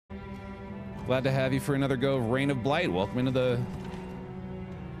Glad to have you for another go of Reign of Blight. Welcome to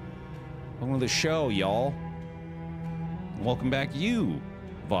the show, y'all. Welcome back, you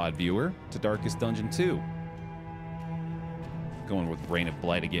VOD viewer, to Darkest Dungeon 2. Going with Reign of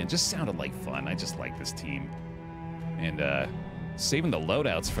Blight again. Just sounded like fun. I just like this team. And saving the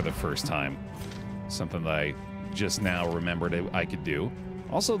loadouts for the first time. Something that I just now remembered I could do.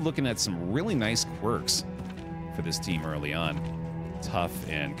 Also looking at some really nice quirks for this team early on. Tough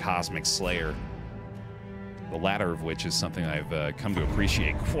and Cosmic Slayer. The latter of which is something I've come to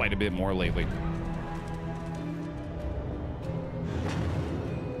appreciate quite a bit more lately.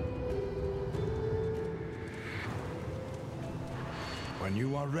 When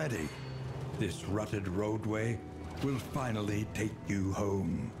you are ready, this rutted roadway will finally take you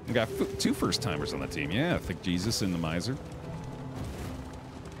home. We got two first-timers on the team. Yeah, Thick Jesus and the Miser.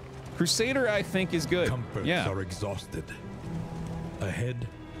 Crusader, I think, is good. Comforts are exhausted. Ahead,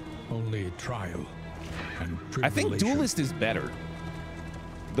 only trial and tribulation. I think Duelist is better.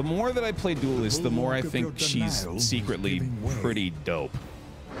 The more that I play Duelist, the more I think she's secretly pretty dope.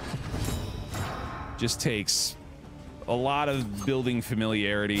 Just takes a lot of building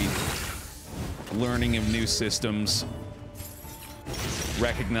familiarity, learning of new systems,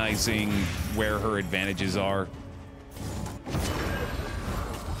 recognizing where her advantages are.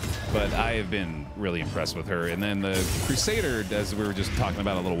 But I have been really impressed with her. And then the Crusader, as we were just talking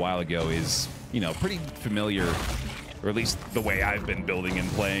about a little while ago, is, you know, pretty familiar, or at least the way I've been building and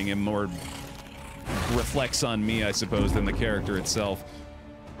playing, and more reflects on me, I suppose, than the character itself.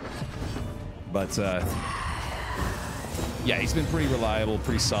 But, yeah, he's been pretty reliable,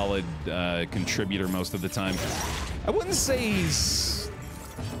 pretty solid contributor most of the time. I wouldn't say he's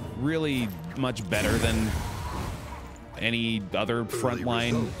really much better than any other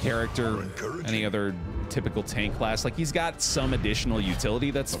frontline character, any other typical tank class. Like, he's got some additional utility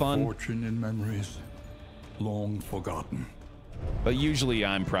that's fun. Fortune in memories long forgotten. But usually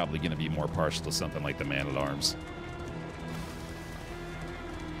I'm probably going to be more partial to something like the Man-at-Arms.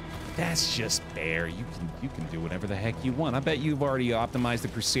 That's just Baer. You can do whatever the heck you want. I bet you've already optimized the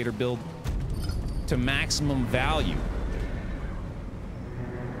Crusader build to maximum value.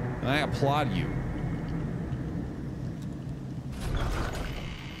 And I applaud you.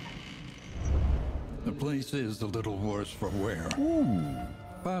 The place is a little worse for wear. Ooh.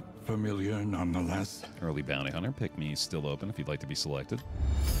 But familiar nonetheless. Early Bounty Hunter. Pick me still open if you'd like to be selected.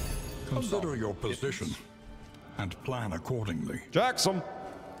 Consider your position and plan accordingly. Jackson!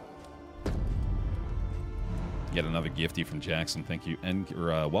 Yet another gifty from Jackson. Thank you.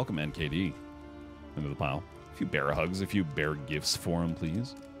 Welcome, NKD, into the pile. A few bear hugs, a few bear gifts for him,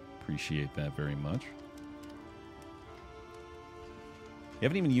 please. Appreciate that very much. You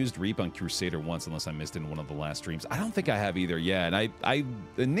haven't even used Reap on Crusader once, unless I missed it in one of the last streams. I don't think I have either yet. And I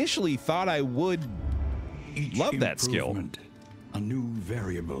initially thought I would love that skill. A new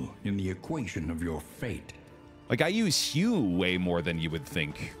variable in the equation of your fate. Like, I use Hew way more than you would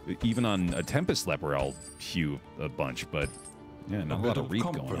think. Even on a Tempest Leper, I'll Hew a bunch, but yeah, not a lot of Reap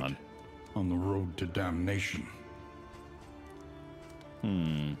going on the road to damnation.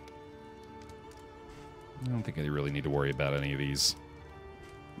 I don't think I really need to worry about any of these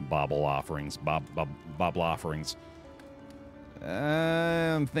bobble offerings. Bobble offerings.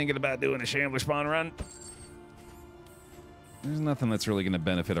 I'm thinking about doing a Shambler Spawn run. There's nothing that's really going to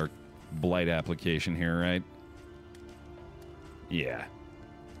benefit our Blight application here, right? Yeah.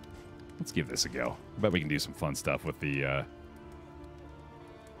 Let's give this a go. I bet we can do some fun stuff with the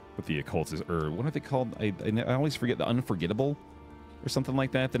occultist, or what are they called? I always forget, the unforgettable or something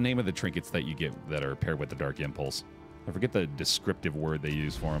like that. The name of the trinkets that you get that are paired with the Dark Impulse. I forget the descriptive word they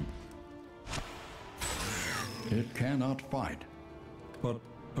use for them. It cannot fight, but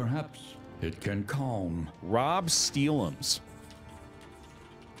perhaps it can calm. Rob Steelums.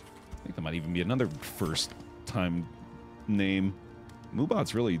 I think that might even be another first-time name.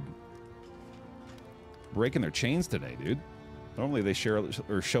 Moobot's really breaking their chains today, dude. Normally they share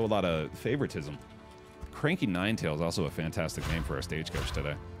or show a lot of favoritism. Cranky Ninetail is also a fantastic name for our stagecoach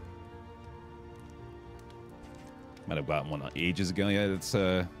today. Might have gotten one ages ago. Yeah, it's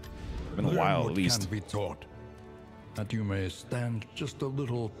been a while at least. Can be taught that you may stand just a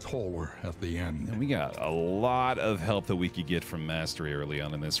little taller at the end. And we got a lot of help that we could get from Mastery early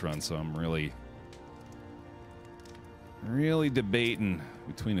on in this run, so I'm really debating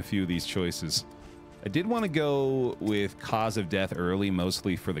between a few of these choices. I did want to go with Cause of Death early,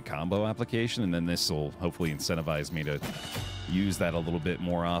 mostly for the combo application, and then this will hopefully incentivize me to use that a little bit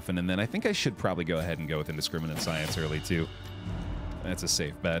more often. And then I think I should probably go ahead and go with Indiscriminate Science early, too. That's a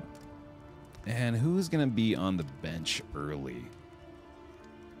safe bet. And who's going to be on the bench early?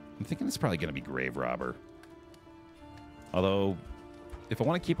 I'm thinking it's probably going to be Grave Robber. Although, if I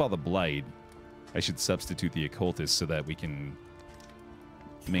want to keep all the Blight, I should substitute the Occultist so that we can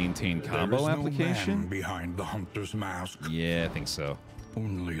maintain combo there is application. No man behind the hunter's mask. Yeah, I think so.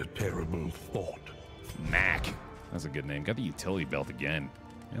 Only a terrible thought. Mac. That's a good name. Got the utility belt again.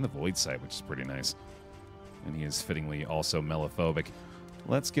 And the Void Sight, which is pretty nice. And he is fittingly also mellophobic.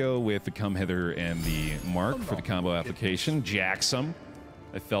 Let's go with the Come Hither and the Mark for the combo application. Jaxum.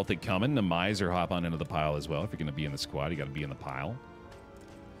 I felt it coming. The Miser hop on into the pile as well. If you're going to be in the squad, you got to be in the pile.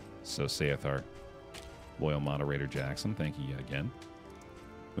 So saith our loyal moderator Jackson. Thank you yet again.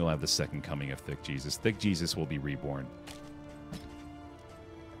 We'll have the second coming of Thick Jesus. Thick Jesus will be reborn.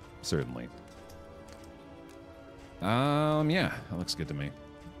 Certainly. Yeah, that looks good to me.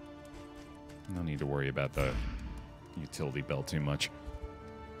 No need to worry about the utility belt too much.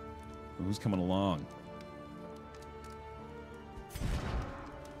 Who's coming along?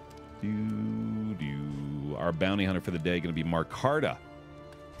 Our bounty hunter for the day going to be Mark Harda.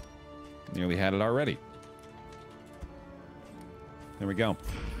 Nearly had it already. There we go.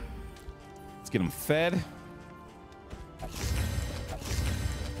 Let's get him fed.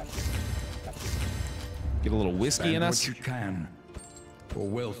 Get a little whiskey Spend in us. what you can, for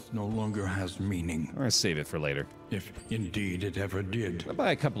wealth no longer has meaning. I'm gonna save it for later. If indeed it ever did. I'll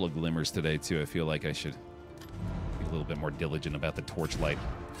buy a couple of glimmers today too. I feel like I should be a little bit more diligent about the torchlight.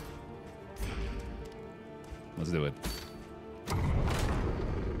 Let's do it.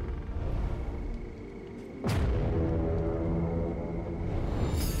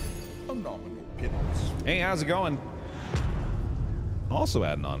 Hey, how's it going? Also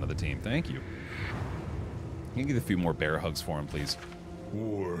adding on to the team. Thank you. Can you get a few more bear hugs for him, please?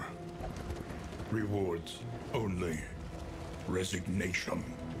 War. Rewards only. Resignation.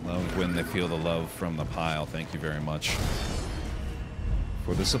 Love when they feel the love from the pile. Thank you very much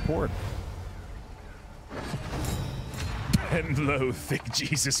for the support. And lo, Thick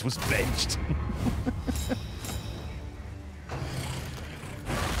Jesus was benched.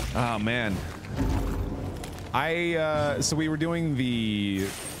 Oh, man. So we were doing the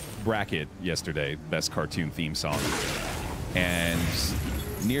bracket yesterday, best cartoon theme song. And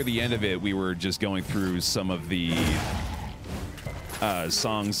near the end of it, we were just going through some of the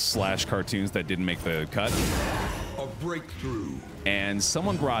songs / cartoons that didn't make the cut. A breakthrough. And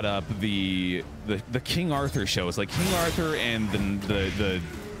someone brought up the King Arthur show. It's like King Arthur and the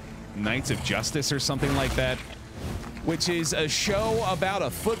Knights of Justice or something like that, which is a show about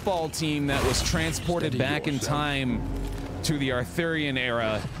a football team that was transported back in time to the Arthurian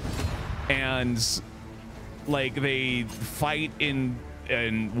era, and like they fight in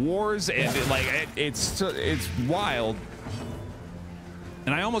wars, and it's wild.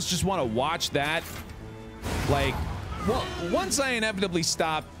 And I almost just want to watch that. Like, well, once I inevitably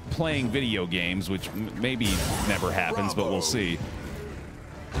stop playing video games, which maybe never happens, but we'll see.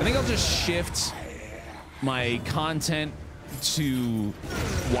 I think I'll just shift my content to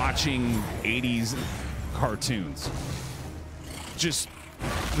watching 80s cartoons. Just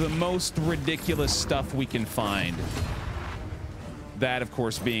the most ridiculous stuff we can find. That, of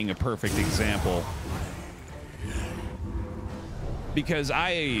course, being a perfect example. Because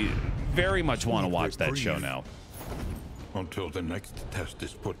I very much want to watch that show now. Until the next test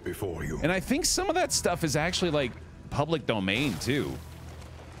is put before you. And I think some of that stuff is actually, like, public domain, too.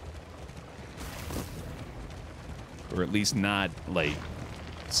 Or at least not, like,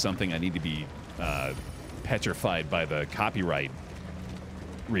 something I need to be petrified by the copyright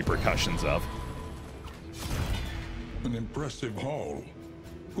repercussions of. An impressive haul.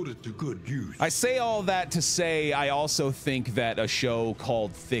 Put it to good use. I say all that to say I also think that a show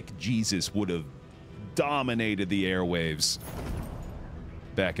called Thick Jesus would have dominated the airwaves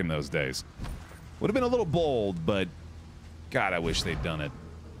back in those days. Would have been a little bold, but God, I wish they'd done it.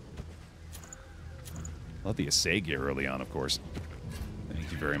 Love the assay gear early on, of course.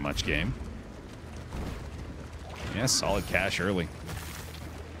 Thank you very much, game. Yeah, solid cash early.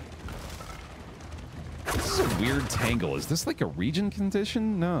 This is a weird tangle. Is this like a region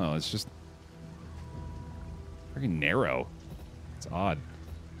condition? No, it's just very narrow. It's odd.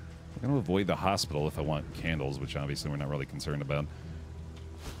 I'm going to avoid the hospital if I want candles, which obviously we're not really concerned about.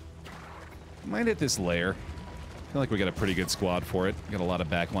 Might hit this lair. I feel like we got a pretty good squad for it. Got a lot of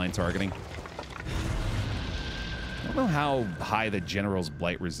backline targeting. I don't know how high the General's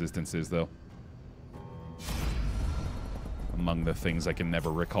Blight resistance is, though. Among the things I can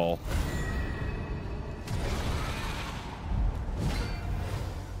never recall.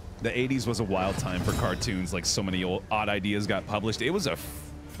 The 80s was a wild time for cartoons. Like, so many odd ideas got published. It was a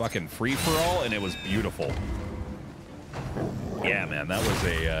fucking free-for-all, and it was beautiful. Yeah, man, that was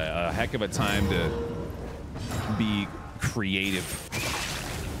a heck of a time to be creative,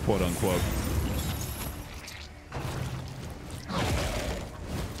 quote unquote.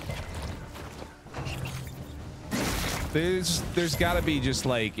 There's got to be just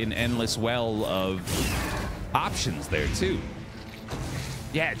like an endless well of options there too.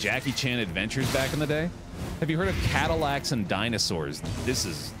 Yeah, Jackie Chan Adventures back in the day. Have you heard of Cadillacs and Dinosaurs? This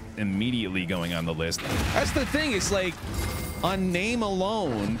is immediately going on the list. That's the thing. It's like on name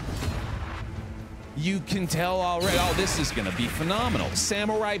alone, you can tell already, oh, this is going to be phenomenal.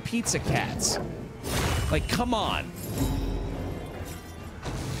 Samurai Pizza Cats. Like, come on.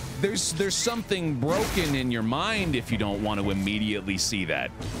 There's something broken in your mind if you don't want to immediately see that.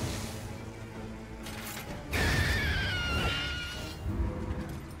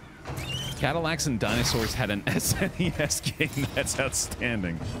 Cadillacs and Dinosaurs had an SNES game. That's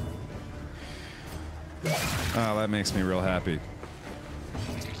outstanding. Oh, that makes me real happy.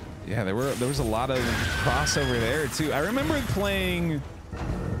 Yeah, there was a lot of crossover there too. I remember playing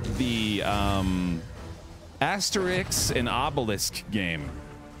the Asterix and Obelisk game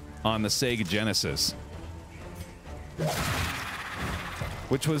on the Sega Genesis,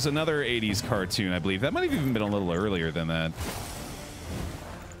 which was another 80s cartoon, I believe. That might have even been a little earlier than that.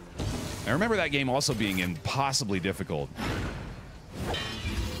 I remember that game also being impossibly difficult.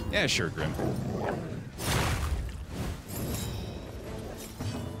 Yeah, sure, Grim.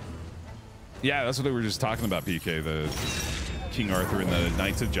 Yeah, that's what we were just talking about, PK, the King Arthur and the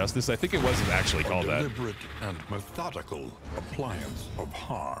Knights of Justice. I think it was actually called that. Deliberate and methodical appliance of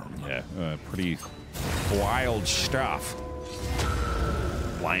harm. Yeah, pretty wild stuff.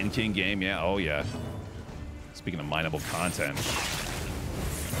 Lion King game, yeah, oh yeah. Speaking of mineable content,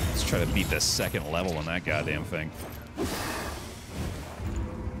 let's try to beat the second level on that goddamn thing.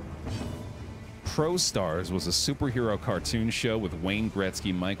 Pro Stars was a superhero cartoon show with Wayne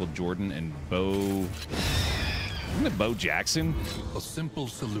Gretzky, Michael Jordan, and isn't it Bo Jackson? A simple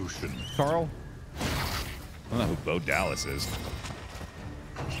solution. Carl? I don't know who Bo Dallas is.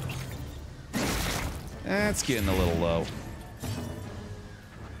 That's getting a little low.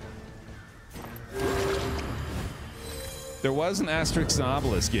 There was an Asterix and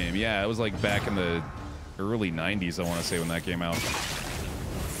Obelisk game. Yeah, it was like back in the early 90s, I want to say, when that came out.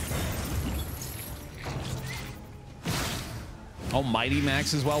 Oh, Mighty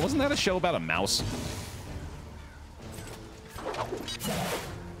Max as well. Wasn't that a show about a mouse? I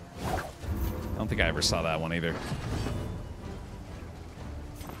don't think I ever saw that one either.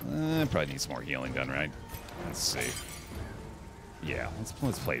 Probably need some more healing done, right? Let's see. Yeah,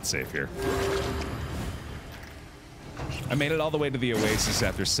 let's play it safe here. I made it all the way to the Oasis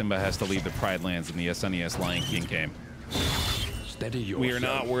after Simba has to leave the Pride Lands in the SNES Lion King game. Steady yourself. We are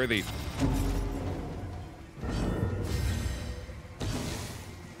not worthy.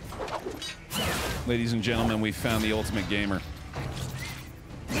 Ladies and gentlemen, we found the ultimate gamer.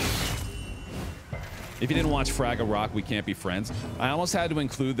 If you didn't watch Fraggle Rock, We Can't Be Friends, I almost had to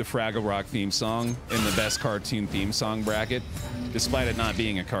include the Fraggle Rock theme song in the best cartoon theme song bracket, despite it not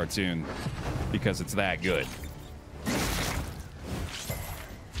being a cartoon, because it's that good.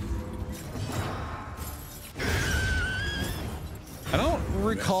 I don't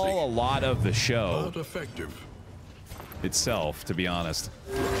recall a lot of the show Not effective. itself, to be honest.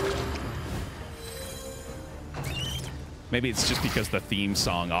 Maybe it's just because the theme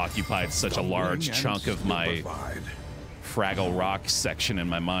song occupied such a large chunk of my Fraggle Rock section in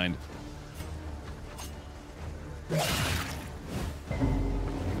my mind.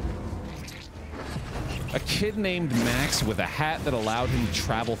 A kid named Max with a hat that allowed him to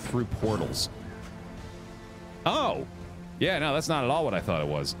travel through portals. Oh, yeah, no, that's not at all what I thought it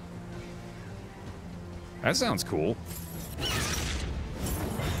was. That sounds cool.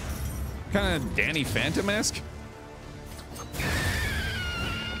 Kind of Danny Phantom-esque.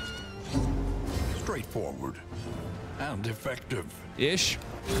 Straightforward and effective. Ish.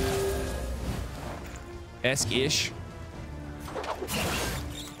 Esque-ish.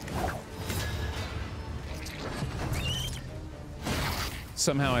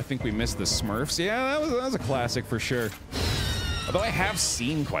 Somehow I think we missed the Smurfs. Yeah, that was a classic for sure. Although I have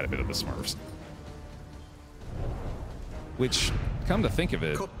seen quite a bit of the Smurfs. Which, come to think of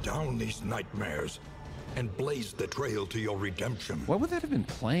it... Cut down these nightmares and blaze the trail to your redemption. What would that have been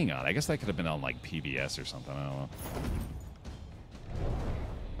playing on? I guess that could have been on, like, PBS or something. I don't know.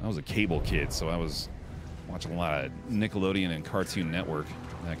 I was a cable kid, so I was watching a lot of Nickelodeon and Cartoon Network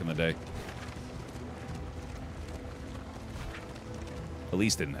back in the day.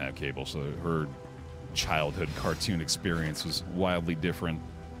 Elise didn't have cable, so her childhood cartoon experience was wildly different,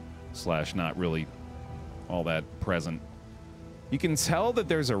 / not really all that present. You can tell that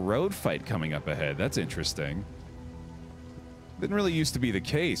there's a road fight coming up ahead. That's interesting. Didn't really used to be the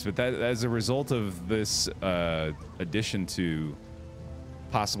case, but that as a result of this addition to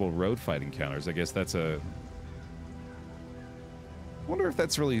possible road fight encounters, I guess that's a... I wonder if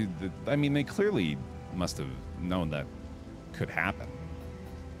that's really... I mean, they clearly must have known that could happen.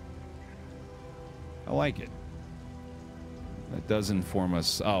 I like it. That does inform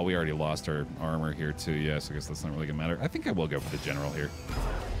us. Oh, we already lost our armor here too. Yes, I guess that's not really gonna matter. I think I will go for the general here.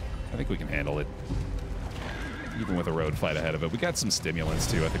 I think we can handle it, even with a road fight ahead of it. We got some stimulants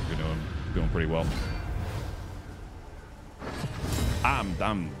too. I think we're doing pretty well. I'm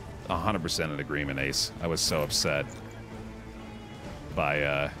 100% in agreement, Ace. I was so upset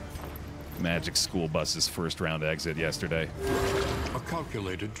by Magic School Bus's first round exit yesterday. A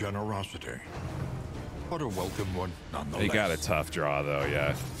calculated generosity. But a welcome one, nonetheless. They got a tough draw, though,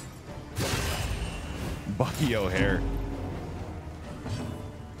 yeah. Bucky O'Hare.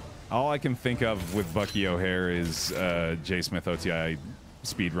 All I can think of with Bucky O'Hare is J. Smith OTI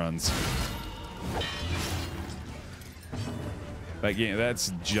speedruns. That game,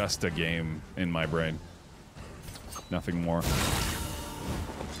 that's just a game in my brain. Nothing more.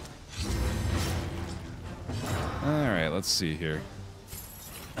 All right, let's see here.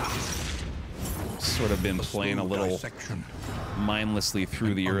 Sort of been playing a little mindlessly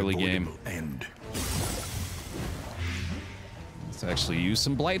through the early game. Let's actually use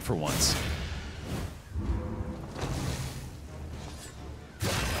some Blight for once.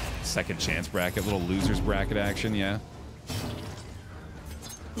 Second chance bracket, little losers bracket action, yeah.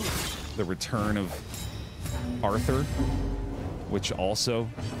 The return of Arthur, which also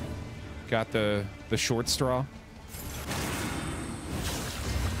got the short straw.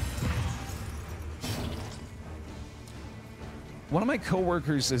 One of my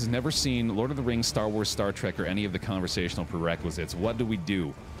coworkers has never seen Lord of the Rings, Star Wars, Star Trek, or any of the conversational prerequisites. What do we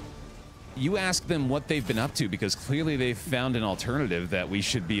do? You ask them what they've been up to, because clearly they've found an alternative that we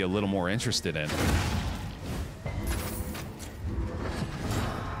should be a little more interested in.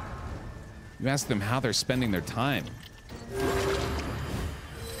 You ask them how they're spending their time.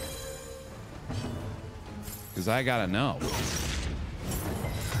 Because I gotta know.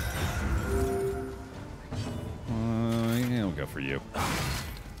 Yeah, we'll go for you.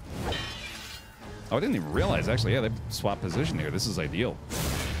 Oh, I didn't even realize, actually. Yeah, they've swapped position here. This is ideal.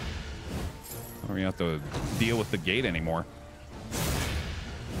 I don't even have to deal with the gate anymore.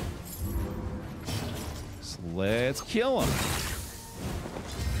 So let's kill him.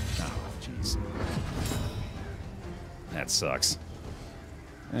 Oh, jeez. That sucks.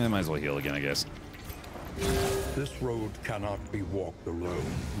 Eh, might as well heal again, I guess. This road cannot be walked alone.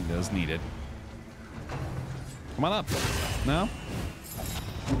 He does need it. Come on up. No?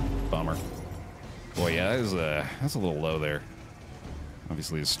 Bummer. Boy, yeah, that's a little low there.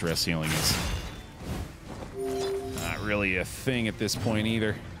 Obviously, the stress healing is not really a thing at this point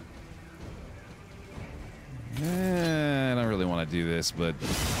either. I don't really want to do this, but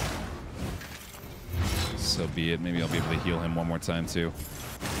so be it. Maybe I'll be able to heal him one more time, too.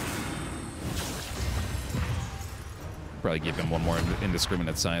 Probably give him one more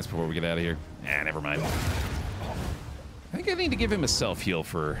indiscriminate science before we get out of here. Never mind. I think I need to give him a self-heal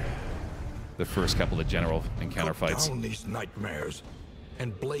for the first couple of general encounter fights. Down these nightmares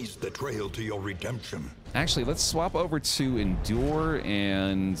and blaze the trail to your redemption. Actually, let's swap over to Endure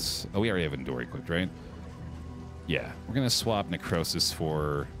and... Oh, we already have Endure equipped, right? Yeah, we're going to swap Necrosis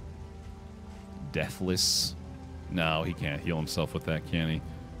for Deathless. No, he can't heal himself with that, can he?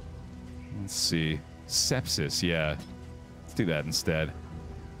 Let's see. Sepsis, yeah. Let's do that instead.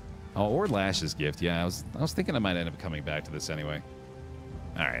 Oh, or Lash's Gift. Yeah, I was thinking I might end up coming back to this anyway.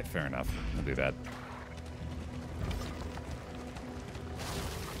 All right, fair enough. I'll do that.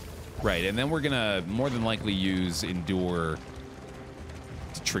 Right, and then we're gonna more than likely use Endure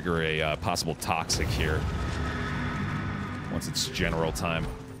to trigger a possible Toxic here once it's general time.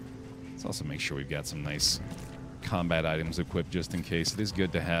 Let's also make sure we've got some nice combat items equipped just in case. It is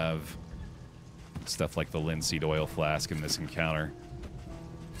good to have stuff like the linseed oil flask in this encounter.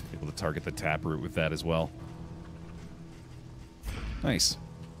 Able to target the taproot with that as well. Nice.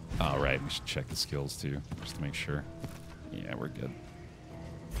 All right, we should check the skills too, just to make sure. Yeah, we're good.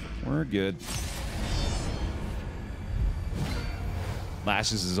 We're good.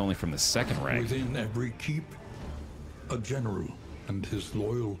 Lashes is only from the second rank. Within every keep, a general and his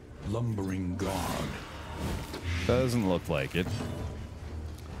loyal lumbering guard. Doesn't look like it.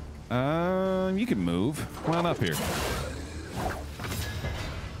 You can move. Come on up here.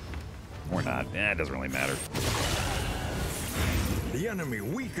 Or not. It doesn't really matter. The enemy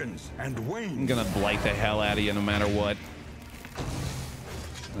weakens and wanes. I'm gonna blight the hell out of you no matter what.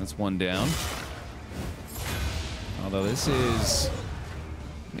 That's one down. Although this is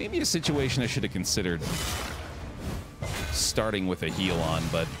maybe a situation I should have considered starting with a heal on,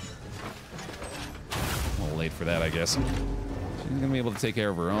 but a little late for that, I guess. She's gonna be able to take care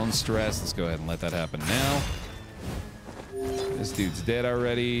of her own stress. Let's go ahead and let that happen now. This dude's dead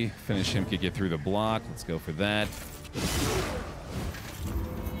already. Finish him, could get through the block. Let's go for that.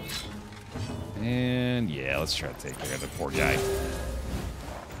 And yeah, let's try to take care of the poor guy.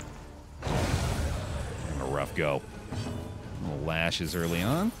 And a rough go. Little lashes early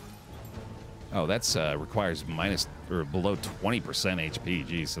on. Oh, that's requires minus or below 20% HP.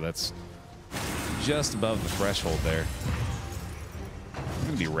 Geez, so that's just above the threshold there. There's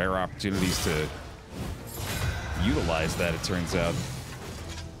gonna be rare opportunities to utilize that, it turns out.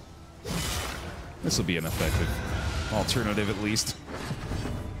 This will be an effective alternative, at least.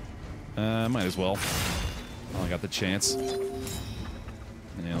 Might as well. Well, I got the chance.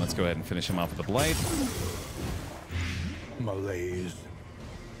 Yeah, let's go ahead and finish him off with the blight. Malaise,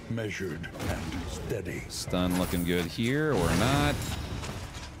 measured and steady. Stun looking good here, or not.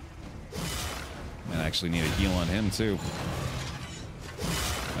 Might actually need a heal on him, too.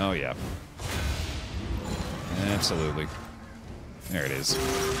 Oh, yeah. Absolutely. There it is.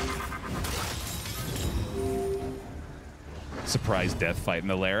 Surprise death fight in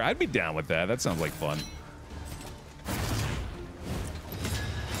the lair. I'd be down with that. That sounds like fun.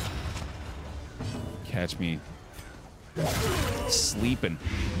 Catch me sleeping.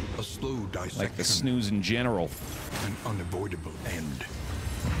 A slow dissection. Like the snooze in general. An unavoidable end.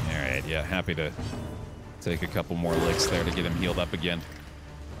 All right, yeah, happy to take a couple more licks there to get him healed up again.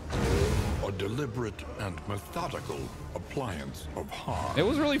 A deliberate and methodical appliance of harm. It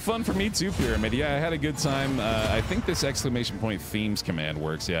was really fun for me too, Pyramid. Yeah, I had a good time. I think this exclamation point themes command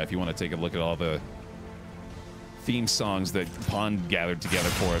works. Yeah, if you want to take a look at all the theme songs that Pond gathered together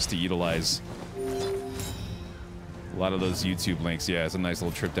for us to utilize. A lot of those YouTube links. Yeah, it's a nice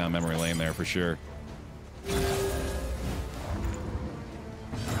little trip down memory lane there for sure.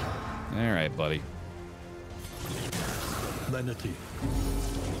 All right, buddy. Lenity,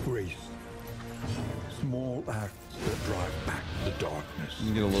 grace, small acts that drive back the darkness. You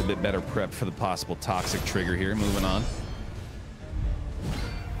can get a little bit better prep for the possible toxic trigger here. Moving on.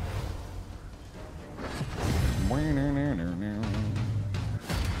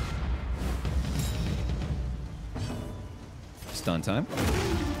 Stun time.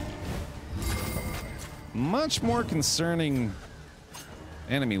 Much more concerning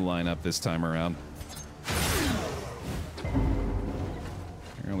enemy lineup this time around.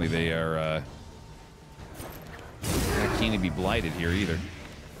 Apparently they are not keen to be blighted here either.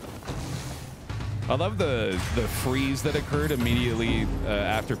 I love the freeze that occurred immediately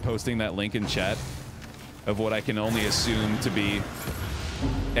after posting that link in chat of what I can only assume to be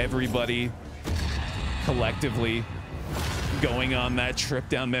everybody collectively going on that trip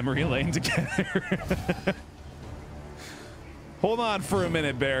down memory lane together. Hold on for a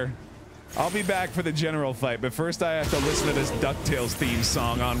minute, Baer. I'll be back for the general fight, but first I have to listen to this DuckTales theme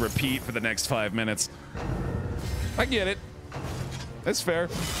song on repeat for the next 5 minutes. I get it. That's fair.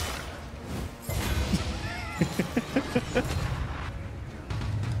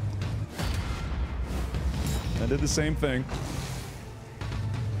 I did the same thing.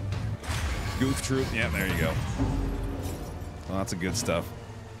 Goof Troop. Yeah, there you go. Lots of good stuff.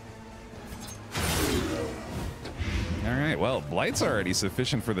 All right, well, Blight's already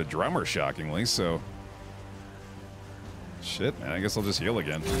sufficient for the drummer, shockingly, so... Shit, man, I guess I'll just heal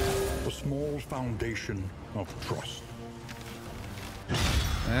again. A small foundation of trust.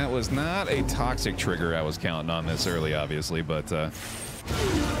 That was not a toxic trigger I was counting on this early, obviously, but not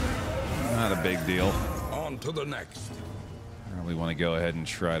a big deal. On to the next. I really want to go ahead and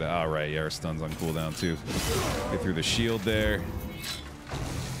try to... All right, yeah, our stun's on cooldown, too. Get through the shield there.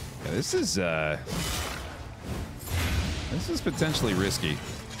 Yeah, this is potentially risky.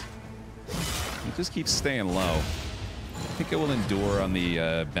 It just keeps staying low. I think it will endure on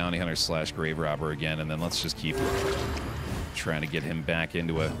the bounty hunter / grave robber again, and then let's just keep trying to get him back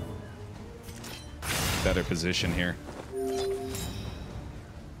into a better position here.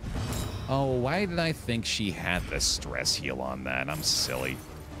 Oh, why did I think she had the stress heal on that? I'm silly.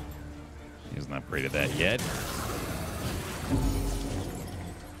 She hasn't upgraded that yet.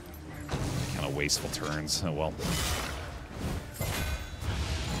 Kind of wasteful turns. Oh, well.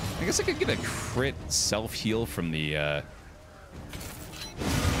 I guess I could get a crit self-heal from the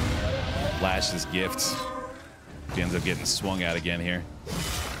Lash's gift. He ends up getting swung out again here.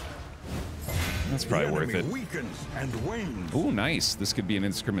 That's probably worth it. Weakens and wanes. Ooh, nice. This could be an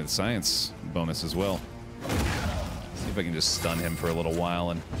indiscriminate science bonus as well. See if I can just stun him for a little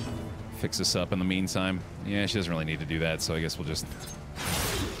while and fix this up in the meantime. Yeah, she doesn't really need to do that, so I guess we'll just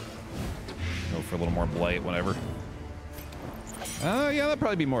go for a little more blight, whatever. Yeah, that'd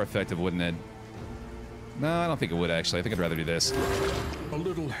probably be more effective, wouldn't it? No, I don't think it would, actually. I think I'd rather do this. A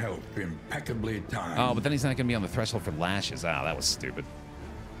little help impeccably timed. Oh, but then he's not going to be on the threshold for lashes. Ah, that was stupid.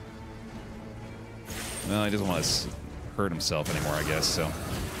 No, he doesn't want to hurt himself anymore, I guess, so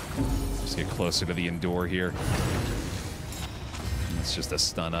just get closer to the Endure here. It's just a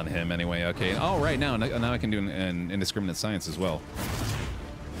stun on him anyway. Okay. Oh, right, now I can do an indiscriminate science as well.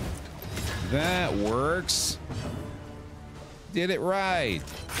 That works. Did it right.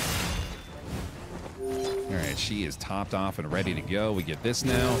 All right, she is topped off and ready to go. We get this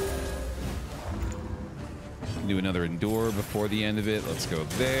now. Do another Endure before the end of it. Let's go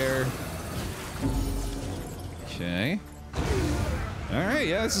there. Okay. All right,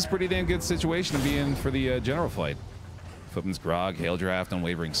 yeah, this is a pretty damn good situation to be in for the general fight. Footman's Grog, Hail Draft,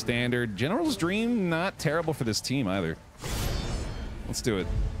 Unwavering Standard. General's Dream, not terrible for this team either. Let's do it.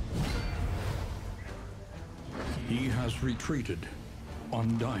 He has retreated,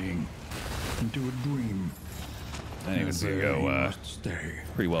 undying, into a dream. I think it's gonna go stay.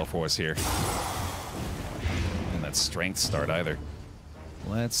 pretty well for us here. And that strength start either.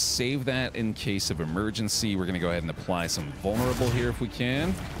 Let's save that in case of emergency. We're gonna go ahead and apply some vulnerable here if we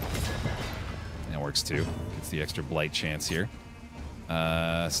can. That works too. Gets the extra blight chance here.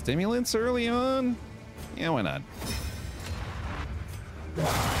 Stimulants early on? Yeah, why not?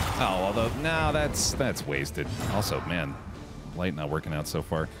 Oh, although, no, that's wasted. Also, man, blight not working out so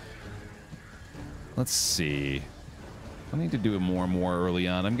far. Let's see. I need to do it more and more early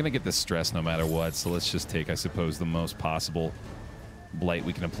on. I'm going to get this stress no matter what, so let's just take, I suppose, the most possible blight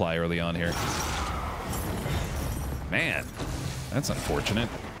we can apply early on here. Man, that's unfortunate.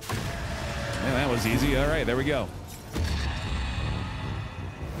 Yeah, that was easy. All right, there we go.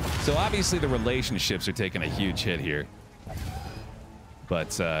 So obviously the relationships are taking a huge hit here.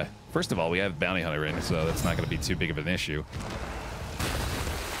 But first of all, we have Bounty Hunter in, so that's not going to be too big of an issue.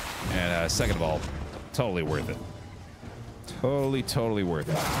 And second of all, totally worth it. Totally worth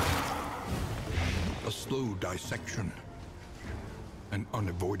it. A slow dissection. An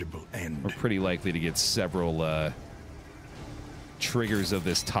unavoidable end. We're pretty likely to get several triggers of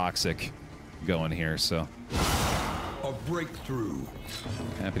this toxic going here, so. A breakthrough.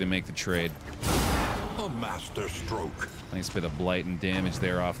 Happy to make the trade. A master stroke. Nice bit of blight and damage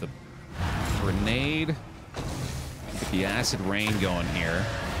there off the grenade. Get the acid rain going here.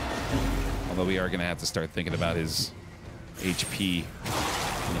 Although we are going to have to start thinking about his HP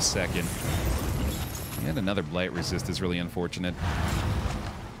in a second. And another blight resist is really unfortunate.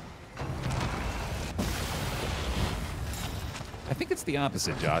 I think it's the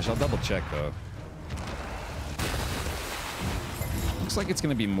opposite, Josh. I'll double check though. Looks like it's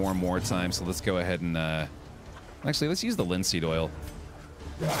going to be more and more time, so let's go ahead and actually let's use the linseed oil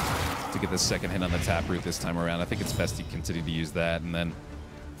to get the second hit on the taproot this time around. I think it's best to continue to use that, and then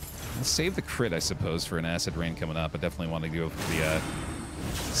we'll save the crit, I suppose, for an acid rain coming up. I definitely want to go for the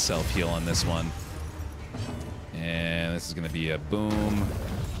self-heal on this one. And this is going to be a boom,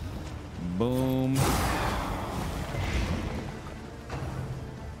 boom.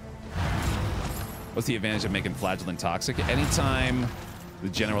 What's the advantage of making Flagellant toxic? Anytime the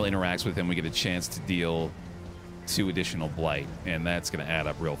general interacts with him, we get a chance to deal 2 additional blight, and that's going to add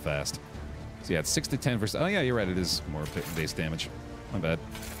up real fast. So yeah, it's 6 to 10 versus. Oh yeah, you're right. It is more base damage. My bad.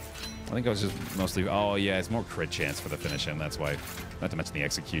 I think I was just mostly. Oh yeah, it's more crit chance for the finish him. That's why. Not to mention the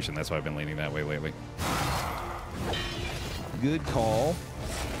execution. That's why I've been leaning that way lately. Good call.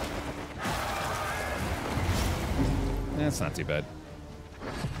 That's not too bad.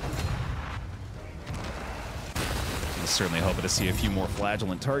 I'm certainly hoping to see a few more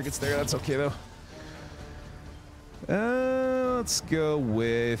flagellant targets there. That's okay though. Let's go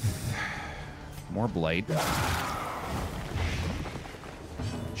with more blight.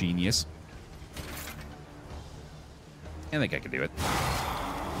 Genius. I think I can do it.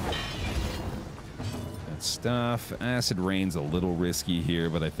 Good stuff. Acid Rain's a little risky here,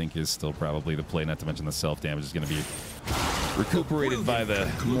 but I think is still probably the play, not to mention the self-damage is going to be recuperated by the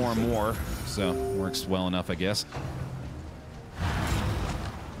more and more, so works well enough, I guess.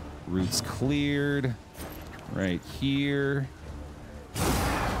 Roots cleared. Right here.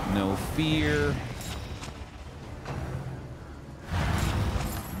 No fear.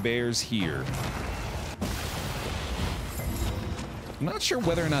 Baer's here. I'm not sure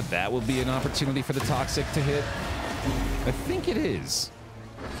whether or not that will be an opportunity for the Toxic to hit. I think it is.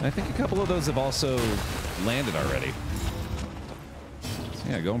 I think a couple of those have also landed already. So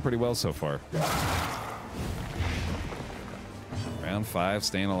yeah, going pretty well so far. Round 5,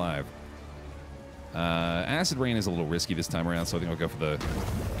 staying alive. Acid Rain is a little risky this time around, so I think I'll go for the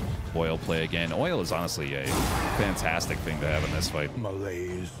oil play again. Oil is honestly a fantastic thing to have in this fight.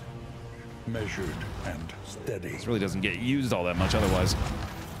 Malaise, measured and steady. This really doesn't get used all that much otherwise.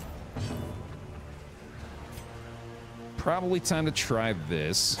 Probably time to try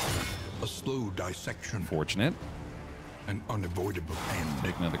this. A slow dissection. Fortunate. An unavoidable end.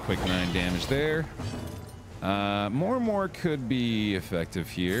 Take another quick 9 damage there. More could be effective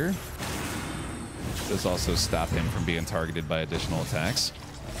here. Does also stop him from being targeted by additional attacks.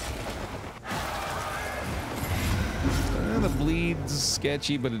 The bleed's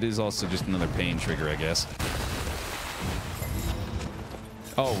sketchy, but it is also just another pain trigger, I guess.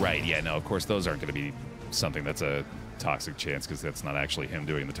 Oh, right. Yeah, no, of course, those aren't going to be something that's a toxic chance because that's not actually him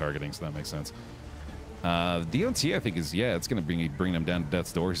doing the targeting, so that makes sense. DOT, I think, is, yeah, it's going to bring them down to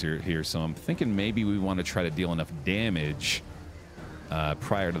death's doors here. So I'm thinking maybe we want to try to deal enough damage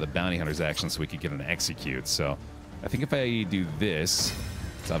prior to the bounty hunter's action so we could get an execute. So I think if I do this,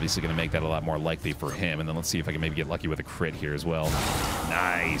 it's obviously going to make that a lot more likely for him. And then let's see if I can maybe get lucky with a crit here as well.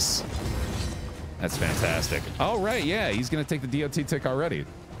 Nice. That's fantastic. All right, yeah, he's going to take the DOT tick already.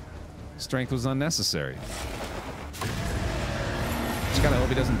 Strength was unnecessary. Just gotta hope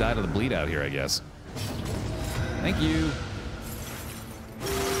he doesn't die to the bleed out here, I guess. Thank you.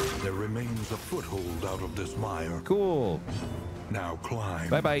 There remains a foothold out of this mire. Cool. Now climb.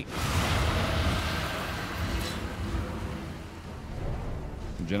 Bye-bye.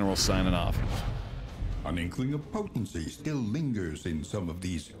 General signing off. An inkling of potency still lingers in some of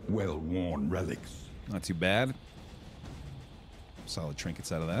these well-worn relics. Not too bad. Solid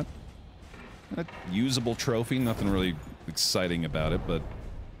trinkets out of that. A usable trophy, nothing really exciting about it, but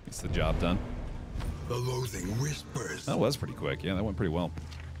it's the job done. The loathing whispers. That was pretty quick. Yeah, that went pretty well.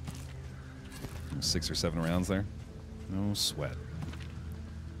 6 or 7 rounds there. No sweat.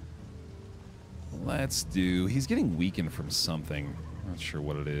 Let's do... He's getting weakened from something. Not sure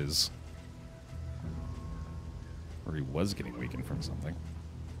what it is. Or he was getting weakened from something.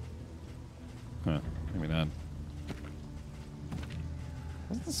 Huh. Maybe not.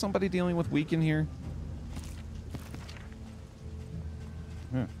 Wasn't somebody dealing with weaken here?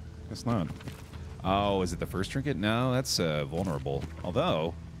 Yeah, guess not. Oh, is it the first trinket? No, that's vulnerable.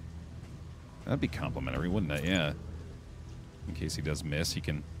 Although, that'd be complimentary, wouldn't it? Yeah. In case he does miss, he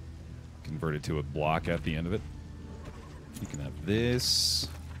can convert it to a block at the end of it. You can have this.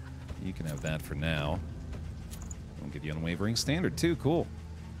 You can have that for now. I'll give you unwavering standard, too. Cool.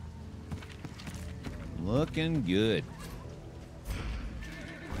 Looking good.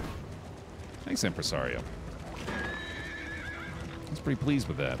 Thanks, Impresario. I was pretty pleased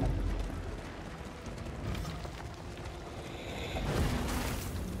with that.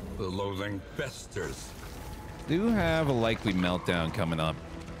 The loathing festers. Do have a likely meltdown coming up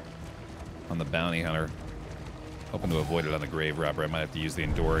on the bounty hunter. Hoping to avoid it on the grave robber. I might have to use the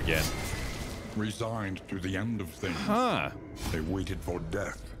endure again. Resigned to the end of things. Huh. They waited for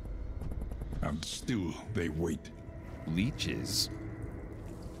death. And still they wait. Leeches.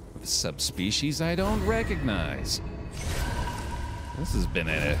 With subspecies I don't recognize. This has been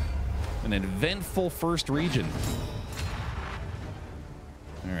an eventful first region.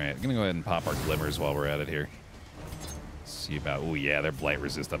 Alright, I'm gonna go ahead and pop our glimmers while we're at it here. See about... Oh yeah, their blight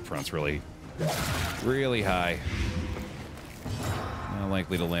resist up front's really high. Not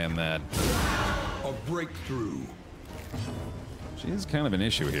likely to land that. A breakthrough. She is kind of an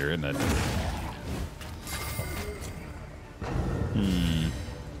issue here, isn't it?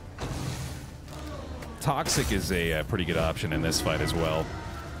 Toxic is a pretty good option in this fight as well.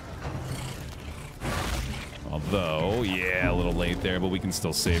 Although, yeah, a little late there, but we can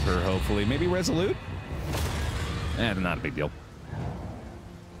still save her, hopefully. Maybe Resolute? Not a big deal.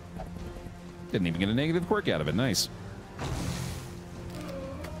 Didn't even get a negative quirk out of it. Nice.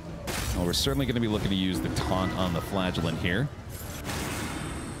 Well, we're certainly going to be looking to use the taunt on the flagellant here.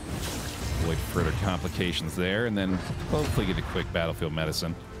 Avoid further complications there, and then hopefully get a quick battlefield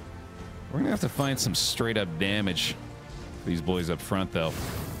medicine. We're going to have to find some straight-up damage for these boys up front, though.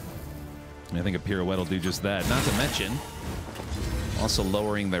 And I think a pirouette will do just that. Not to mention, also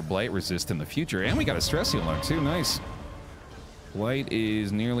lowering their blight resist in the future. And we got a stress heal on, too. Nice. Blight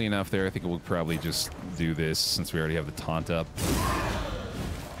is nearly enough there. I think we'll probably just do this since we already have the taunt up.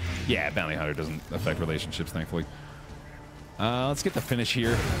 Yeah, Bounty Hunter doesn't affect relationships, thankfully. Let's get the finish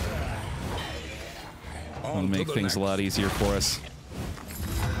here. It'll make things a lot easier for us.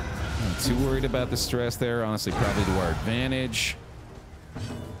 Not too worried about the stress there. Honestly, probably to our advantage.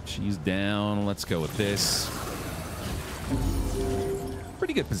 She's down. Let's go with this.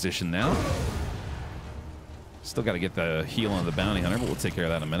 Pretty good position now. Still got to get the heal on the bounty hunter, but we'll take care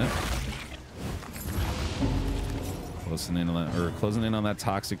of that in a minute. Closing in on that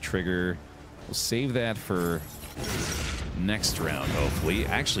toxic trigger. We'll save that for next round, hopefully.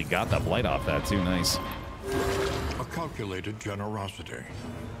 Actually got that blight off that too. Nice. A calculated generosity,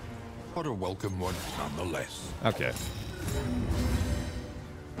 but a welcome one nonetheless. Okay.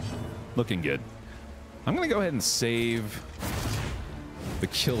 Looking good. I'm going to go ahead and save the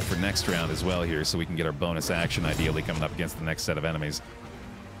kill for next round as well here so we can get our bonus action ideally coming up against the next set of enemies.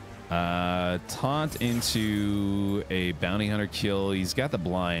 Taunt into a bounty hunter kill. He's got the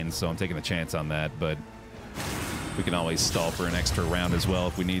blind, so I'm taking a chance on that, but we can always stall for an extra round as well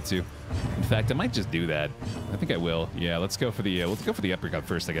if we need to. In fact, I might just do that. I think I will. Yeah, let's go for the we'll go for the uppercut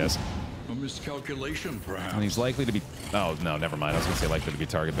first, I guess. A miscalculation, perhaps. And he's likely to be... Oh, no, never mind. I was going to say likely to be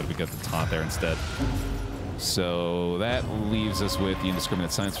target, but we got the taunt there instead. So that leaves us with the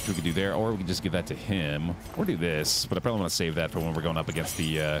indiscriminate science, which we could do there, or we can just give that to him, or do this, but I probably want to save that for when we're going up against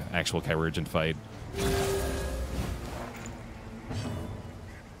the actual Chirurgeon fight. I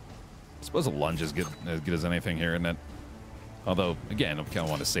suppose a lunge is good as anything here, isn't it? Although, again, I kind of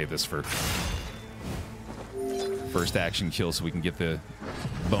want to save this for first action kill so we can get the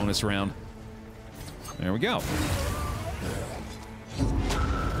bonus round. There we go.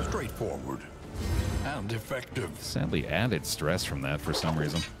 Straightforward and effective. Sadly added stress from that for some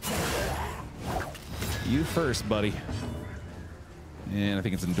reason. You first, buddy. And I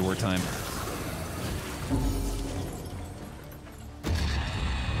think it's endure time.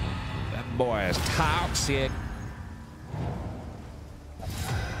 That boy is toxic.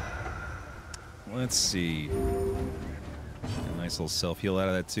 Let's see. A nice little self-heal out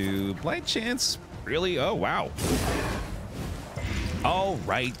of that too. Blight chance? Really? Oh, wow. Oh,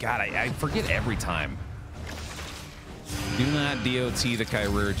 right. God, I forget every time. Do not DOT the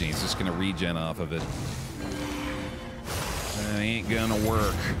Chirurgeon. He's just going to regen off of it. That ain't going to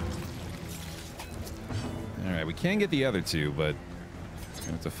work. All right, we can get the other two, but we're going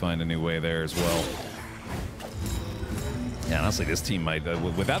to have to find a new way there as well. Yeah, honestly, this team might...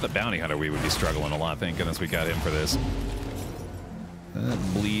 without the bounty hunter, we would be struggling a lot. Thank goodness we got him for this.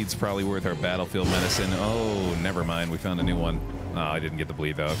 Bleed's probably worth our battlefield medicine. Oh, never mind. We found a new one. Oh, I didn't get the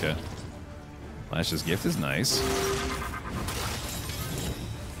bleed, though. Okay. Lash's gift is nice.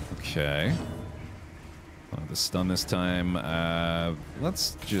 Okay. The stun this time.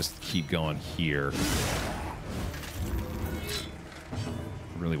 Let's just keep going here.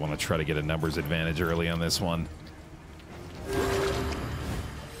 Really want to try to get a numbers advantage early on this one.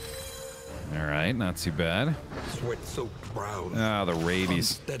 All right, not too bad. Sweat-soaked brows. Ah, the rabies.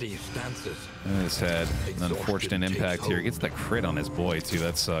 Steady stances. This had an unfortunate impact here. Gets the crit on his boy, too.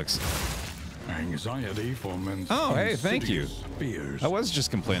 That sucks. Anxiety for men's... Oh, hey, thank you. Fears. I was just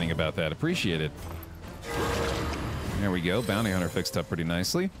complaining about that. Appreciate it. There we go. Bounty Hunter fixed up pretty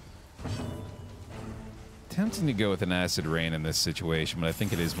nicely. Tempting to go with an acid rain in this situation, but I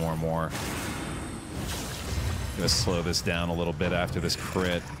think it is more and more. Gonna slow this down a little bit after this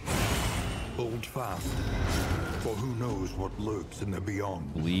crit. Hold fast, for who knows what lurks in the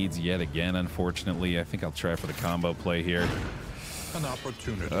beyond. Bleeds yet again, unfortunately. I think I'll try for the combo play here. An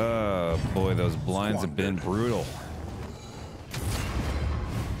opportunity. Oh, boy, those blinds have been brutal.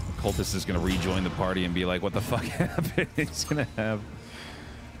 The cultist is going to rejoin the party and be like, what the fuck happened? He's going to have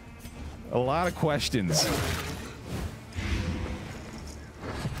a lot of questions.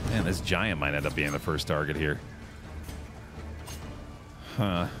 Man, this giant might end up being the first target here.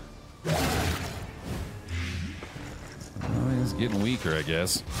 Huh. Oh, he's getting weaker, I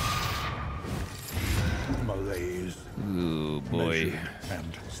guess. Malaise. Ooh, boy.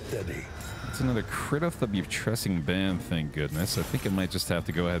 And steady. It's another crit off the Buttressing Band, thank goodness. I think I might just have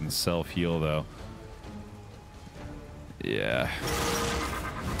to go ahead and self-heal, though. Yeah.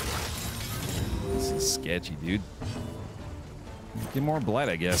 This is sketchy, dude. Get more blood,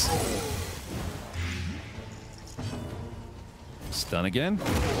 I guess. Stun again.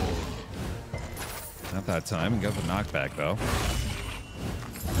 Not that time. Got the knockback, though.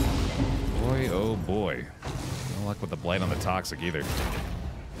 Boy, oh boy. No luck with the blight on the toxic, either.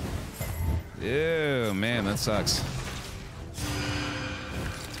 Ew, man, that sucks.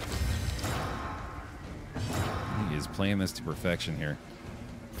 He is playing this to perfection here.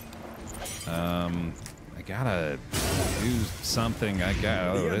 I gotta do something.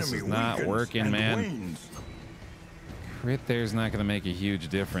 Oh, this is not working, man. Crit there's not gonna make a huge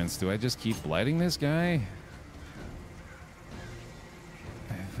difference. Do I just keep blighting this guy?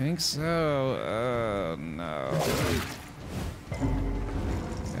 I think so. Oh, no.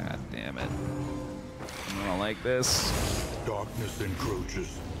 God damn it. I don't like this. Darkness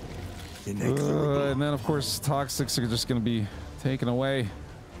encroaches inexorable. And then, of course, toxics are just going to be taken away.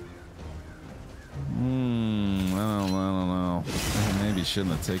 I don't know. I maybe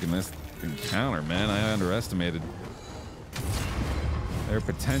shouldn't have taken this encounter, man. I underestimated their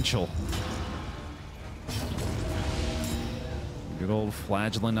potential. Good old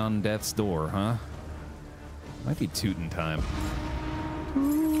flagellant on death's door, huh? Might be tootin' time.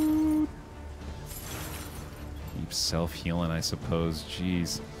 Keep self-healing, I suppose.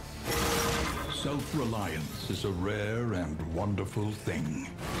 Jeez. Self-reliance is a rare and wonderful thing.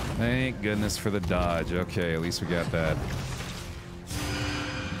 Thank goodness for the dodge. Okay, at least we got that.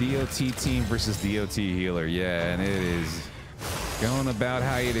 DOT team versus DOT healer. Yeah, and it is going about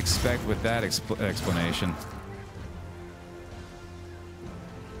how you'd expect with that explanation.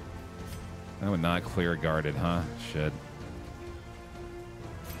 That would not clear guarded, huh? Shit.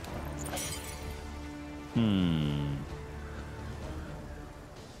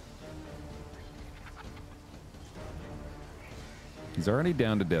 He's already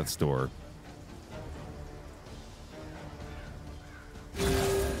down to death's door.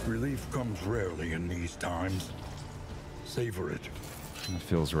 Relief comes rarely in these times. Savor it. That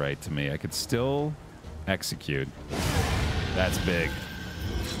feels right to me. I could still execute. That's big.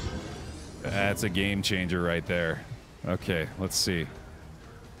 That's a game changer right there. Okay, let's see.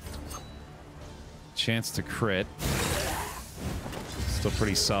 Chance to crit. Still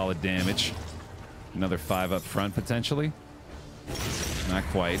pretty solid damage. Another 5 up front, potentially. Not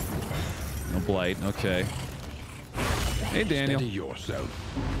quite. No blight. Okay. Hey, Daniel. Steady yourself.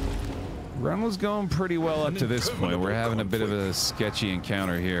 Run was going pretty well up to this point. We're having a bit of a sketchy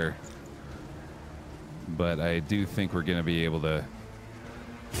encounter here. But I do think we're going to be able to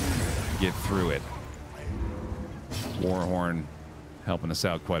get through it. Warhorn helping us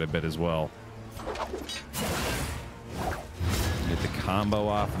out quite a bit as well. Get the combo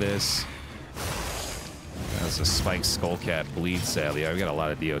off this. That's a spiked skullcat bleed, sadly. I've got a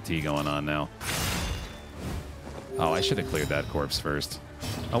lot of DOT going on now. Oh, I should have cleared that corpse first.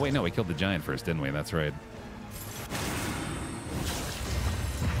 Oh, wait, no, we killed the giant first, didn't we? That's right.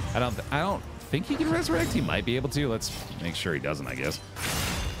 I don't think he can resurrect. He might be able to. Let's make sure he doesn't, I guess.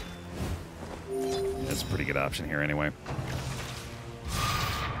 That's a pretty good option here anyway.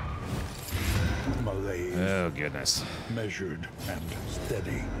 Malaise. Oh, goodness. Measured and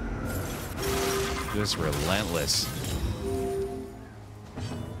steady. Just relentless.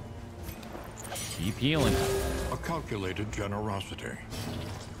 Keep healing. A calculated generosity,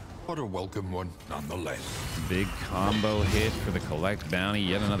 but a welcome one nonetheless. Big combo hit for the collect bounty.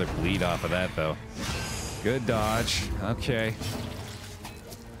 Yet another bleed off of that, though. Good dodge. Okay.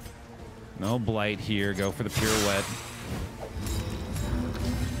 No blight here. Go for the pirouette.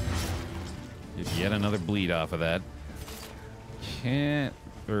 Get yet another bleed off of that. Can't,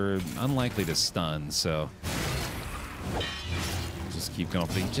 or unlikely to stun, so just keep going.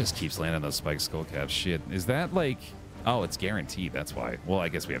 He just keeps landing those spiked skull caps. Shit. Is that like, oh, it's guaranteed. That's why. Well, I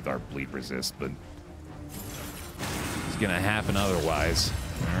guess we have our bleed resist, but it's gonna happen otherwise.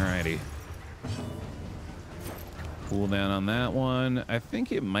 Alrighty. Cooldown on that one. I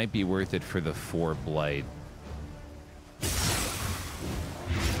think it might be worth it for the 4 blight.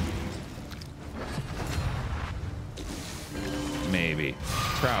 Maybe.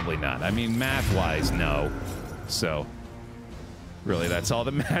 Probably not. I mean, math-wise, no. So, really, that's all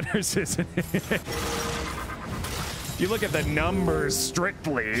that matters, isn't it? If you look at the numbers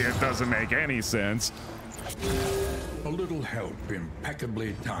strictly, it doesn't make any sense. A little help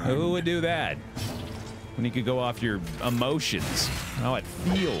impeccably timed. Who would do that? When you could go off your emotions, how it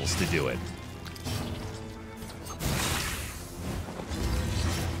feels to do it.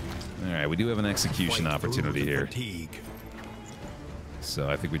 All right, we do have an execution opportunity here. Fatigue. So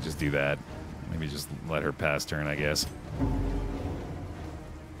I think we just do that. Maybe just let her pass turn, I guess.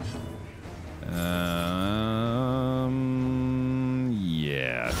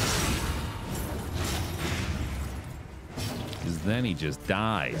 Yeah. Because then he just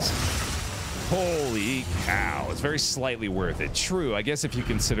dies. Holy cow. It's very slightly worth it. True, I guess if you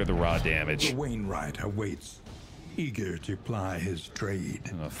consider the raw damage. The Wainwright awaits, eager to ply his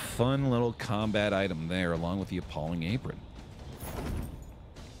trade. A fun little combat item there, along with the appalling apron.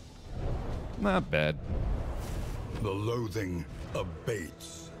 Not bad. The loathing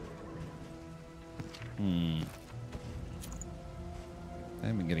abates. I've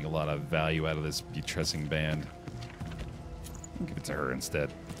been getting a lot of value out of this Buttressing band. I'll give it to her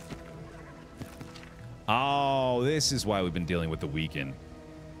instead. Oh, this is why we've been dealing with the weaken.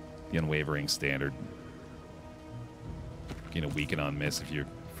 The unwavering standard. Getting a weaken on miss if you're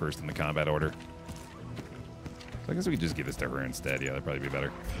first in the combat order. So I guess we could just give this to her instead. Yeah, that'd probably be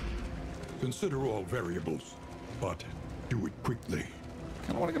better. Consider all variables, but do it quickly.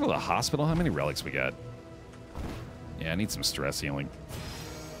 Kind of want to go to the hospital. How many relics we got? Yeah, I need some stress healing.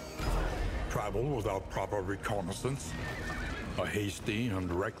 Travel without proper reconnaissance? A hasty and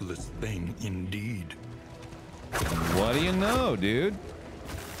reckless thing indeed. What do you know, dude?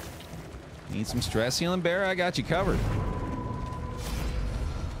 Need some stress healing, Baer? I got you covered.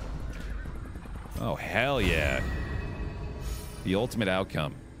 Oh, hell yeah. The ultimate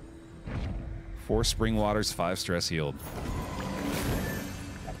outcome. 4 spring waters, 5 stress healed.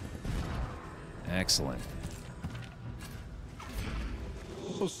 Excellent.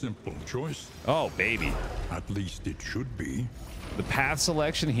 A simple choice. Oh, baby. At least it should be. The path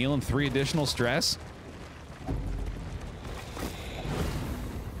selection, healing 3 additional stress.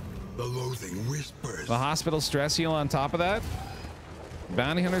 The loathing whispers. The hospital stress heal on top of that.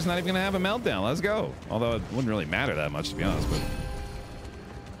 Bounty Hunter's not even gonna have a meltdown. Let's go. Although it wouldn't really matter that much, to be honest, but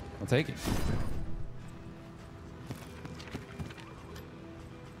I'll take it.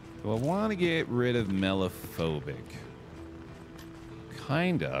 Do I want to get rid of Melophobic?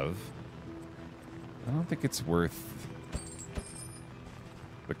 Kind of. I don't think it's worth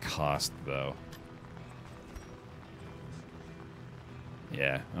the cost, though.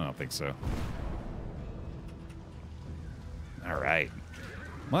 Yeah, I don't think so. All right.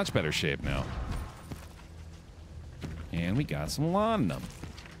 Much better shape now. And we got some laudanum.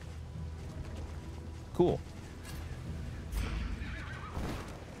 Cool.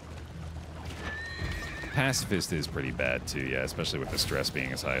 Pacifist is pretty bad too, yeah, especially with the stress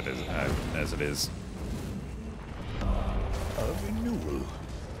being as high as it is. A renewal.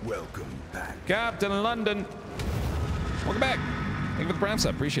 Welcome back. Captain London. Welcome back. Thank you for the prime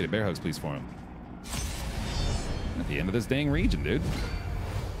sub. Appreciate it. Bear hugs, please, for him. At the end of this dang region, dude.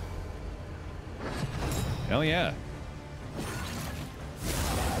 Hell yeah.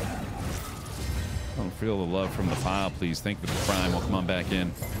 Don't feel the love from the pile, please. Thank you for the prime. We'll come on back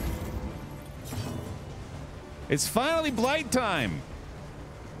in. It's finally blight time.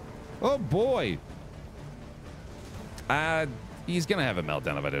 Oh boy. He's gonna have a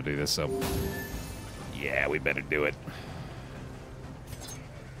meltdown if I don't do this, so yeah, we better do it.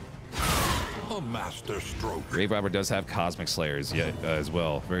 A master stroke. Grave Robber does have Cosmic Slayers, yeah, as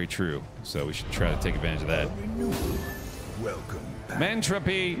well. Very true. So we should try to take advantage of that. Welcome back.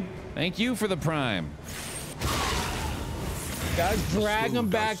 Mentropy, thank you for the prime. Gotta drag them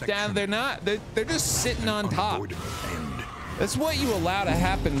back down. They're just sitting on top. That's what you allow to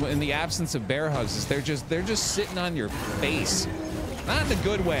happen in the absence of bear hugs. Is they're just sitting on your face, not in a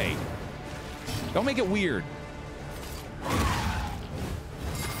good way. Don't make it weird.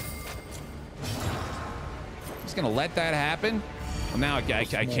 Just gonna let that happen. Well, now I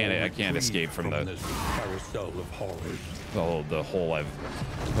can't escape from the carousel of horrors. The hole I've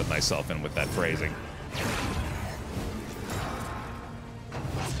put myself in with that phrasing.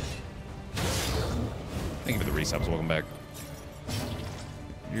 Thank you for the resubs. Welcome back.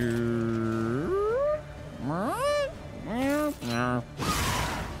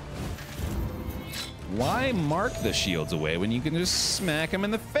 Why mark the shields away when you can just smack them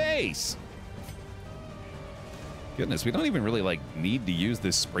in the face? Goodness, we don't even really like need to use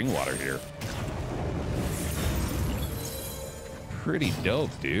this spring water here. Pretty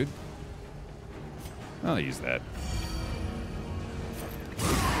dope, dude. I'll use that.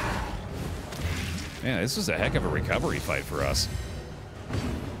 Man, this was a heck of a recovery fight for us.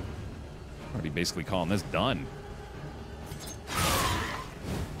 Already basically calling this done.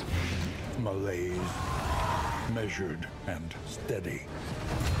 Malaise, measured and steady.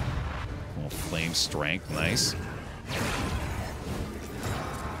 A little flame strength, nice.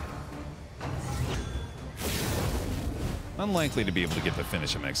 Unlikely to be able to get the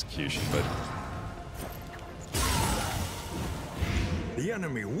finish him execution, but the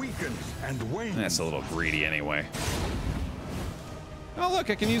enemy weakens and wanes. that's a little greedy anyway. Oh look,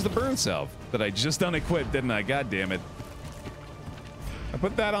 I can use the burn salve that I just unequipped, didn't I? God damn it. I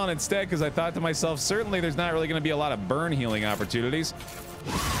put that on instead because I thought to myself, certainly there's not really going to be a lot of burn healing opportunities.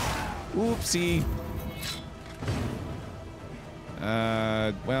 Oopsie.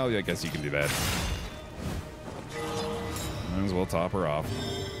 Well, I guess you can do that. Might as well top her off.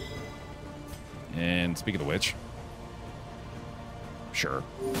 And speaking of which, sure.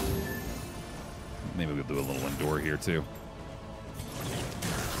 Maybe we'll do a little endure here too.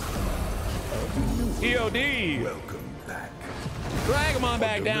 EOD! Welcome back. Drag him on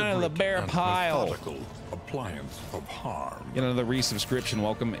back down into the bear pile. Appliance of harm. Get another resubscription.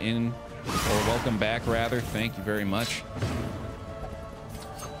 Welcome in, or welcome back rather. Thank you very much.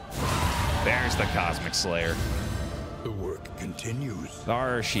 There's the Cosmic Slayer. The work continues.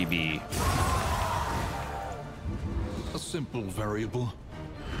 There she be. A simple variable,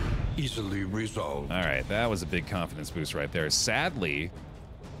 easily resolved. All right, that was a big confidence boost right there. Sadly,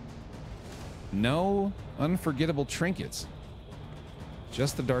 no unforgettable trinkets.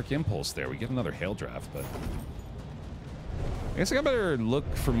 Just the Dark Impulse there. We get another Hail Draft, but I guess I better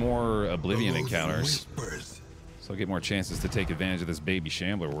look for more Oblivion encounters, so I'll get more chances to take advantage of this baby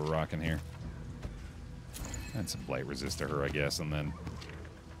Shambler we're rocking here. And some Blight Resist to her, I guess, and then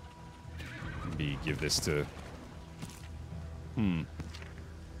maybe give this to... Who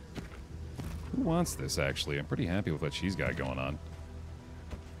wants this, actually? I'm pretty happy with what she's got going on.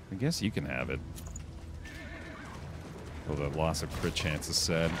 I guess you can have it. Well, the loss of crit chance is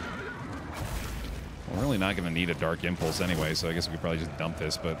sad. We're really not going to need a Dark Impulse anyway, so I guess we could probably just dump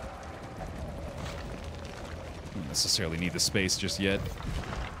this, but... don't necessarily need the space just yet.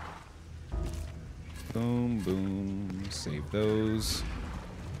 Boom, boom. Save those.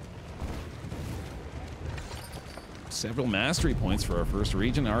 Several mastery points for our first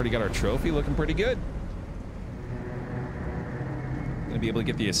region. Already got our trophy, looking pretty good. Gonna be able to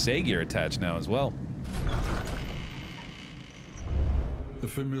get the Assay gear attached now as well. The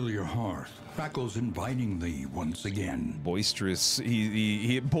familiar hearth crackles invitingly once again. Boisterous.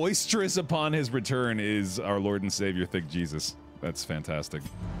 He boisterous upon his return is our Lord and Savior, Thick Jesus. That's fantastic.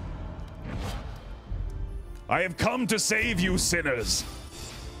 I have come to save you, sinners.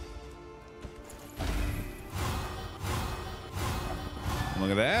 Look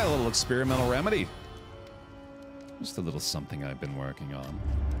at that, a little experimental remedy. Just a little something I've been working on.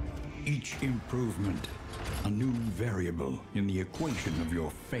 Each improvement, a new variable in the equation of your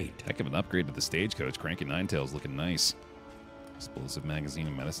fate. Heck of an upgrade to the stagecoach. Cranky Ninetail's looking nice. Explosive magazine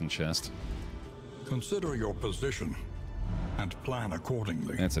and medicine chest. Consider your position and plan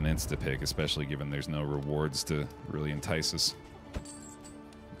accordingly. That's an insta-pick, especially given there's no rewards to really entice us.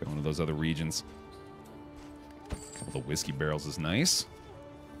 Going to those other regions. A couple of whiskey barrels is nice.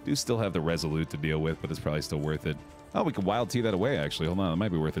 Do still have the Resolute to deal with, but it's probably still worth it. Oh, we could wild tea that away, actually. Hold on, that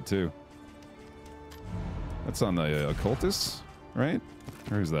might be worth it, too. That's on the Occultist, right?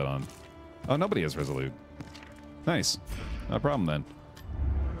 Or who's that on? Oh, nobody has Resolute. Nice. No problem, then.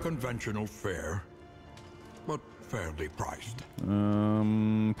 Conventional fare, but fairly priced.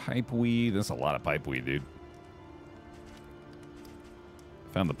 Pipeweed. That's a lot of pipeweed, dude.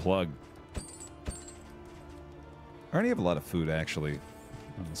 Found the plug. I already have a lot of food, actually.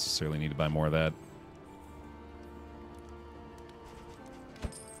 Don't necessarily need to buy more of that.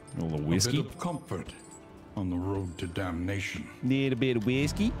 A little whiskey. A bit of comfort on the road to damnation. Need a bit of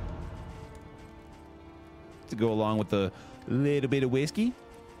whiskey to go along with the little bit of whiskey.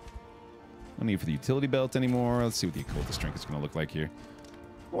 No need for the utility belt anymore. Let's see what the occultist drink is going to look like here.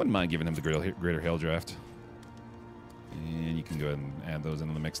 I wouldn't mind giving him the greater hail draft. And you can go ahead and add those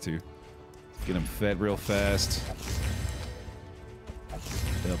into the mix too. Get him fed real fast.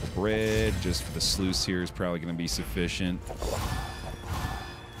 Double bread just for the sluice here is probably going to be sufficient.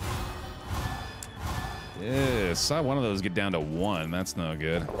 Yeah, saw one of those get down to 1. That's no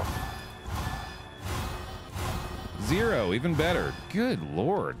good. 0, even better. Good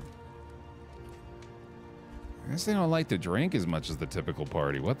lord. I guess they don't like to drink as much as the typical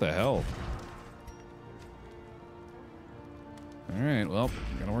party. What the hell? All right, well,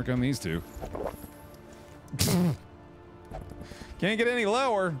 gotta work on these two. Can't get any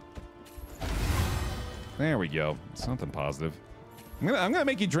lower. There we go. Something positive. I'm gonna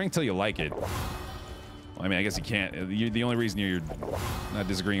make you drink till you like it. Well, I mean, I guess you can't. The only reason you're not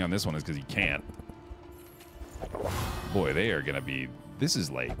disagreeing on this one is because you can't. Boy, they are gonna be. This is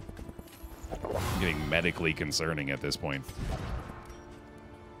like getting medically concerning at this point.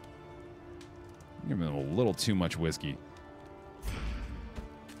 Give them a little too much whiskey.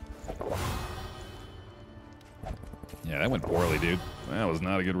 Yeah, that went poorly, dude. That was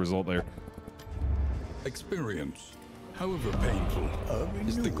not a good result there. Experience, however painful,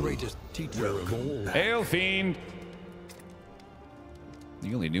 is the greatest teacher of all. Hail Fiend!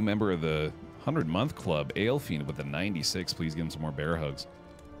 The only new member of the 100-month club, Ale Fiend with a 96. Please give him some more bear hugs.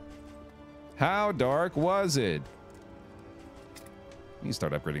 How dark was it? Let me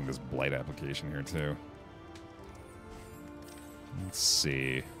start upgrading this blight application here, too. Let's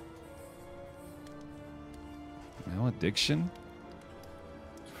see. Malediction?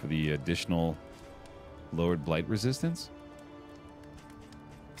 For the additional lowered blight resistance?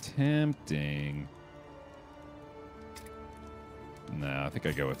 Tempting. No, I think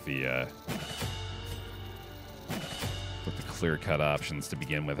I go with the clear-cut options to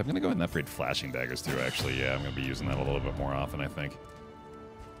begin with. I'm going to go ahead and upgrade flashing daggers too, actually. Yeah, I'm going to be using that a little bit more often, I think.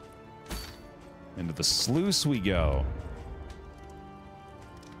 Into the sluice we go.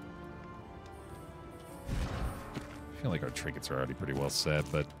 I feel like our trinkets are already pretty well set,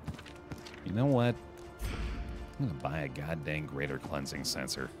 but you know what? I'm gonna buy a goddamn greater cleansing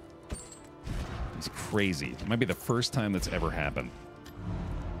sensor. It's crazy. It might be the first time that's ever happened.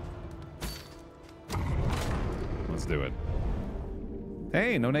 Let's do it.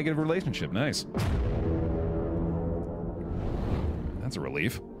 Hey, no negative relationship. Nice. That's a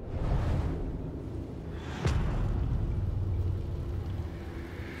relief.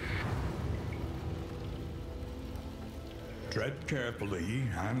 Tread carefully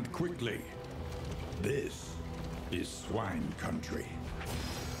and quickly. This is swine country.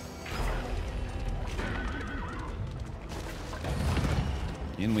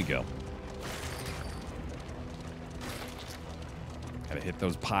 In we go. Gotta hit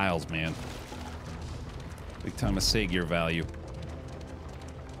those piles, man. Big time of Sagear value.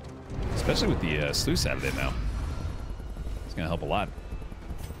 Especially with the sluice out of it now. It's gonna help a lot.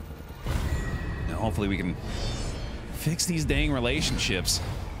 Now hopefully we can fix these dang relationships.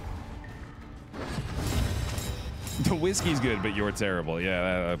 The whiskey's good, but you're terrible.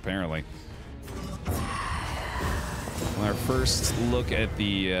 Yeah, apparently. Well, our first look at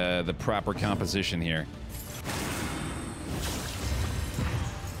the proper composition here.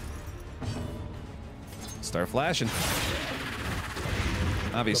 Start flashing.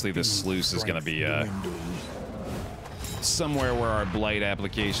 Obviously, this sluice is going to be somewhere where our blight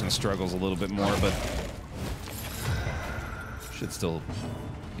application struggles a little bit more, but should still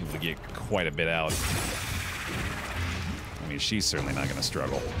be able to get quite a bit out. I mean, she's certainly not going to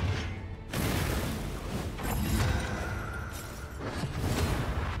struggle.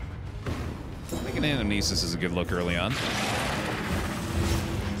 I think an anamnesis is a good look early on.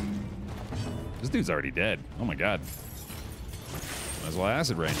 This dude's already dead. Oh my god. Might as well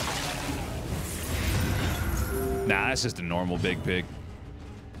acid rain. Nah, that's just a normal big pig.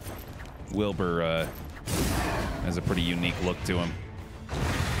 Wilbur has a pretty unique look to him.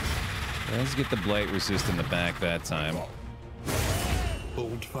 Let's get the blight resist in the back that time.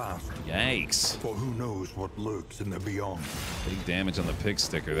 Hold fast. Yikes. For who knows what lurks in the beyond. Big damage on the pig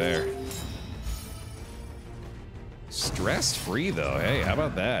sticker there. Stress free though. Hey, how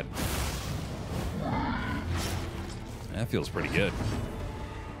about that? That feels pretty good.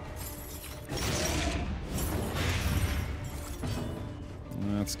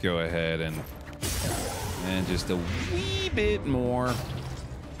 Let's go ahead and just a wee bit more.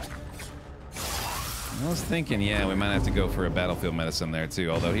 I was thinking, yeah, we might have to go for a battlefield medicine there too,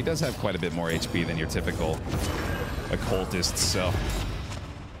 although he does have quite a bit more HP than your typical occultist, so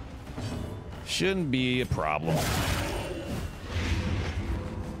shouldn't be a problem.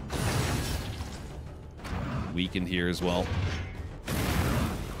 Weakened here as well.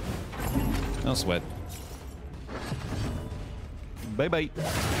 No sweat. Bye-bye.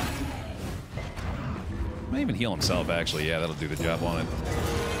 Might even heal himself, actually. Yeah, that'll do the job on it.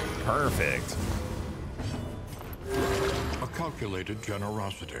 Perfect. A calculated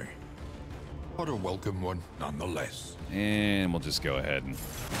generosity, but a welcome one nonetheless. And we'll just go ahead and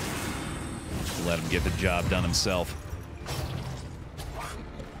let him get the job done himself.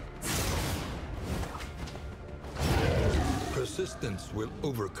 Persistence will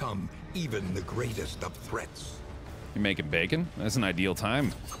overcome even the greatest of threats. You're making bacon? That's an ideal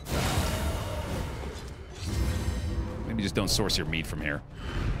time. Maybe just don't source your meat from here.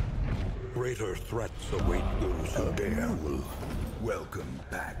 Greater threats await those who dare. Welcome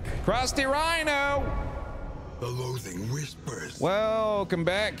back. Krusty Rhino! The loathing whispers. Welcome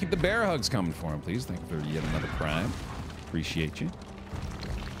back. Keep the bear hugs coming for him, please. Thank you for yet another prime. Appreciate you.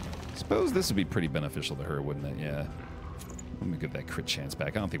 Suppose this would be pretty beneficial to her, wouldn't it? Yeah. Let me get that crit chance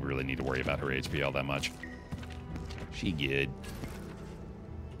back. I don't think we really need to worry about her HP all that much. She good.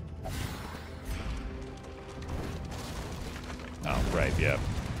 Oh, right, yeah.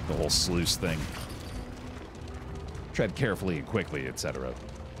 The whole sluice thing. Tread carefully and quickly, etc.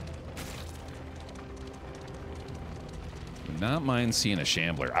 Would not mind seeing a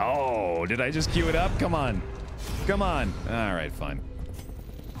shambler. Oh, did I just queue it up? Come on. Come on. All right, fine.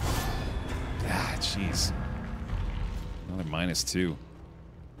 Ah, jeez. Another -2.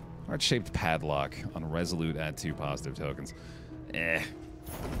 Heart-shaped padlock. On resolute, add 2 positive tokens. Eh.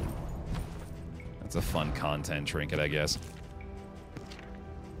 That's a fun content trinket, I guess.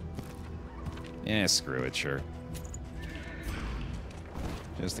 Yeah, screw it, sure.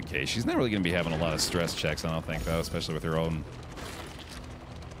 Just in case. She's not really going to be having a lot of stress checks, I don't think, though, especially with her own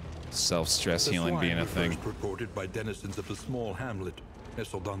self-stress healing being a thing. Reported by denizens of a small hamlet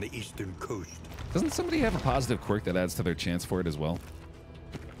nestled on the eastern coast. Doesn't somebody have a positive quirk that adds to their chance for it as well?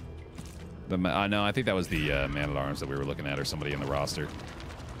 No, I think that was the man-at-arms that we were looking at, or somebody in the roster.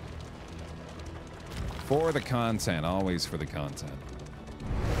 For the content, always for the content.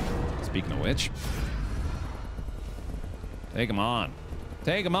 Speaking of which, take him on.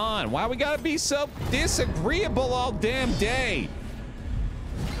 Take him on. Why we gotta be so disagreeable all damn day?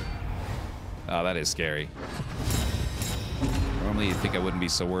 Oh, that is scary. Normally you'd think I wouldn't be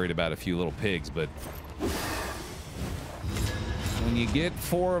so worried about a few little pigs, but when you get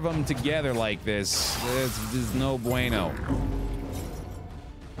 4 of them together like this, there's no bueno.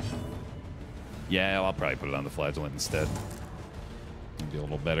 Yeah, I'll probably put it on the flagellant instead. Be a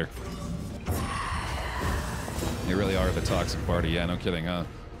little better. They really are the toxic party. Yeah, no kidding, huh?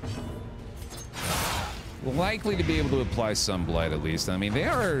 Likely to be able to apply some blight at least. I mean, they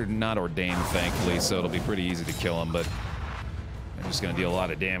are not ordained, thankfully, so it'll be pretty easy to kill them, but they're just going to deal a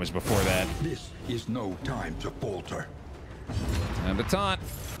lot of damage before that. This is no time to falter. Time to taunt.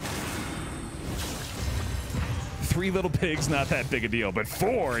 3 little pigs, not that big a deal, but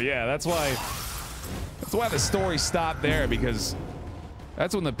 4, yeah, that's why the story stopped there, because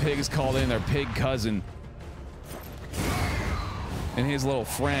that's when the pigs called in their pig cousin and his little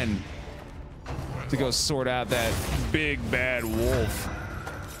friend to go sort out that big bad wolf.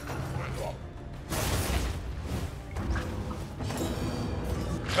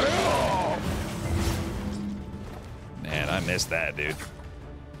 Oh! Man, I missed that, dude.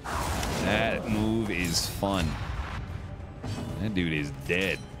 That move is fun. That dude is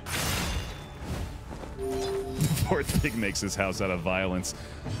dead. The 4th pig makes his house out of violence.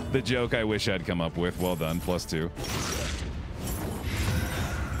 The joke I wish I'd come up with. Well done, +2.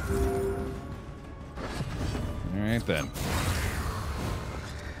 All right, then.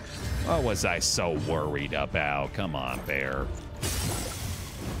 What was I so worried about? Come on, Baer.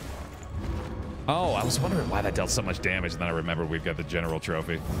 Oh, I was wondering why that dealt so much damage, and then I remembered we've got the general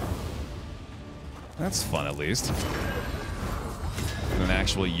trophy. That's fun, at least. An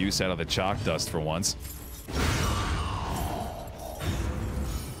actual use out of the chalk dust for once.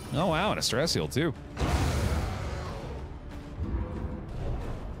 Oh, wow, and a stress heal, too.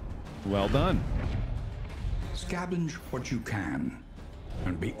 Well done. Scavenge what you can,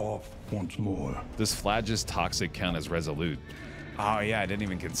 and be off once more. Does Flag's toxic count as resolute? Oh, yeah, I didn't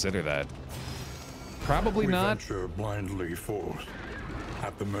even consider that. Probably we not. Venture blindly forth,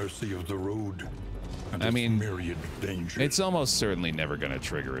 at the mercy of the road. And I mean, myriad dangers. It's almost certainly never going to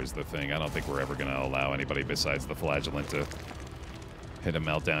trigger is the thing. I don't think we're ever going to allow anybody besides the flagellant to hit a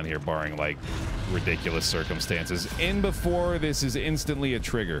meltdown here, barring, like, ridiculous circumstances. In before this is instantly a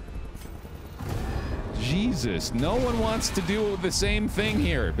trigger. Jesus, no one wants to do the same thing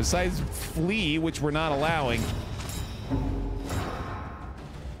here, besides flee, which we're not allowing.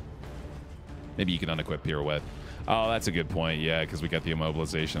 Maybe you can unequip Pirouette. Oh, that's a good point, yeah, because we got the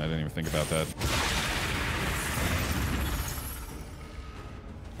immobilization. I didn't even think about that.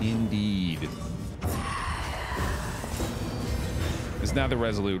 Indeed. It's neither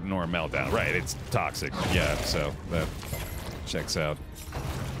resolute nor meltdown. Right, it's toxic. Yeah, so that checks out.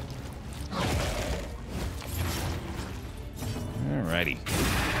 Alrighty.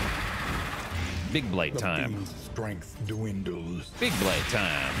 Big blight time. Strength dwindles. Big blight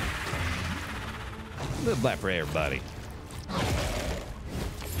time. A little blight for everybody.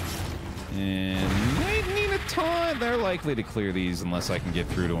 And might need a taunt. They're likely to clear these unless I can get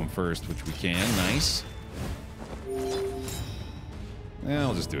through to them first, which we can. Nice. Yeah,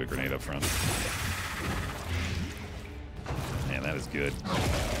 I'll just do a grenade up front. Man, that is good.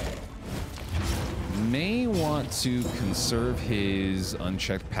 May want to conserve his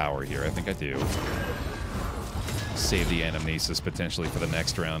unchecked power here. I think I do. Save the anamnesis potentially for the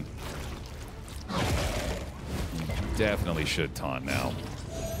next round. Definitely should taunt now.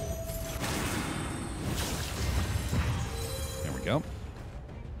 There we go.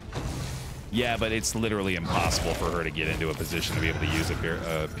 Yeah, but it's literally impossible for her to get into a position to be able to use a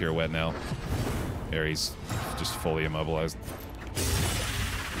pirouette now. There, he's just fully immobilized.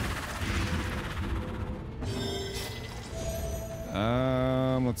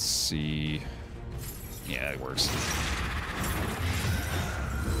 Let's see. Yeah, it works.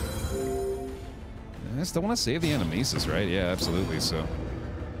 I still want to save the anamnesis, right? Yeah, absolutely. So,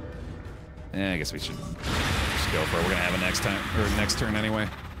 I guess we should just go for it. We're gonna have a next time or next turn anyway.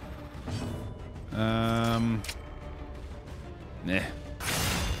 Nah.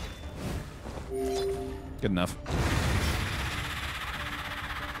 Good enough.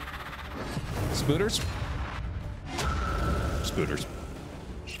 Spooters. Spooters.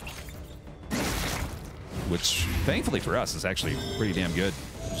 Which, thankfully for us, is actually pretty damn good.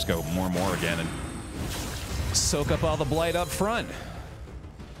 Just go more and more again and soak up all the blight up front.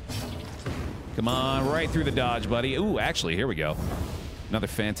 Come on, right through the dodge, buddy. Ooh, actually, here we go. Another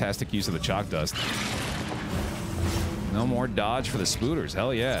fantastic use of the chalk dust. No more dodge for the spooters.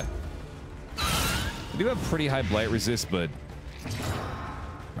 Hell yeah. We do have pretty high blight resist, but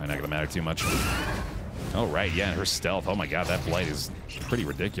probably not gonna matter too much. Oh, right, yeah, her stealth. Oh my god, that blight is pretty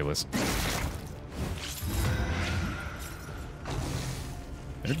ridiculous.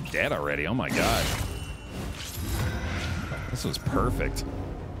 They're dead already. Oh my god. This was perfect.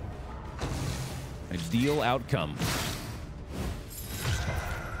 Ideal outcome.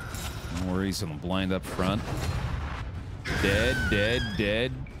 No worries on the blind up front. Dead, dead,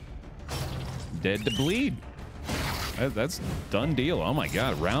 dead. Dead to bleed. That's done deal. Oh my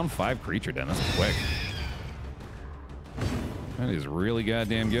god, round 5 creature den. That's quick. That is really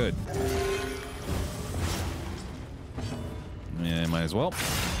goddamn good. Yeah, might as well.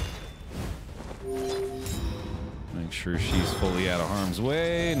 Make sure she's fully out of harm's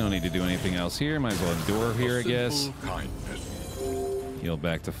way. No need to do anything else here. Might as well endure here, I guess. Heal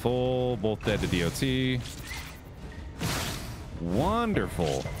back to full. Both dead to DOT.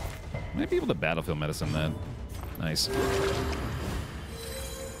 Wonderful. Might be able to battlefield medicine then. Nice.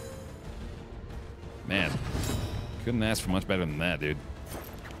 Man, couldn't ask for much better than that, dude.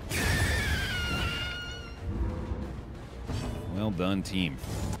 Well done, team.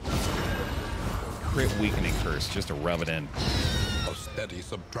 Crit weakening curse, just to rub it in. A steady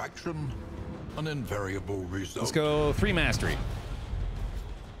subtraction, an invariable result. Let's go 3 mastery.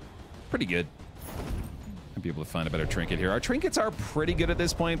 Pretty good. Might be able to find a better trinket here. Our trinkets are pretty good at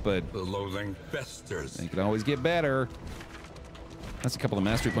this point, but the loathing festers. they could always get better. That's a couple of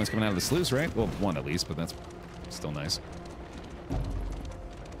mastery points coming out of the sluice, right? Well, 1 at least, but that's still nice.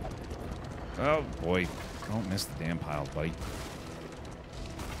 Oh boy, don't miss the damn piles, buddy.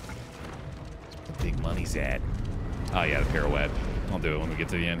 That's where the big money's at. Oh yeah, the pirouette. I'll do it when we get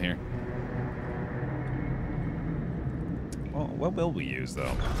to the end here. Well, what will we use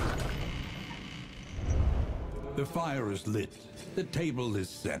though? The fire is lit. The table is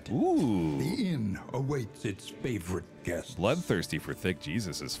set. Ooh. The inn awaits its favorite guests. Bloodthirsty for thick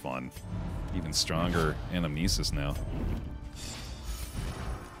Jesus is fun. Even stronger anamnesis now.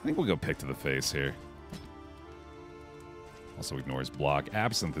 I think we'll go pick to the face here. Also ignores block.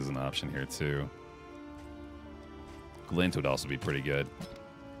 Absinthe is an option here too. Glint would also be pretty good.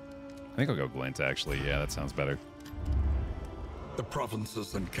 I think I'll go Glint actually. Yeah, that sounds better. The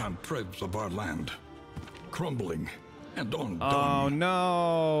provinces and cantrevs of our land, crumbling and undone. Oh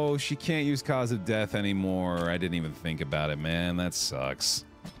no, she can't use cause of death anymore. I didn't even think about it, man. That sucks.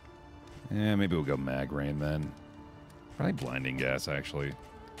 Yeah, maybe we'll go Mag Rain then. Probably Blinding Gas, actually.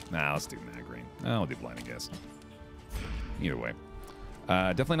 Nah, let's do Mag Rain. No, we'll do Blinding Gas. Either way.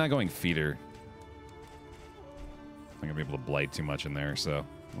 Definitely not going Feeder. I'm gonna be able to blight too much in there, so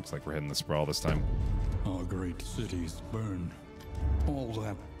looks like we're heading the Sprawl this time. Our great cities burn. All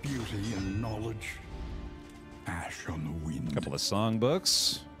that beauty and knowledge. Ash on the wind. Couple of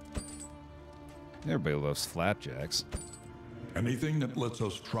songbooks. Everybody loves Flapjacks. Anything that lets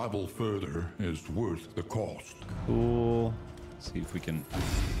us travel further is worth the cost. Cool. See if we can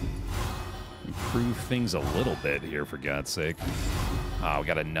improve things a little bit here, for God's sake. Oh, we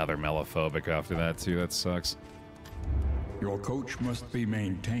got another Mellophobic after that, too. That sucks. Your coach must be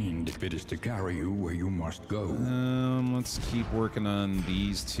maintained if it is to carry you where you must go. Let's keep working on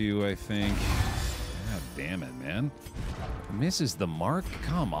these two, I think. God damn it, man. Misses the mark?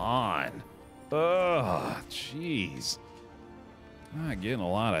 Come on. Ugh, jeez. Not getting a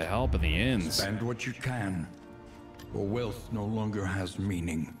lot of help in the ends. Spend what you can, for wealth no longer has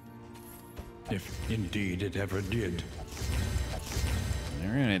meaning. If indeed it ever did.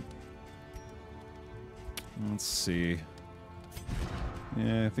 All right. Let's see.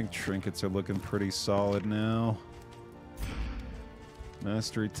 Yeah, I think trinkets are looking pretty solid now.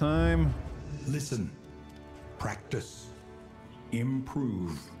 Mastery time. Listen, practice,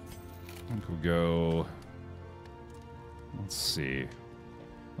 improve. I think we'll go. Let's see.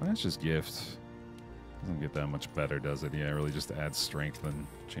 Well, that's just gift. Doesn't get that much better, does it? Yeah, it really just adds strength and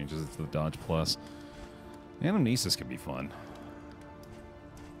changes it to the dodge plus. Anamnesis can be fun.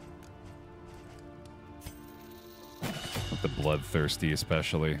 With the bloodthirsty,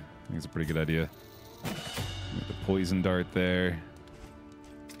 especially. I think it's a pretty good idea. With the poison dart there.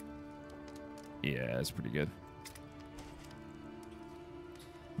 Yeah, it's pretty good.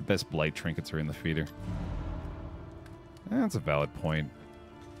 The best blight trinkets are in the feeder. That's a valid point.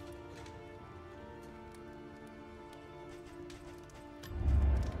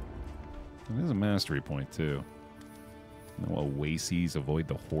 It is a mastery point, too. No oases, avoid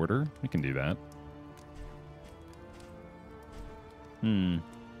the hoarder. We can do that.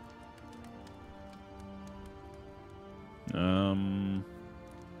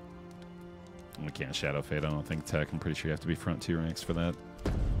 We can't Shadow Fade, I don't think, Tech. I'm pretty sure you have to be front 2 ranks for that.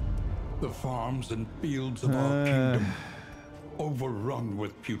 The farms and fields of our kingdom, overrun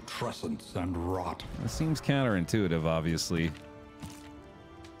with putrescence and rot. It seems counterintuitive, obviously, to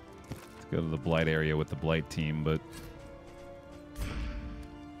go to the Blight area with the Blight team, but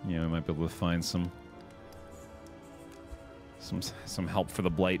yeah, we might be able to find some help for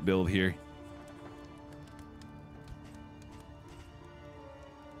the Blight build here.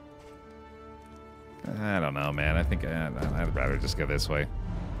 I don't know, man. I think I'd rather just go this way.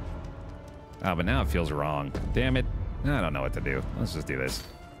 Oh, but now it feels wrong. Damn it. I don't know what to do. Let's just do this.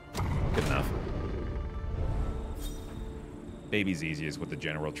 Good enough. Baby's easiest with the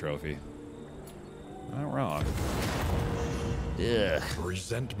general trophy. Not wrong. Ugh.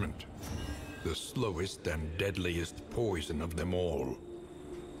 Resentment. The slowest and deadliest poison of them all.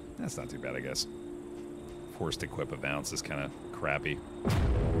 That's not too bad, I guess. Forced equip of ounce is kind of crappy.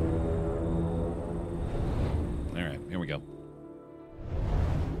 Alright, here we go.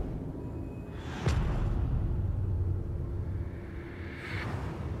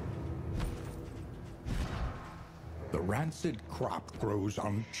 The rancid crop grows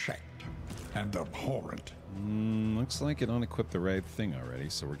unchecked and abhorrent. Looks like it unequipped the right thing already,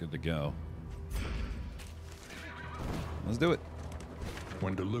 so we're good to go. Let's do it.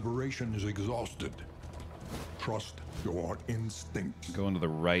 When deliberation is exhausted, trust your instincts. Going to the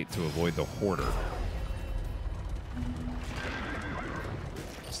right to avoid the hoarder.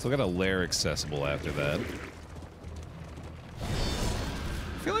 Still got a lair accessible after that.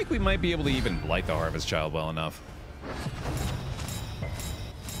 I feel like we might be able to even light the Harvest Child well enough.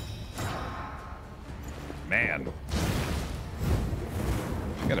 Man.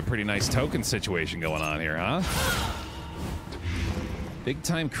 Got a pretty nice token situation going on here, huh? Big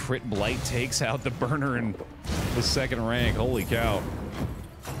time crit blight takes out the burner in the second rank. Holy cow.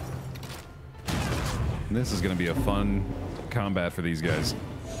 This is going to be a fun combat for these guys.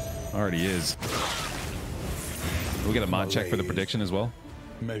 Already is. We get a mod check for the prediction as well.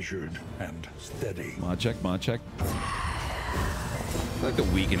 Measured and steady. Mod check, mod check. I feel like the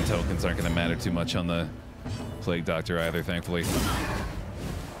weakened tokens aren't going to matter too much on the Plague Doctor either, thankfully.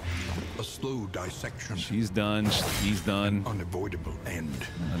 A slow dissection. She's done. He's done. Unavoidable end.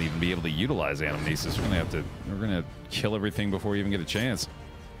 Not even be able to utilize Anamnesis. We're gonna kill everything before we even get a chance.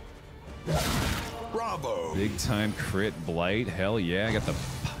 Bravo! Big time crit blight. Hell yeah, I got the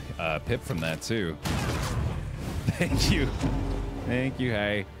pip from that too. Thank you. Thank you,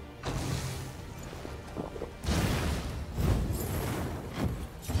 hey.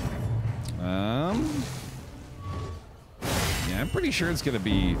 Yeah, I'm pretty sure it's gonna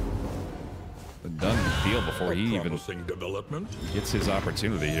be a done deal before he even development. gets his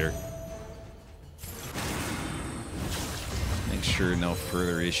opportunity here. Make sure no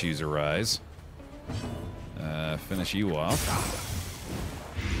further issues arise. Finish you off.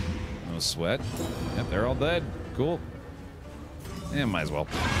 No sweat. Yep, they're all dead. Cool. Yeah, might as well.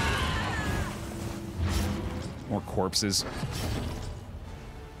 More corpses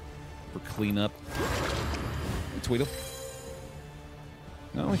for cleanup. Tweedle.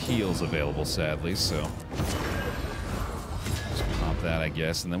 No heals available, sadly, so just pop that, I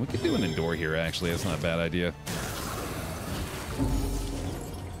guess, and then we could do an endure here, actually. That's not a bad idea.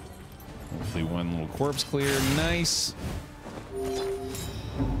 Hopefully one little corpse clear. Nice.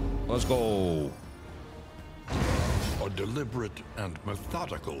 Let's go. A deliberate and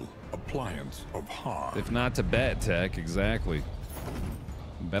methodical appliance of harm. If not to bet, Tech, exactly.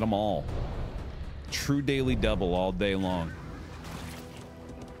 Bet them all. True daily double all day long.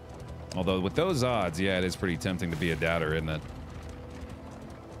 Although with those odds, yeah, it is pretty tempting to be a doubter, isn't it?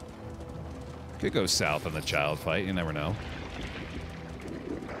 Could go south in the child fight, you never know.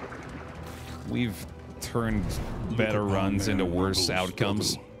 We've turned better runs into worse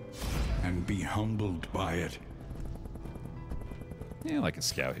outcomes. And be humbled by it. Yeah, like a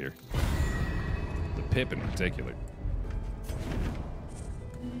scout here. The pip in particular.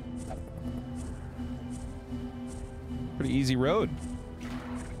 Pretty easy road.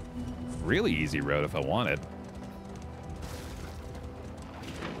 Really easy road if I wanted.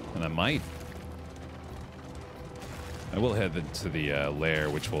 And I might. I will head to the lair,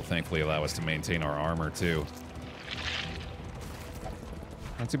 which will thankfully allow us to maintain our armor too.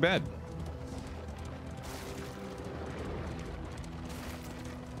 Not too bad.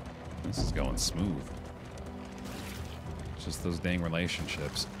 This is going smooth. Just those dang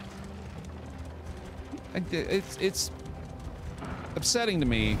relationships. It's upsetting to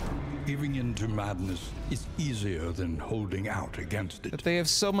me. Giving into madness is easier than holding out against it. That they have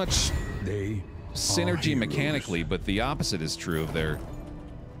so much They synergy mechanically, but the opposite is true of their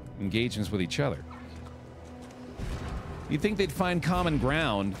engagements with each other. You'd think they'd find common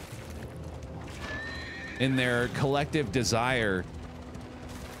ground in their collective desire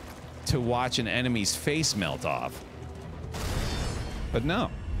to watch an enemy's face melt off. But no.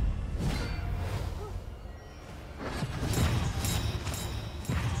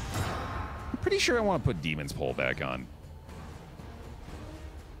 I'm pretty sure I want to put Demon's Pole back on.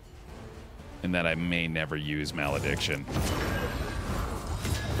 And that I may never use Malediction. 'Cause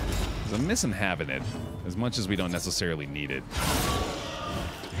I'm missing having it, as much as we don't necessarily need it.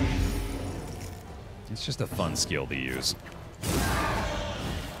 It's just a fun skill to use.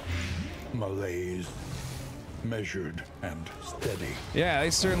 Malaise, measured and steady. Yeah,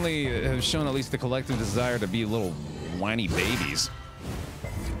 they certainly have shown at least the collective desire to be little whiny babies.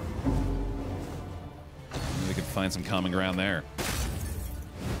 Maybe we could find some common ground there.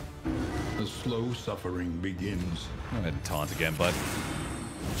 The slow suffering begins. Go ahead and taunt again, bud.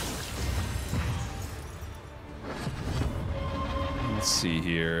 Let's see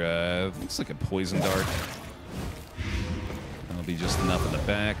here. Looks like a poison dart. That'll be just enough in the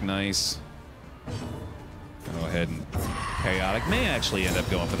back. Nice. Go ahead and chaotic. May actually end up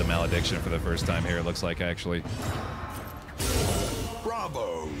going for the malediction for the first time here. It looks like actually.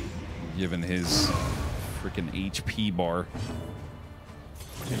 Bravo! Given his freaking HP bar.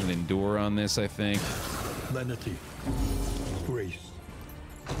 Give an endure on this, I think. Lenity, grace,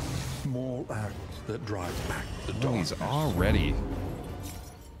 small acts that drive back the Oh, darkness. he's already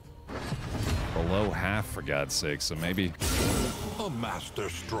below half, for God's sake, so maybe A master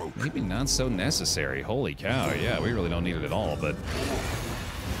stroke. maybe not so necessary. Holy cow, yeah, we really don't need it at all, but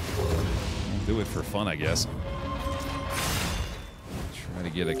we'll do it for fun, I guess. Try to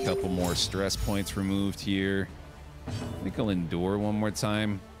get a couple more stress points removed here. I think I'll endure one more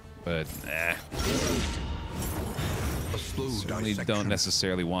time, but A slow certainly dissection. don't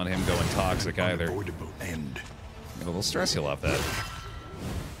necessarily want him going toxic either. Unavoidable end. Get a little stress heal off that.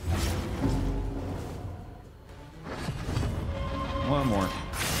 One more.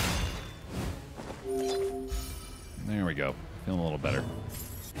 There we go. Feeling a little better.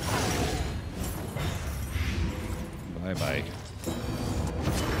 Bye-bye.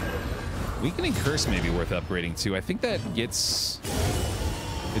 Weakening Curse may be worth upgrading too. I think that gets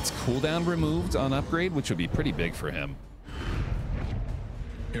its cooldown removed on upgrade, which would be pretty big for him.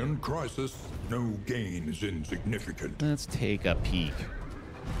 In crisis, no gain is insignificant. Let's take a peek.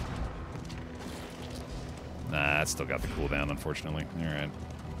 Nah, it's still got the cooldown, unfortunately. All right.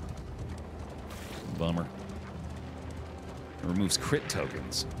 Bummer. It removes crit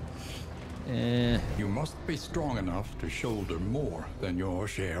tokens. You must be strong enough to shoulder more than your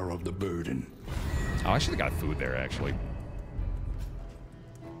share of the burden. Oh, I should have got food there, actually.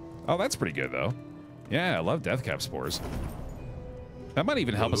 Oh, that's pretty good, though. Yeah, I love Death Cap Spores. That might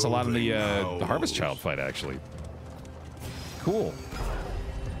even help us a lot in the Harvest Child fight, actually. Cool.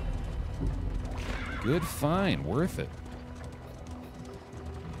 Good find. Worth it.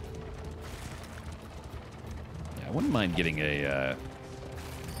 Yeah, I wouldn't mind getting a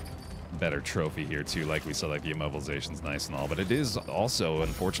better trophy here, too. Like we saw, like the immobilization's nice and all. But it is also,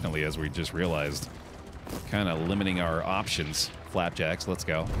 unfortunately, as we just realized, kind of limiting our options. Flapjacks, let's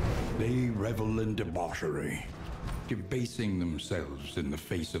go. They revel in debauchery, debasing themselves in the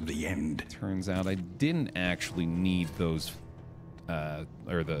face of the end. Turns out I didn't actually need those,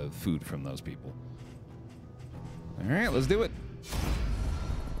 or the food from those people. All right, let's do it.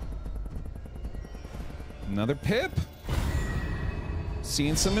 Another pip.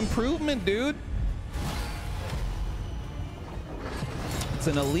 Seeing some improvement, dude. It's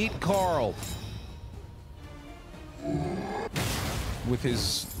an elite Carl. With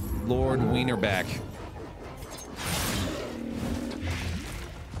his Lord Wienerback.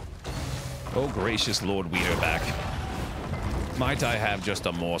 Oh, gracious Lord Wienerback. Might I have just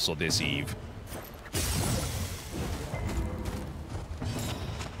a morsel this eve?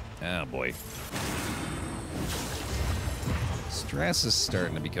 Oh, boy. Stress is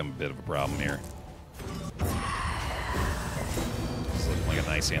starting to become a bit of a problem here. It's looking like a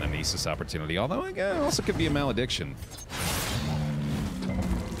nice anamnesis opportunity, although it also could be a malediction.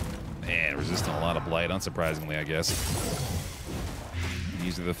 Man, resisting a lot of blight, unsurprisingly, I guess.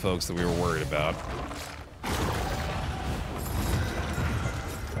 These are the folks that we were worried about.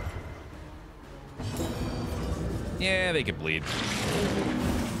 Yeah, they could bleed.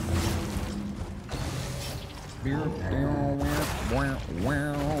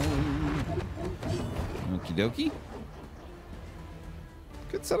 Okie dokie.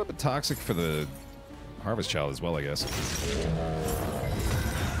 Could set up a toxic for the Harvest Child as well, I guess.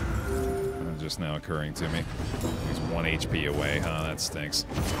 just now occurring to me. He's 1 HP away, huh? That stinks.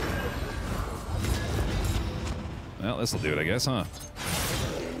 Well, this'll do it, I guess, huh?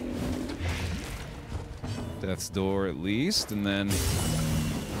 Death's Door at least, and then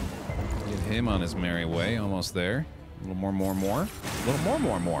get him on his merry way. Almost there. A little more. A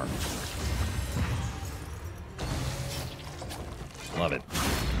little more. Love it.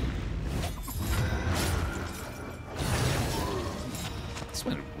 This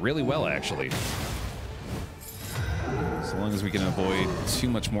went really well, actually. As long as we can avoid too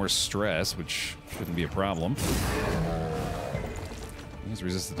much more stress, which shouldn't be a problem. He's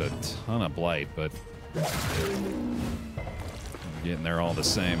resisted a ton of blight, but we're getting there all the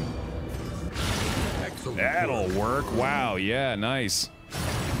same. That'll work. Wow, yeah, nice.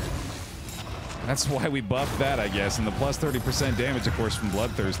 That's why we buffed that, I guess. And the plus 30% damage, of course, from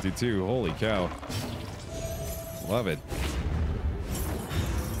Bloodthirsty, too. Holy cow. Love it.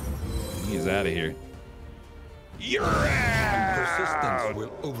 He's out of here. You're out! Persistence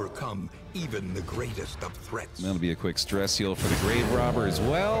will overcome even the greatest of threats. That'll be a quick stress heal for the Grave Robber as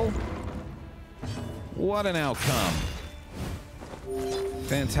well. What an outcome.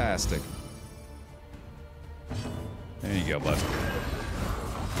 Fantastic. There you go, bud.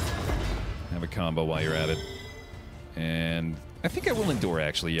 Have a combo while you're at it. And I think I will endure,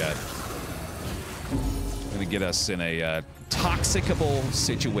 actually, yeah. Gonna get us in a toxicable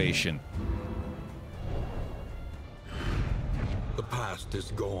situation. The past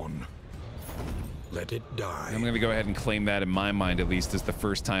is gone. Let it die. I'm going to go ahead and claim that, in my mind at least, as the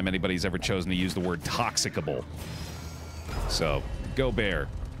first time anybody's ever chosen to use the word toxicable. So, go Baer.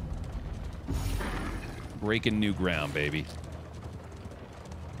 Breaking new ground, baby.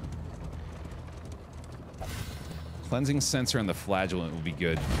 Cleansing Sensor on the Flagellant will be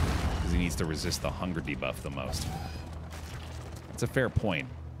good, because he needs to resist the hunger debuff the most. That's a fair point.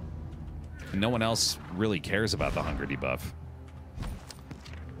 And no one else really cares about the hunger debuff.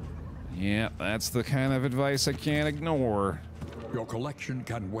 Yeah, that's the kind of advice I can't ignore. Your collection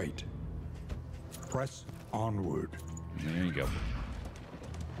can wait. Press onward. There you go.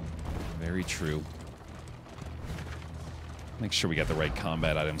 Very true. Make sure we got the right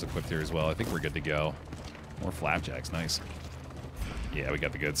combat items equipped here as well. I think we're good to go. More flapjacks, nice. Yeah, we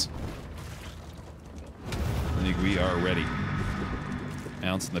got the goods. I think we are ready.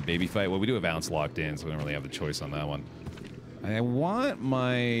 Ounce in the baby fight. Well, we do have Ounce locked in, so we don't really have the choice on that one. I want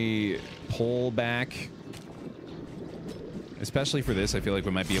my pull back. Especially for this, I feel like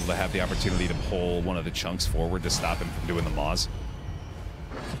we might be able to have the opportunity to pull one of the chunks forward to stop him from doing the maws.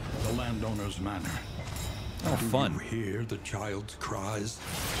 The landowner's manor. Oh, fun. Do you hear the child's cries?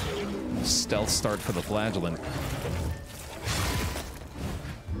 Stealth start for the Flagellant.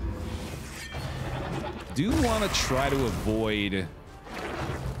 Do want to try to avoid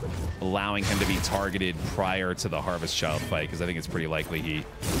allowing him to be targeted prior to the Harvest Child fight, because I think it's pretty likely he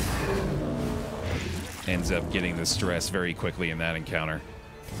ends up getting the stress very quickly in that encounter.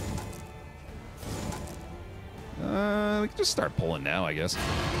 We can just start pulling now, I guess.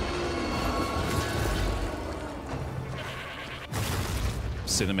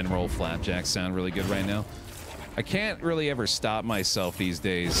 Cinnamon roll flapjacks sound really good right now. I can't really ever stop myself these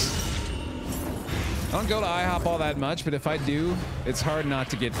days. I don't go to IHOP all that much, but if I do, it's hard not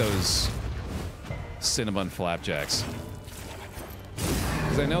to get those cinnamon flapjacks.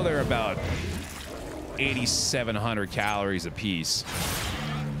 Because I know they're about 8,700 calories a piece.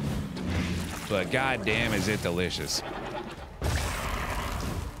 But goddamn, is it delicious. I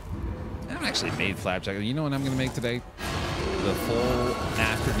haven't actually made flapjack. You know what I'm going to make today? The full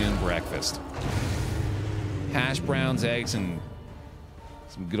afternoon breakfast. Hash browns, eggs, and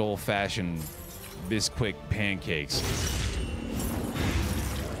some good old-fashioned Bisquick pancakes.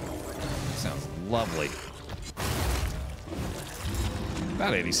 Sounds lovely.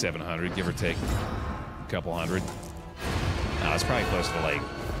 About 8,700, give or take a couple hundred. No, it's probably close to like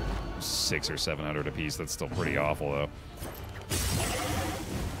 600 or 700 a piece. That's still pretty awful, though.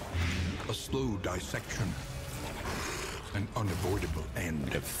 A slow dissection. An unavoidable end.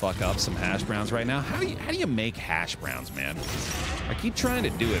 I could fuck up some hash browns right now. How do you make hash browns, man? I keep trying to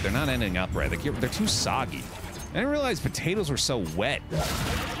do it. They're not ending up right. They're too soggy. I didn't realize potatoes were so wet.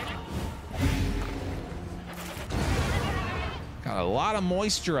 Got a lot of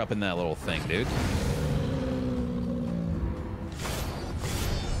moisture up in that little thing, dude.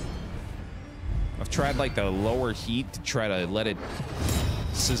 I've tried like the lower heat to try to let it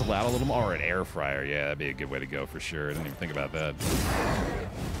sizzle out a little more. Or an air fryer. Yeah, that'd be a good way to go for sure. I didn't even think about that.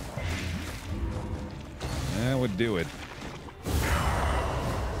 That would do it.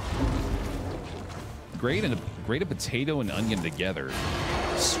 Grate a potato and onion together.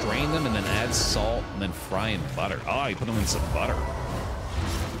 Strain them and then add salt and then fry in butter. Oh, you put them in some butter.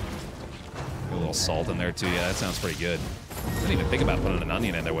 Put a little salt in there too. Yeah, that sounds pretty good. I didn't even think about putting an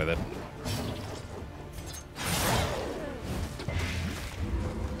onion in there with it.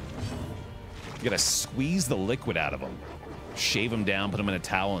 You gotta squeeze the liquid out of them. Shave them down, put them in a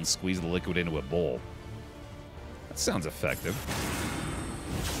towel, and squeeze the liquid into a bowl. That sounds effective.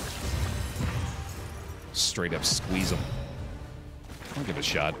 Straight up squeeze them. I'll give it a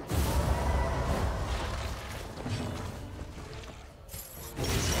shot.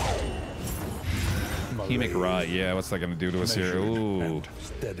 Hemic Rot, yeah, what's that gonna do to us here? Ooh.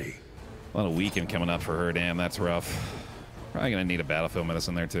 Steady. A lot of weaken coming up for her, damn, that's rough. Probably gonna need a battlefield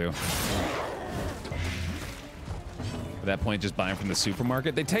medicine there too. At that point, just buy them from the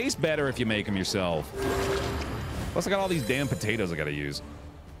supermarket. They taste better if you make them yourself. Plus, I got all these damn potatoes I gotta use.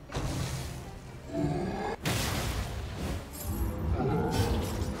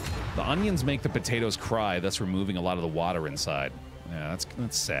 The onions make the potatoes cry, thus removing a lot of the water inside. Yeah,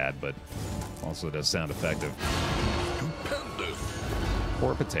 that's sad, but also does sound effective. Stupendous.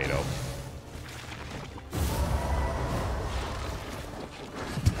 Poor potato.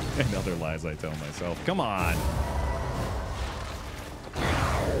 And other lies I tell myself. Come on.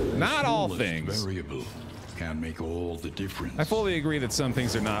 Not all things. Variable can make all the difference. I fully agree that some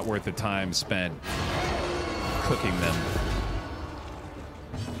things are not worth the time spent cooking them.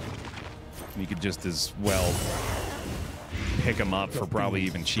 You could just as well pick them up for probably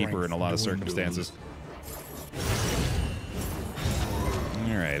even cheaper in a lot of circumstances.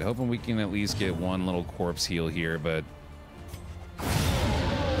 All right, hoping we can at least get one little corpse heal here, but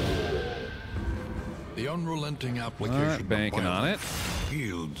the unrelenting application banking on it.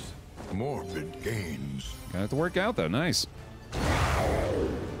 Yields morbid gains. Got it to work out though, nice. All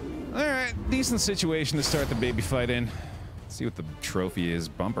right, decent situation to start the baby fight in. Let's see what the trophy is.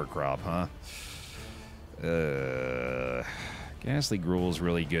 Bumper crop, huh? Ghastly Gruel's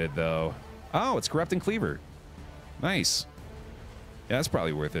really good though. Oh, it's Corrupting Cleaver. Nice. Yeah, that's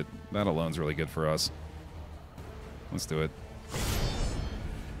probably worth it. That alone's really good for us. Let's do it.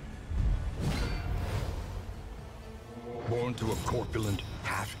 Born to a corpulent,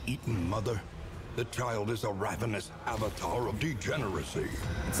 half-eaten mother, the child is a ravenous avatar of degeneracy.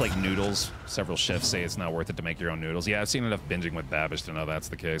 It's like noodles. Several chefs say it's not worth it to make your own noodles. Yeah, I've seen enough binging with Babish to know that's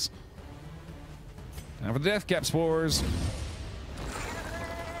the case. Now for the Death Cap Spores.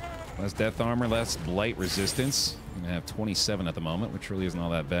 Less death armor, less blight resistance. I'm gonna have 27 at the moment, which really isn't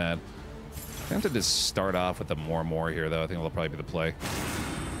all that bad. I'm tempted to start off with the more here, though. I think that'll probably be the play.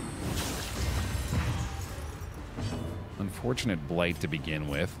 Unfortunate blight to begin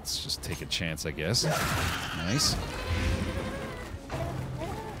with. Let's just take a chance, I guess. Nice.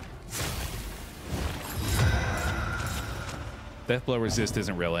 Deathblow resist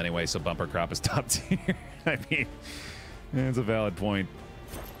isn't real anyway, so bumper crop is top tier. I mean, it's a valid point.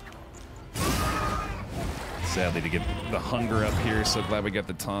 Sadly, to get the hunger up here, so glad we got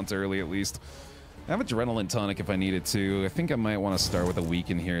the taunt early at least. I have adrenaline tonic if I needed to. I think I might want to start with a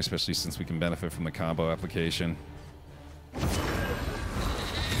weaken here, especially since we can benefit from the combo application. I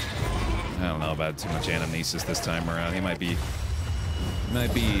don't know about too much anamnesis this time around. He might be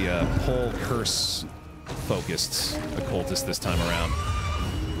pole curse focused occultist this time around.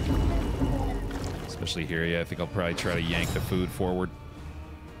 Especially here, yeah. I think I'll probably try to yank the food forward.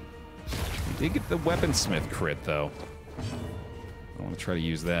 We did get the weaponsmith crit though. I want to try to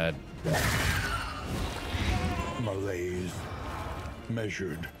use that. Malaise,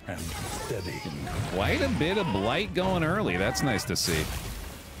 measured and steady. Quite a bit of blight going early. That's nice to see.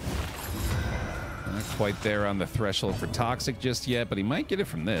 Not quite there on the threshold for toxic just yet, but he might get it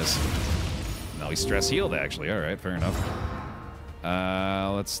from this. No, he's stress healed actually. All right, fair enough.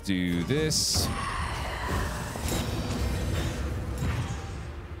 Let's do this.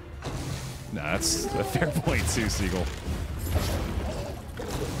 No, that's a fair point too, Siegel.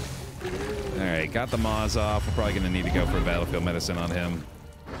 All right, got the Maws off. We're probably going to need to go for a battlefield medicine on him.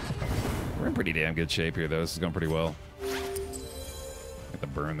 We're in pretty damn good shape here, though. This is going pretty well. Got the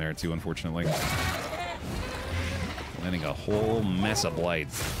burn there, too, unfortunately. Landing a whole mess of blight.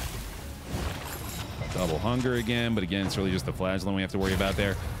 Double hunger again, but again, it's really just the flagellum we have to worry about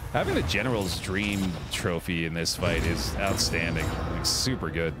there. Having the General's Dream trophy in this fight is outstanding. Like, super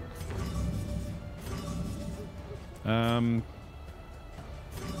good.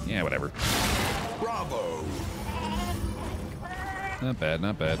 Yeah, whatever. Bravo! Not bad,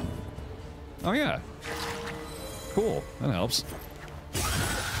 not bad. Oh, yeah. Cool. That helps.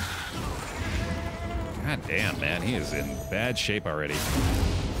 God damn, man. He is in bad shape already.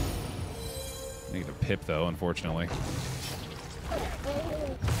 Need a pip, though, unfortunately.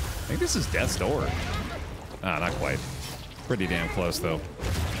 this is death's door. Ah, not quite. Pretty damn close, though.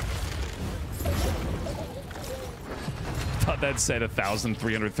 Thought that said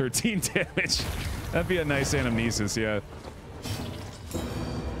 1,313 damage. That'd be a nice anamnesis, yeah.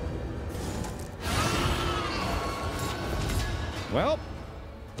 Well.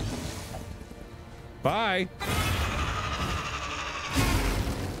 Bye.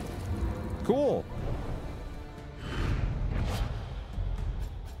 Cool.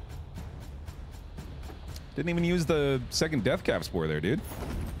 Didn't even use the second death cap spore there, dude.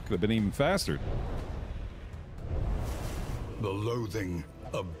 Could have been even faster. The loathing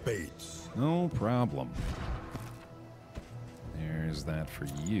abates. No problem. There's that for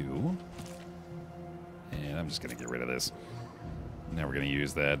you. And I'm just going to get rid of this. Now we're going to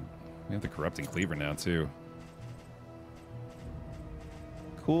use that. We have the corrupting cleaver now, too.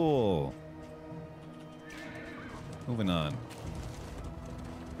 Cool. Moving on.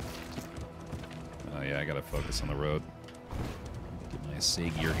 Oh, yeah, I got to focus on the road. Get my Say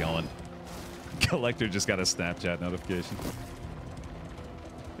gear going. Collector just got a Snapchat notification.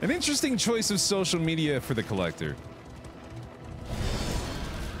 An interesting choice of social media for the Collector.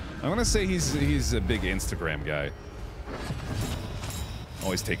 I want to say he's a big Instagram guy.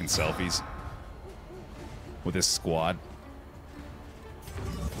 Always taking selfies with his squad.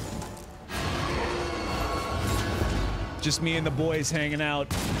 Just me and the boys hanging out.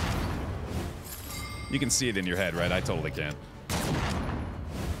 You can see it in your head, right? I totally can.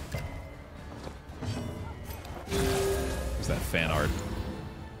 Where's that fan art?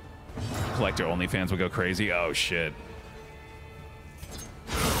 Collector OnlyFans will go crazy. Oh, shit.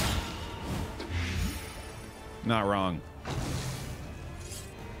 Not wrong.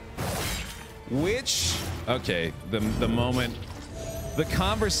 Which, okay, the moment, the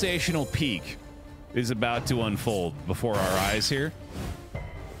conversational peak is about to unfold before our eyes here.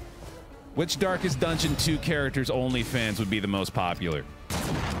 Which Darkest Dungeon 2 characters OnlyFans would be the most popular?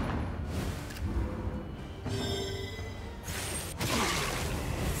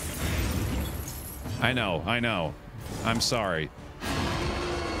 I know. I'm sorry.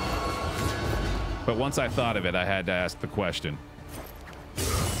 But once I thought of it, I had to ask the question.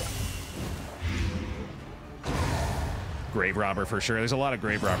 Grave Robber for sure. There's a lot of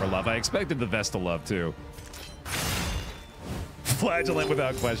Grave Robber love. I expected the Vestal love too. Flagellant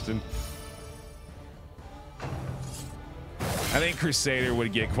without question. I think Crusader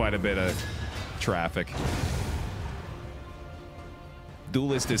would get quite a bit of traffic.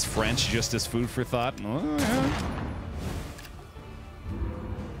 Duelist is French, just as food for thought. Oh, yeah.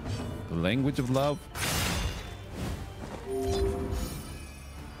 The language of love.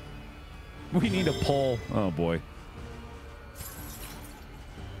 We need a poll. Oh boy.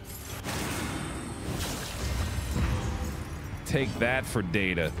 Take that for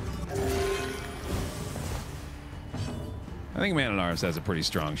data. I think Man at Arms has a pretty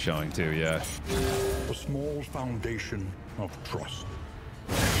strong showing too, yeah. A small foundation of trust.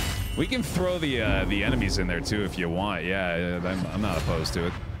 We can throw the enemies in there too if you want. Yeah, I'm not opposed to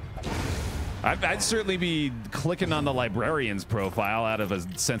it. I'd certainly be clicking on the librarian's profile out of a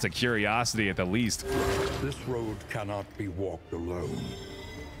sense of curiosity at the least. This road cannot be walked alone.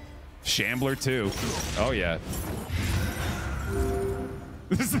 Shambler too. Oh yeah.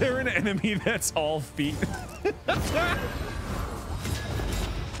 Is there an enemy that's all feet?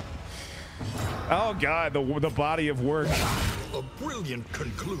 Oh god, the body of work. A brilliant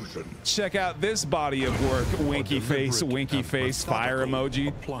conclusion. Check out this body of work. Winky face, fire emoji.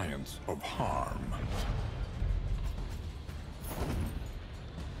 Appliance of harm.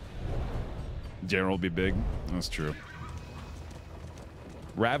 General will be big. That's true.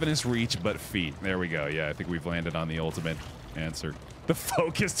 Ravenous reach, but feet. There we go. Yeah, I think we've landed on the ultimate answer. The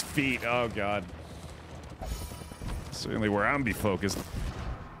focused feet. Oh god. Certainly where I'm be focused.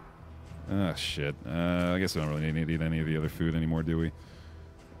 Oh shit. I guess we don't really need any of the other food anymore, do we?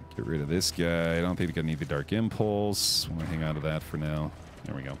 Get rid of this guy. I don't think I need the Dark Impulse. I'm gonna hang on to that for now.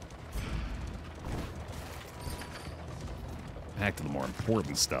 There we go. Back to the more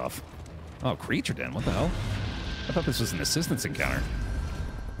important stuff. Oh, Creature Den. What the hell? I thought this was an assistance encounter.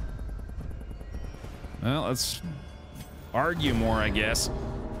 Well, let's argue more, I guess.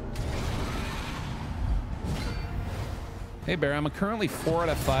 Hey, Baer, I'm currently 4 out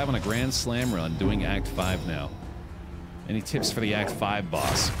of 5 on a Grand Slam run doing Act 5 now. Any tips for the Act 5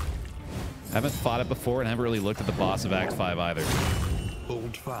 boss? Haven't fought it before and haven't really looked at the boss of Act 5 either.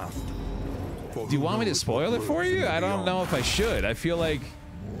 Hold fast. Do you want me to spoil it for you? I don't know if I should. I feel like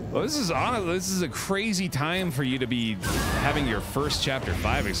Well, this is honest. This is a crazy time for you to be having your first chapter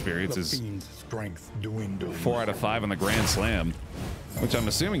 5 experiences. The fiend's strength dwindles. 4 out of 5 on the Grand Slam, which I'm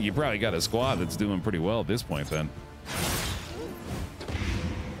assuming you probably got a squad that's doing pretty well at this point. Then,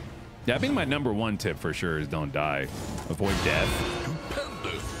 yeah, I think my #1 tip for sure is don't die, avoid death.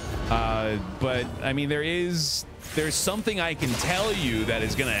 But I mean, there's something I can tell you that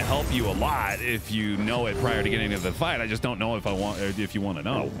is going to help you a lot if you know it prior to getting into the fight. I just don't know if you want to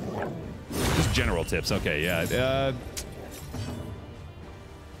know. Just general tips. Okay, yeah.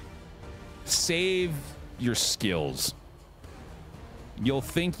 Save your skills. You'll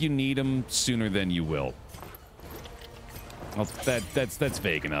think you need them sooner than you will. Well, that's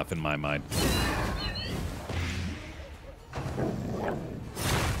vague enough in my mind.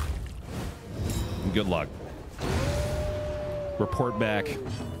 Good luck. Report back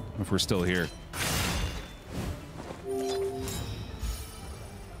if we're still here. All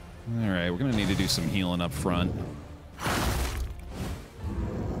right, we're gonna need to do some healing up front.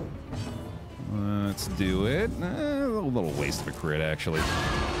 Let's do it. A little waste of a crit, actually.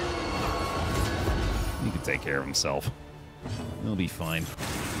 He can take care of himself. He'll be fine.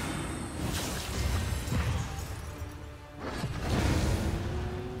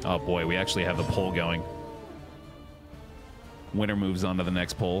 Oh boy, we actually have the poll going. Winner moves on to the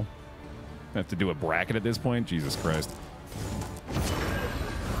next poll. I have to do a bracket at this point? Jesus Christ.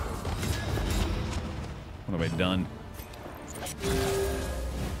 What have I done?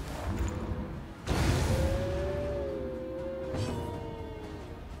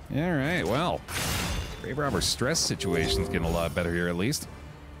 All right, well. Grave Robber's stress situation's getting a lot better here, at least.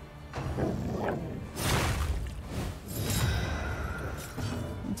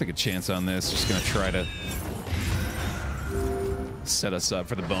 I'll take a chance on this. Just gonna try to set us up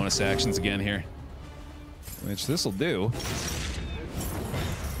for the bonus actions again here, which this will do.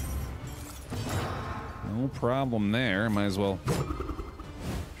 No problem there. Might as well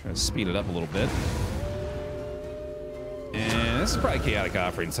try to speed it up a little bit. And this is probably chaotic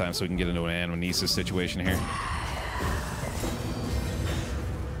offering time, so we can get into an Anamnesis situation here.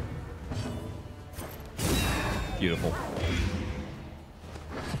 Beautiful.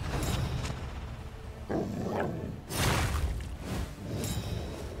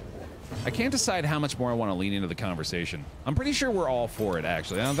 I can't decide how much more I want to lean into the conversation. I'm pretty sure we're all for it,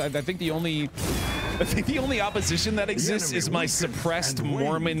 actually. I think the only opposition that exists is my suppressed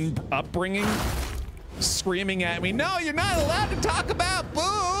Mormon upbringing, screaming at me, "No, you're not allowed to talk about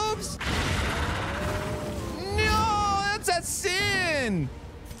boobs! No, that's a sin!"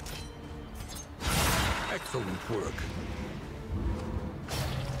 Excellent work.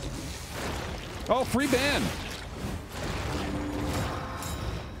 Oh, free ban.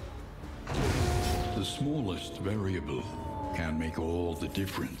 The smallest variable can make all the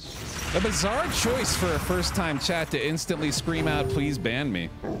difference. A bizarre choice for a first-time chat to instantly scream out, "Please ban me."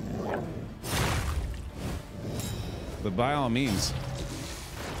 But by all means,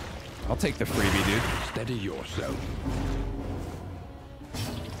 I'll take the freebie, dude. Steady yourself.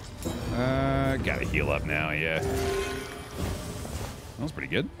 Gotta heal up now, yeah. That was pretty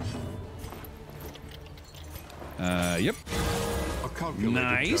good. Yep. A calculated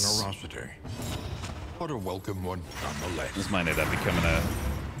Nice. generosity. But a welcome one nonetheless. This might end up becoming a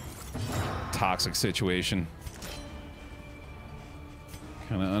toxic situation.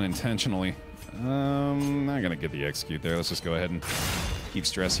 Kind of unintentionally. Not gonna get the execute there. Let's just go ahead and keep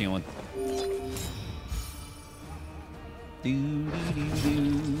stress healing.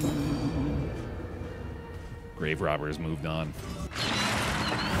 Grave Robber has moved on.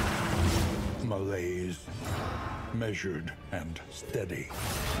 Malaise. Measured and steady.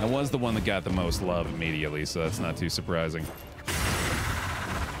 That was the one that got the most love immediately, so that's not too surprising.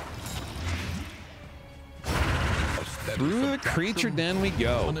 Through the creature den we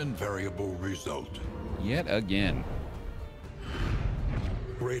go. An invariable result. Yet again.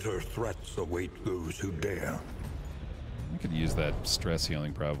 Greater threats await those who dare. I could use that stress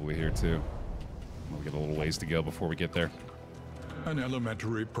healing probably here too. We'll get a little ways to go before we get there. An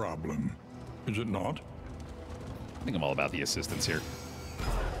elementary problem, is it not? I think I'm all about the assistance here.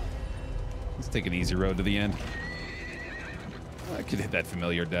 Let's take an easy road to the end. I could hit that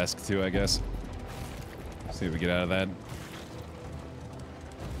familiar desk too, I guess. See if we get out of that.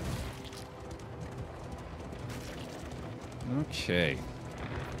 Okay.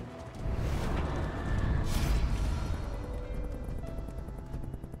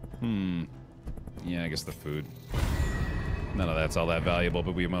 Yeah, I guess the food. None of that's all that valuable,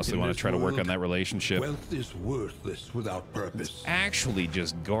 but we mostly want to try to work on that relationship. Wealth is worthless without purpose. Actually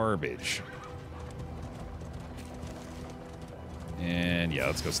just garbage. And yeah,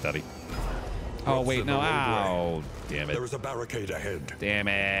 let's go steady. Oh, wait, no. Ow. Damn it. There is a barricade ahead. Damn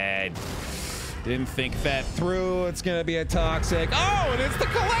it. Didn't think that through. It's going to be a toxic. Oh, and it's the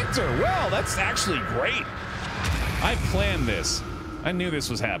collector. Well, that's actually great. I planned this. I knew this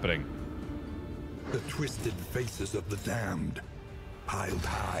was happening. The twisted faces of the damned, piled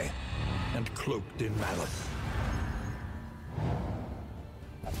high and cloaked in malice.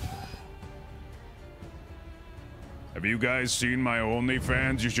 Have you guys seen my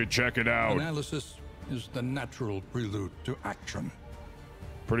OnlyFans? You should check it out. Analysis is the natural prelude to action.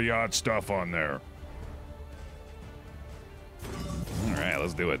 Pretty odd stuff on there. All right,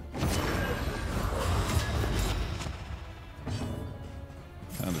 let's do it.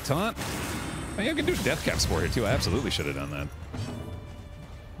 Time to taunt. Oh, yeah, I can do death cap spore here too. I absolutely should have done that.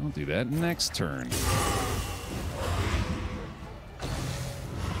 I'll do that next turn.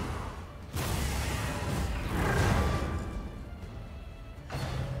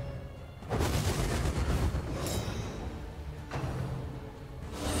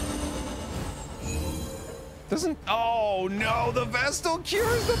 Doesn't... Oh, no! The Vestal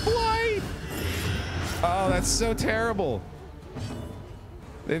cures the blight! Oh, that's so terrible.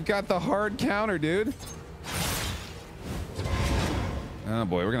 They've got the hard counter, dude. Oh,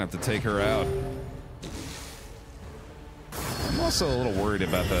 boy, we're gonna have to take her out. I'm also a little worried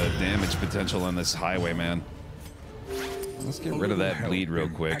about the damage potential on this highway, man. Let's get rid of that bleed real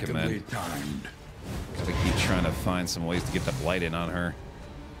quick, and then... Gotta keep trying to find some ways to get the blight in on her.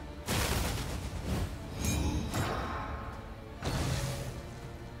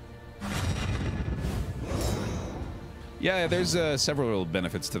 Yeah, there's several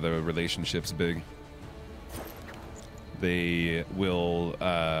benefits to the relationships, Big. They will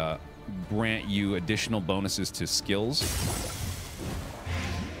grant you additional bonuses to skills.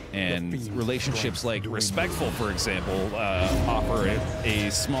 And relationships like Respectful, for example, offer a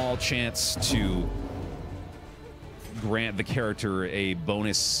small chance to grant the character a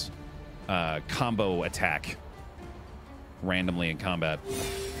bonus combo attack randomly in combat.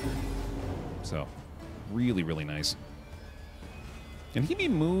 So, really, really nice. Can he be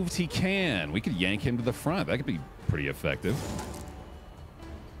moved? He can. We could yank him to the front. That could be pretty effective.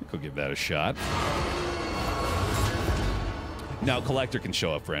 We'll give that a shot. Now, Collector can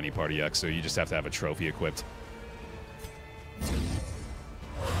show up for any party X, so you just have to have a trophy equipped. I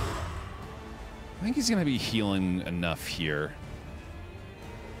think he's going to be healing enough here.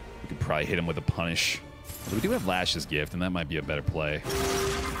 We could probably hit him with a punish. But we do have Lash's Gift, and that might be a better play.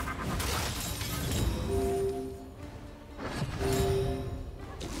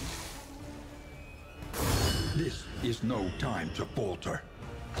 This is no time to falter.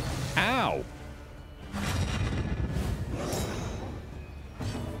 Ow!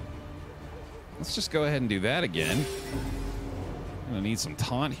 Let's just go ahead and do that again. I'm gonna need some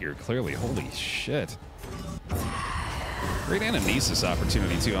taunt here, clearly. Holy shit. Great Anamnesis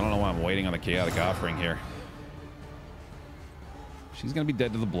opportunity, too. I don't know why I'm waiting on the Chaotic Offering here. She's gonna be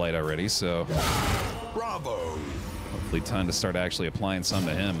dead to the Blight already, so... Bravo! Hopefully time to start actually applying some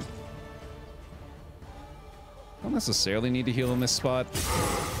to him. Don't necessarily need to heal in this spot.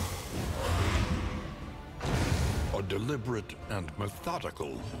 A deliberate and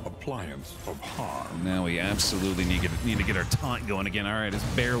methodical appliance of harm. Now we absolutely need to get our taunt going again. All right, it's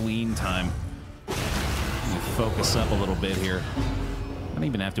Baer lean time. Focus up a little bit here. I don't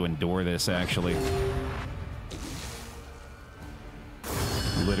even have to endure this, actually.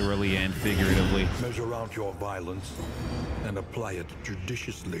 Literally and figuratively. Measure out your violence and apply it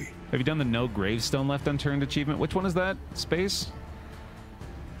judiciously. Have you done the no gravestone left unturned achievement? Which one is that? Space?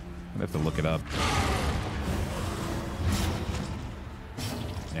 I'd have to look it up.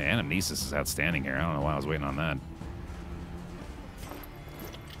 Yeah, Anamnesis is outstanding here. I don't know why I was waiting on that.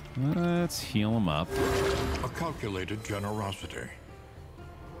 Let's heal him up. A calculated generosity,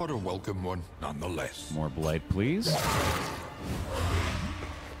 but a welcome one nonetheless. More blight, please.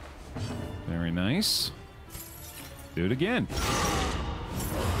 Very nice. Do it again.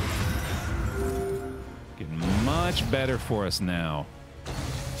 Getting much better for us now.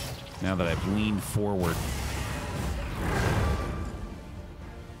 Now that I've leaned forward.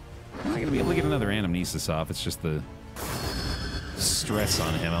 I'm not going to be able to get another Anamnesis off. It's just the stress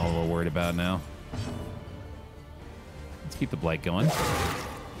on him I'm a little worried about now. Let's keep the blight going.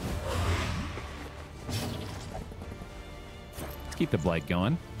 Let's keep the blight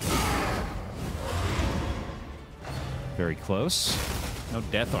going. Very close. No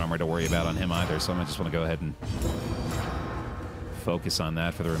death armor to worry about on him either, so I just want to go ahead and focus on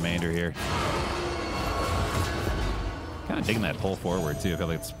that for the remainder here. Kind of digging that pull forward, too. I feel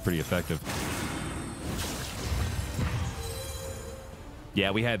like it's pretty effective.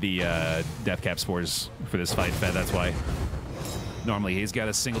 Yeah, we had the death cap spores for this fight fed, that's why. Normally he's got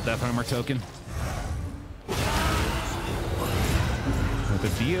a single death armor token. But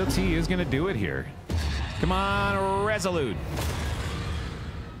the DOT is going to do it here. Come on, Resolute.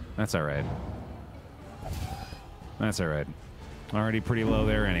 That's all right. That's all right. Already pretty low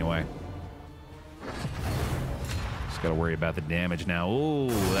there anyway. Just got to worry about the damage now. Ooh,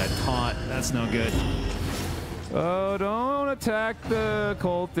 that taunt. That's no good. Oh, don't attack the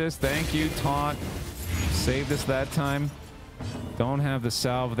cultist. Thank you, taunt. Saved us that time. Don't have the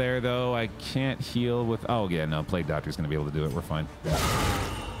salve there, though. I can't heal with... Oh, yeah, no. Plague Doctor's going to be able to do it. We're fine.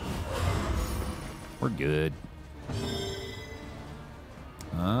 We're good.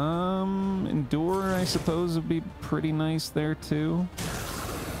 Endure, I suppose, would be pretty nice there, too.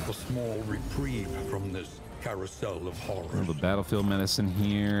 A small reprieve from this carousel of horror. A little battlefield medicine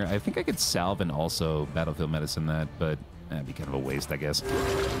here. I think I could salve and also battlefield medicine that, but that'd be kind of a waste, I guess.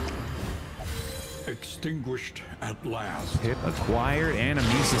 Extinguished at last. Hit acquired and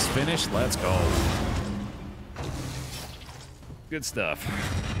Amesis finished. Let's go. Good stuff.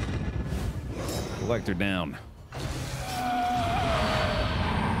 Collector down.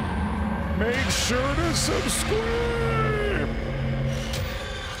 Make sure to subscribe.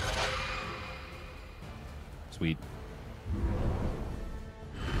 Sweet.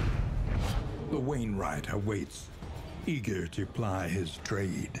 The Wainwright awaits, eager to ply his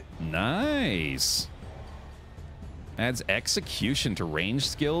trade. Nice. Adds execution to ranged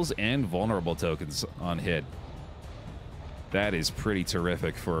skills and vulnerable tokens on hit. That is pretty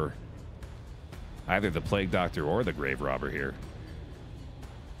terrific for either the Plague Doctor or the Grave Robber here.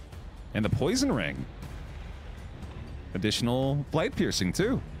 And the Poison Ring. Additional Blight Piercing,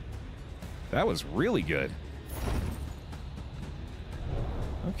 too. That was really good.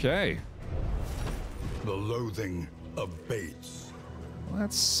 Okay. The loathing abates.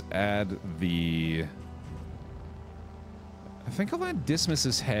 Let's add the... I think I'll add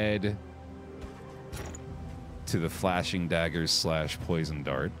Dismas's head to the Flashing Daggers / Poison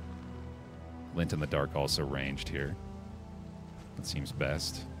Dart. Lint in the Dark also ranged here. That seems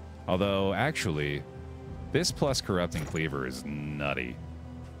best. Although, actually, this plus Corrupting Cleaver is nutty.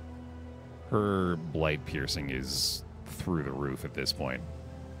 Her Blight Piercing is through the roof at this point.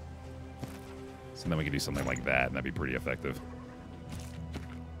 So then we can do something like that, and that'd be pretty effective.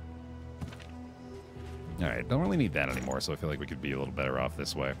 Alright, don't really need that anymore, so I feel like we could be a little better off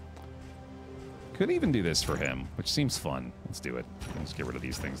this way. Could even do this for him, which seems fun. Let's do it. Let's get rid of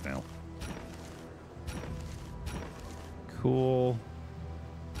these things now. Cool.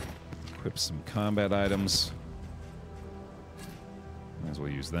 Equip some combat items. Might as well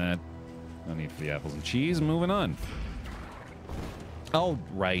use that. No need for the apples and cheese. Moving on. Oh,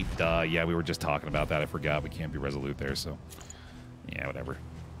 right. Yeah, we were just talking about that. I forgot. We can't be resolute there, so... Yeah, whatever.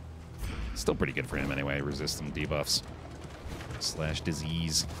 Still pretty good for him anyway. Resist some debuffs. /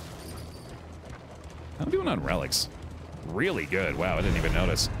 disease. How am I doing on relics? Really good. Wow, I didn't even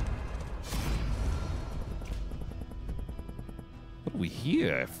notice. What do we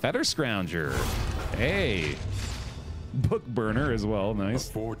hear? Fetter Scrounger. Hey. Book Burner as well. Nice.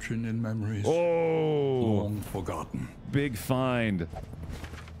 A fortune in memories. Oh. Long forgotten. Big find.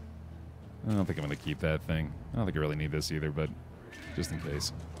 I don't think I'm going to keep that thing. I don't think I really need this either, but just in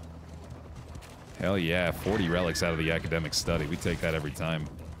case. Hell yeah. 40 relics out of the academic study. We take that every time.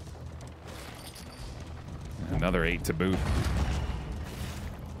 Another 8 to boot.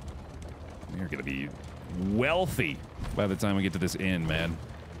 We're going to be wealthy by the time we get to this inn, man.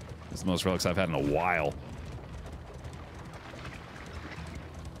 This is the most relics I've had in a while.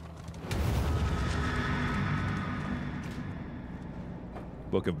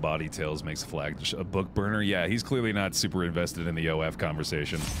 Book of Body Tales makes flag a book burner. Yeah, he's clearly not super invested in the OF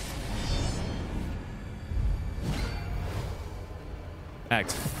conversation.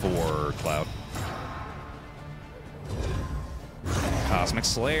 Act 4, Cloud. Cosmic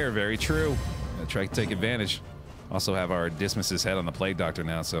Slayer, very true. Gotta try to take advantage. Also have our Dismas's head on the Plague Doctor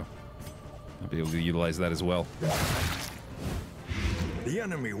now, so I'll be able to utilize that as well. The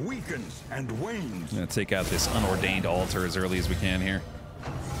enemy weakens and wanes. I'm gonna take out this unordained altar as early as we can here.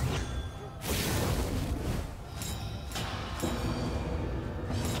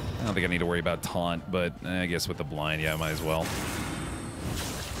 I don't think I need to worry about taunt, but I guess with the blind, yeah, I might as well.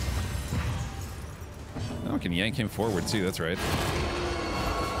 Oh, I can yank him forward too, that's right.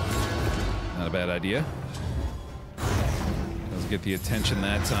 Not a bad idea. Doesn't get the attention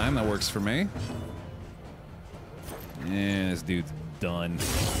that time, that works for me. And this dude's done.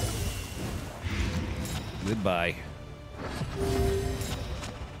 Goodbye.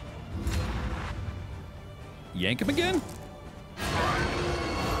 Yank him again?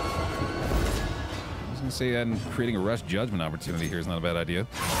 I was gonna say that creating a rush judgment opportunity here is not a bad idea.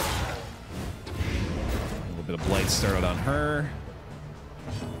 A little bit of blight started on her.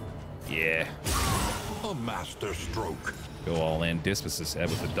 Yeah. A master stroke. Go all in. Dispossess head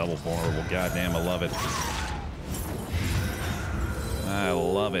with the double vulnerable. Goddamn, I love it. I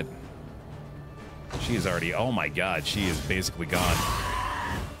love it. She is already, oh my god, she is basically gone.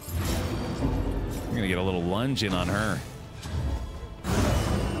 We're gonna get a little lunge in on her.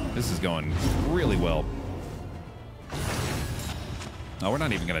 This is going really well. Oh, we're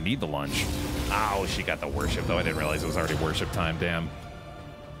not even gonna need the lunge. Oh, she got the worship, though. I didn't realize it was already worship time, damn.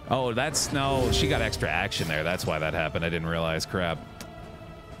 Oh, that's, no, she got extra action there. That's why that happened. I didn't realize, crap.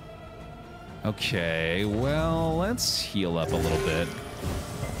 Okay, well, let's heal up a little bit.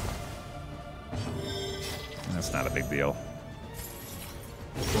 That's not a big deal.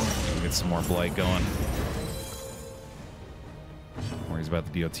 We'll get some more blight going. Worries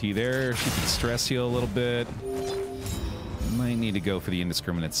about the DOT there. She can stress heal a little bit. Might need to go for the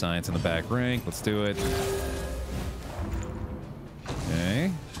indiscriminate science in the back rank. Let's do it.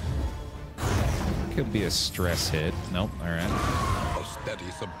 Okay. Could be a stress hit. Nope, alright. A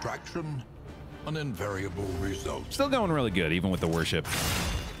steady subtraction, an invariable result. Still going really good, even with the worship.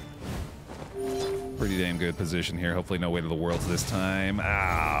 Pretty damn good position here. Hopefully no way to the worlds this time. Oh,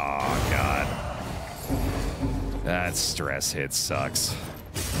 God. That stress hit sucks.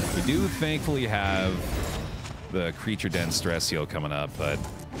 We do thankfully have the creature den stress heal coming up, but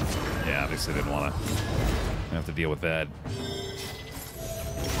yeah, obviously didn't want to have to deal with that.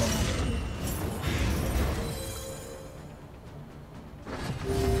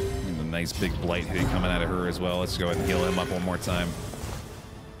 And a nice big blight hit coming out of her as well. Let's go ahead and heal him up one more time.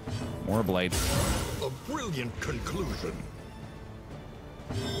 More blight. A brilliant conclusion.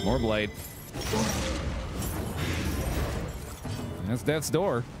 More blight. That's death's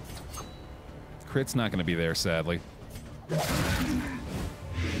door. Crit's not going to be there, sadly.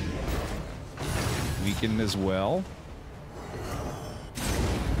 Weakened as well.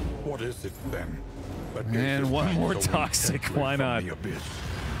 What is it then? And one more toxic. Why not?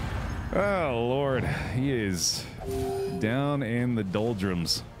 Oh, Lord. He is down in the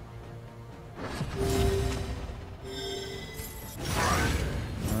doldrums.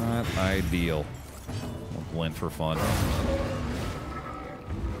 Not ideal. We'll blend for fun.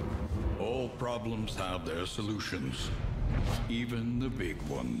 All problems have their solutions, even the big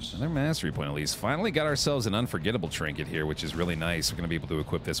ones. Another mastery point at least. Finally got ourselves an unforgettable trinket here, which is really nice. We're going to be able to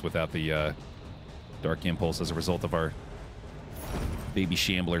equip this without the Dark Impulse as a result of our baby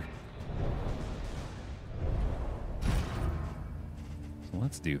shambler. So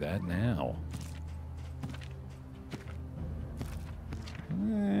let's do that now.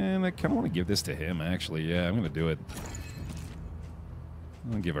 And I kind of want to give this to him, actually. Yeah, I'm going to do it.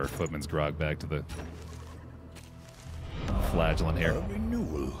 I'm going to give our Footman's Grog back to the Flagellant here. A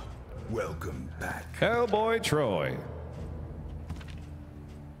renewal. Welcome back. Cowboy Troy.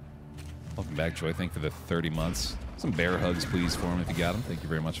 Welcome back, Troy. Thank you for the 30 months. Some bear hugs, please, for him if you got them. Thank you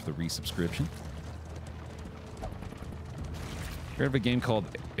very much for the resubscription. Heard of a game called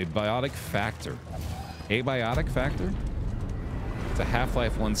Abiotic Factor? Abiotic Factor? It's a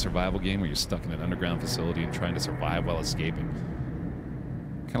Half-Life 1 survival game where you're stuck in an underground facility and trying to survive while escaping.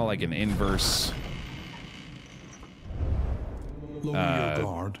 Kind of like an inverse... Lower your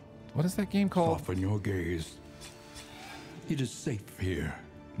guard. What is that game called? Soften your gaze. It is safe here.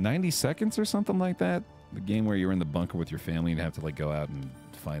 90 Seconds or something like that? The game where you're in the bunker with your family and have to like go out and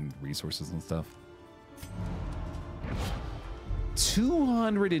find resources and stuff.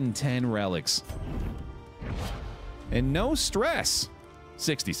 210 relics. And no stress.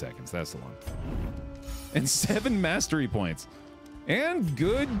 60 seconds, that's the one. And 7 mastery points. And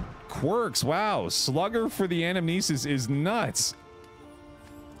good quirks. Wow, Slugger for the Anamnesis is nuts.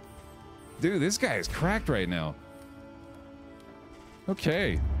 Dude, this guy is cracked right now.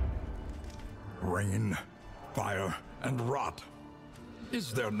 Okay. Rain, fire, and rot.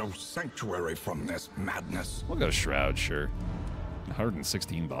 Is there no sanctuary from this madness? We'll go Shroud, sure.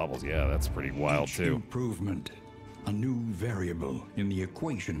 116 baubles, yeah, that's pretty wild Each too. improvement, a new variable in the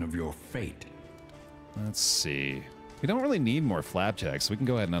equation of your fate. Let's see. We don't really need more flapjacks, so we can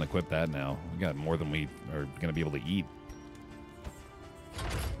go ahead and unequip that now. We got more than we are going to be able to eat.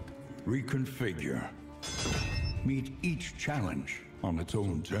 Reconfigure. Meet each challenge on its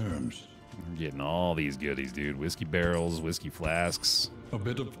own terms. We're getting all these goodies, dude. Whiskey barrels, whiskey flasks. A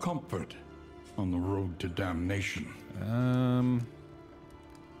bit of comfort on the road to damnation. I don't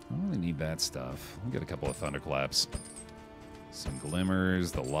really need that stuff. We'll get a couple of thunderclaps. Some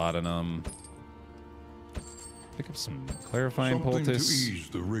glimmers, the laudanum. Pick up some clarifying Something poultice. to ease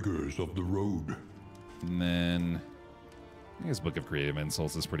the rigors of the road. And then I guess Book of Creative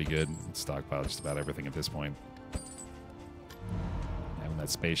Insults is pretty good. Stockpile just about everything at this point. Having that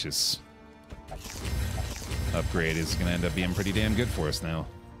spacious upgrade is going to end up being pretty damn good for us now.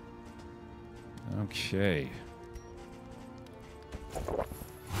 Okay.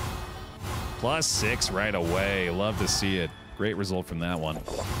 +6 right away. Love to see it. Great result from that one.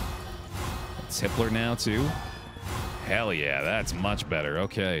 Tippler now, too. Hell yeah, that's much better.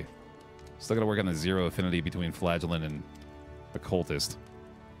 Okay. Still got to work on the 0 affinity between Flagellant and Occultist.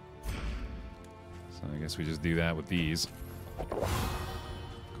 So I guess we just do that with these.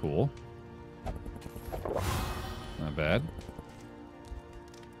 Cool. Not bad.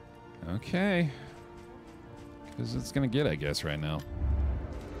 Okay. Because it's going to get, I guess, right now.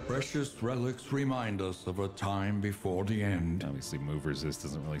 Precious relics remind us of a time before the end. Obviously, move resist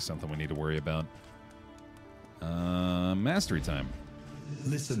isn't really something we need to worry about. Mastery time.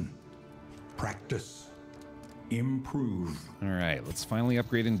 Listen, practice, improve. All right, let's finally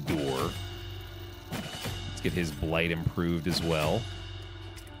upgrade Endure. Let's get his Blight improved as well.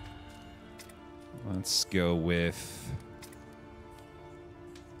 Let's go with...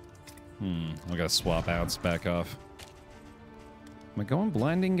 I gotta swap Ounce back off. Am I going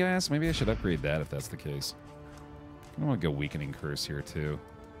Blinding Gas? Maybe I should upgrade that if that's the case. I want to go Weakening Curse here, too.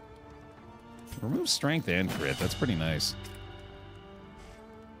 Remove Strength and Crit. That's pretty nice.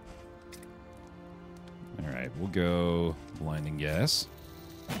 Alright, we'll go Blinding Gas.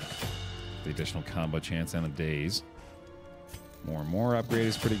 The additional combo chance and a Daze. More and more upgrade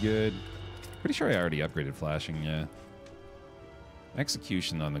is pretty good. Pretty sure I already upgraded Flashing, yeah.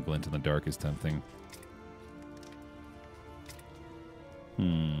 Execution on the Glint in the Dark is tempting.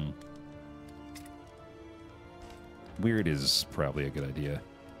 Weird is probably a good idea.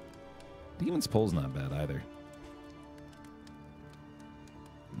 Demon's Pull's not bad either.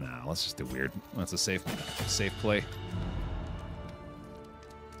 Nah, let's just do Weird. That's a safe play.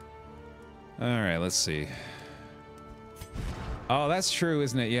 Alright, let's see. Oh, that's true,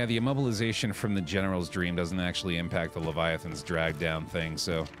 isn't it? Yeah, the immobilization from the General's Dream doesn't actually impact the Leviathan's drag down thing,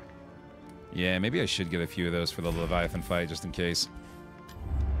 so... Yeah, maybe I should get a few of those for the Leviathan fight, just in case.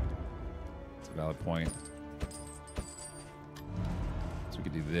 It's a valid point. So we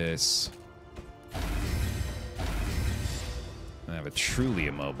could do this. And have a truly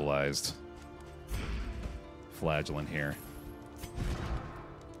immobilized Flagellant here.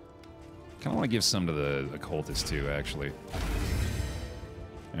 Kind of want to give some to the Occultist, too, actually.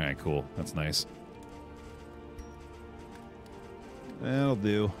 Alright, cool. That's nice. That'll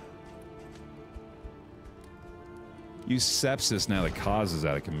do. Use Sepsis now that Cause is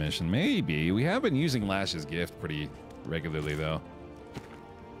out of commission. Maybe. We have been using Lash's Gift pretty regularly, though.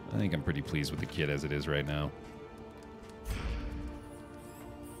 I think I'm pretty pleased with the kit as it is right now.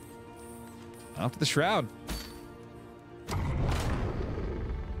 Off to the Shroud.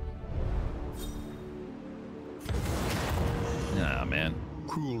 Ah, man.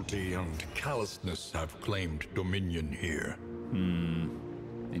 Cruelty and callousness have claimed dominion here.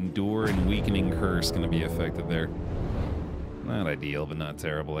 Endure and Weakening Curse going to be affected there. Not ideal, but not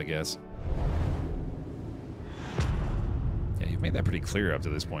terrible, I guess. Yeah, you've made that pretty clear up to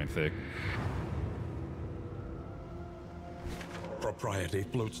this point, Thick. Propriety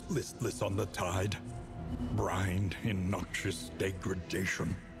floats listless on the tide, brined in noxious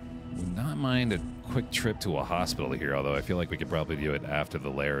degradation. Would not mind a quick trip to a hospital here, although I feel like we could probably do it after the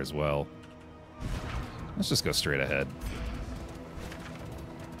lair as well. Let's just go straight ahead.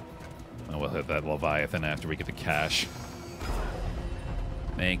 Oh, we'll hit that Leviathan after we get the cash.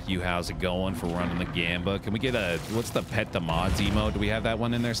 Thank you. How's it going for running the Gamba? Can we get a... What's the Pet the Mods emo? Do we have that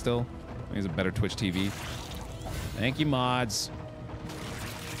one in there still? I think it's a better Twitch TV. Thank you, mods.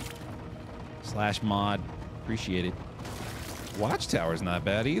 /mod. Appreciate it. Watchtower's not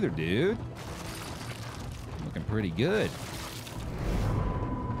bad either, dude. Looking pretty good.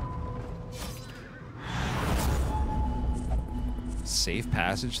 Safe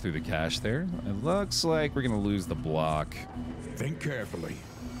passage through the cache there. It looks like we're going to lose the block. Think carefully.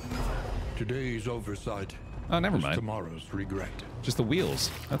 Today's oversight. Oh, never is mind. Tomorrow's regret. Just the wheels.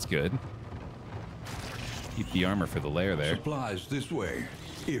 That's good. Keep the armor for the lair there. Supplies this way,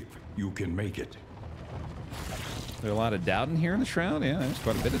 if you can make it. Is there a lot of doubt in here in the Shroud? Yeah, there's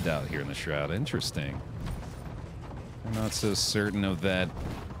quite a bit of doubt here in the Shroud. Interesting. I'm not so certain of that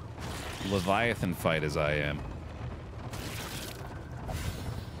Leviathan fight as I am.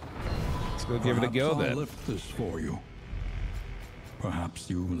 Let's go give it a go then. I left this for you. Perhaps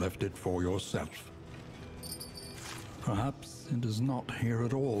you left it for yourself. Perhaps it is not here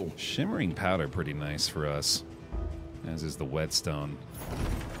at all. Shimmering powder, pretty nice for us. As is the whetstone.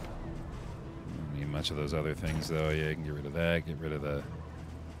 Don't need much of those other things, though. Yeah, you can get rid of that. Get rid of the...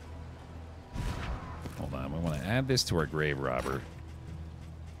 Hold on. We want to add this to our grave robber.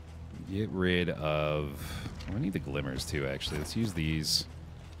 Get rid of... We need the glimmers, too, actually. Let's use these.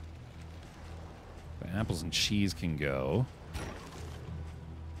 The apples and cheese can go. I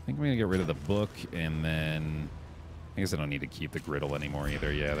think I'm going to get rid of the book, and then... I guess I don't need to keep the griddle anymore,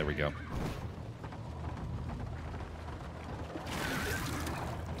 either. Yeah, there we go.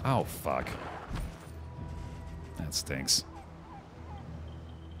 Oh, fuck. That stinks.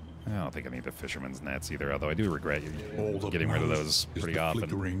 I don't think I need the fisherman's nets either, although I do regret getting rid of those pretty often.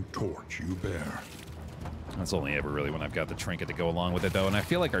 Flickering torch you bear. That's only ever really when I've got the trinket to go along with it, though, and I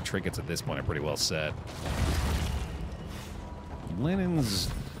feel like our trinkets at this point are pretty well set. Linens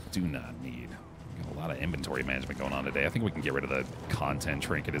do not need. We've got a lot of inventory management going on today. I think we can get rid of the content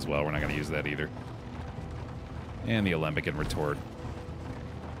trinket as well. We're not going to use that either. And the alembic and retort.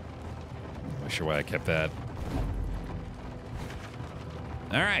 Not sure why I kept that.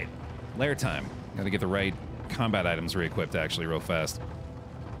 All right, lair time. Got to get the right combat items re-equipped, actually, real fast.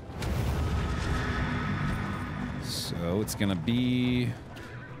 So it's going to be...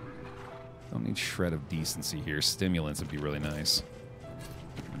 Don't need shred of decency here. Stimulants would be really nice.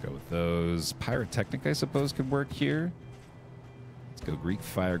 Go with those. Pyrotechnic, I suppose, could work here. Let's go Greek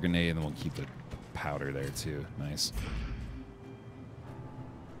fire grenade, and then we'll keep the powder there, too. Nice.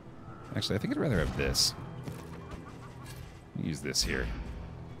 Actually, I think I'd rather have this. Use this here.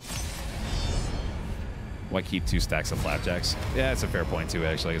 Why keep 2 stacks of flapjacks? Yeah, that's a fair point, too,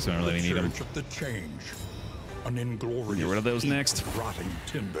 actually. I guess we don't really need them. Of the change. An inglorious Get rid of those next. Rotting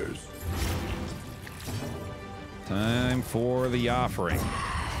timbers. Time for the offering.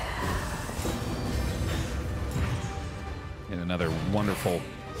 And another wonderful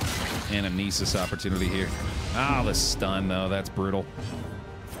anamnesis opportunity here. Ah, the stun, though. That's brutal.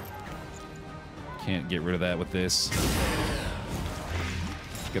 Can't get rid of that with this.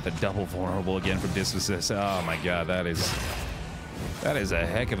 Get the double vulnerable again from Dispossess. Oh my god, that is a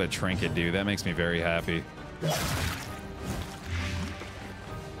heck of a trinket, dude. That makes me very happy.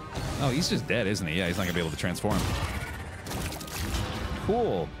 Oh, he's just dead, isn't he? Yeah, he's not gonna be able to transform.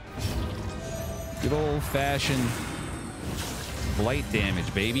 Cool. Good old-fashioned blight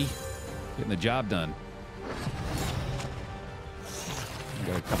damage, baby. Getting the job done.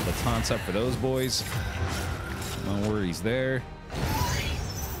 Got a couple of taunts up for those boys. No worries there.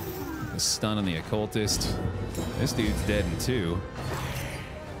 The stun on the occultist. This dude's dead in 2.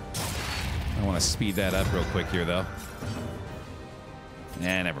 I want to speed that up real quick here, though.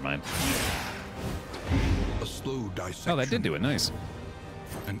 Nah, never mind. A slow dissection. Oh, that did do it. Nice.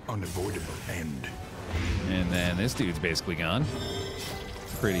 An unavoidable end. And then this dude's basically gone.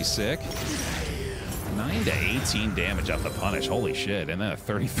 Pretty sick. 9 to 18 damage off the punish. Holy shit. And then a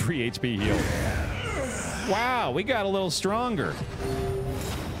 33 HP heal. Wow, we got a little stronger.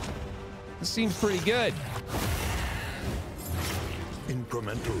 This seems pretty good.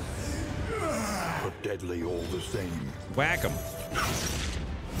 Incremental, but deadly all the same. Whack him.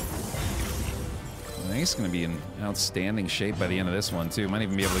 He's going to be in outstanding shape by the end of this one, too. Might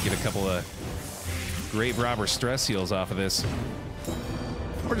even be able to get a couple of grave robber stress heals off of this.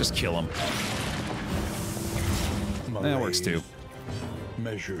 Or just kill him. That works, too.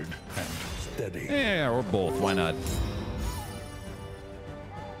 Measured and steady. Yeah, or both. Why not?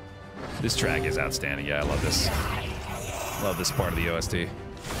 This track is outstanding. Yeah, I love this. Love this part of the OST.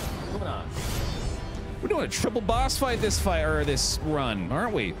 Moving on. We're doing a triple boss fight this run,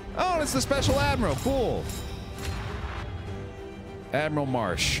 aren't we? Oh, it's the Special Admiral. Cool. Admiral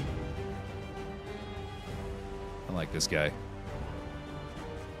Marsh. I like this guy.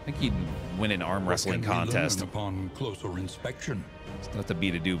 I think he'd win an arm wrestling contest. Upon closer inspection. It's not to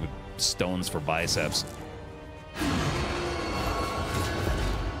beat a dude with stones for biceps.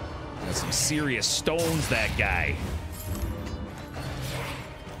 Got some serious stones, that guy.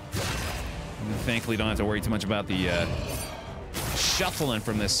 And thankfully, don't have to worry too much about the shuffling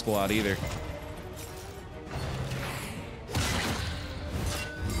from this squad either.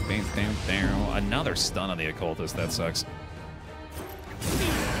 Another stun on the occultist. That sucks.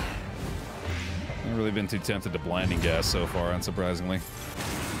 I've really been too tempted to blinding gas so far, unsurprisingly.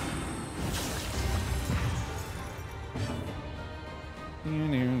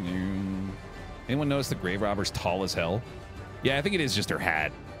 Anyone notice the grave robber's tall as hell? Yeah, I think it is just her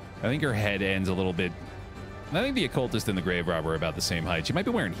hat. I think her head ends a little bit. I think the occultist and the grave robber are about the same height. She might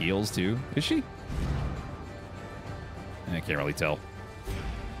be wearing heels too. Is she? I can't really tell.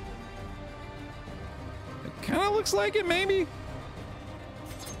 It kind of looks like it, maybe.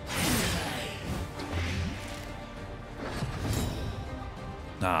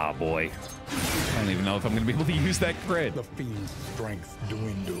 Ah, boy. I don't even know if I'm going to be able to use that crit. The fiend's strength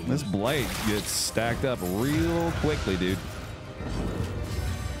dwindles. This blight gets stacked up real quickly, dude.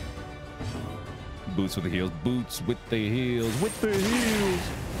 Boots with the heels. Boots with the heels. With the heels.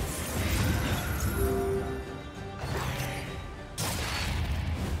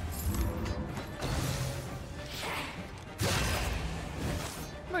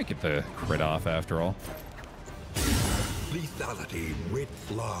 Might get the crit off after all. Lethality writ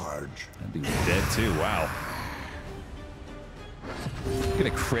large. That dude's dead too. Wow. Get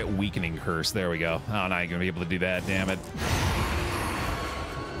a crit weakening curse. There we go. Oh, now you're gonna be able to do that. Damn it.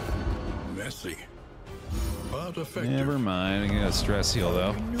 Messy, but effective. Never mind. I'm gonna stress heal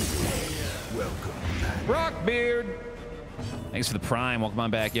though. Welcome. Rockbeard. Thanks for the prime. Welcome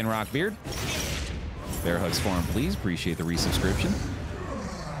on back in, Rockbeard. Bear hugs for him, please. Appreciate the resubscription.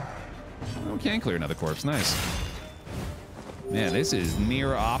 Oh, can clear another corpse. Nice. Man, this is near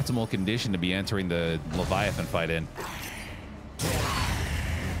optimal condition to be entering the Leviathan fight in.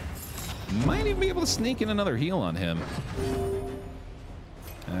 Might even be able to sneak in another heal on him.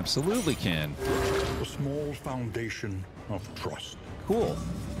 Absolutely can. A small foundation of trust. Cool.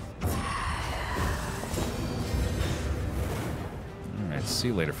 All right, see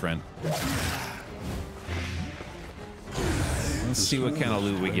you later, friend. Let's see what kind of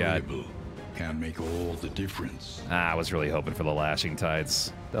loot we got. Can make all the difference. I was really hoping for the lashing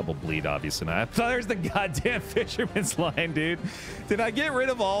tides. Double bleed, obviously not. Oh, there's the goddamn fisherman's line, dude. Did I get rid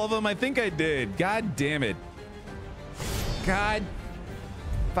of all of them? I think I did. God damn it. God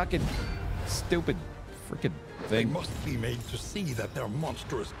fucking stupid freaking They thing. must be made to see that their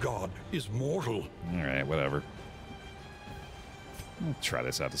monstrous god is mortal. All right, whatever. I'll try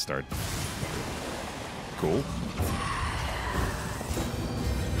this out to start. Cool.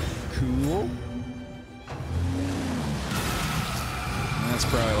 Cool. That's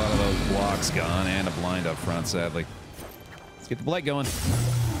probably a lot of those blocks gone and a blind up front, sadly. Let's get the blight going.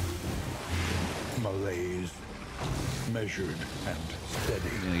 Malaise, measured and steady.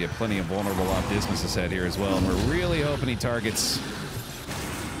 You're gonna get plenty of vulnerable Optismus' head here as well, and we're really hoping he targets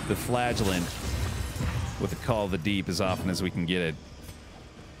the flagellant with the Call of the Deep as often as we can get it.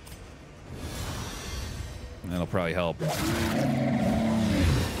 That'll probably help. A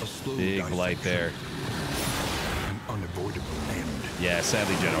slow Big blight there. An unavoidable end. Yeah,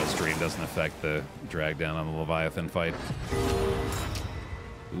 sadly, General Stream doesn't affect the drag down on the Leviathan fight.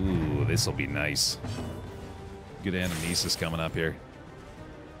 Ooh, this will be nice. Good anamnesis coming up here.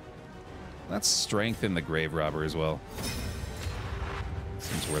 Let's strengthen the Grave Robber as well.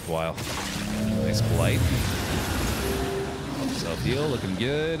 Seems worthwhile. Nice blight. Self-heal, looking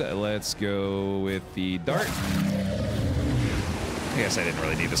good. Let's go with the dart. I guess I didn't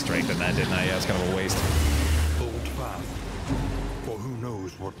really need to strengthen that, didn't I? Yeah, it's kind of a waste. Hold fast, for who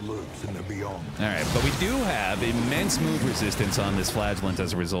knows what lurks in the beyond. All right, but we do have immense move resistance on this flagellant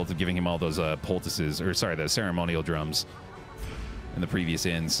as a result of giving him all those poultices, or sorry, the ceremonial drums in the previous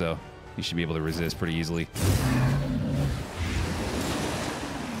ends, so he should be able to resist pretty easily.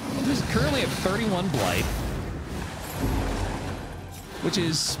 There's currently at 31 blight, which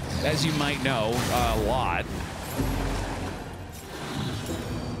is, as you might know, a lot.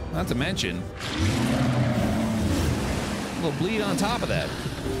 Not to mention a little bleed on top of that.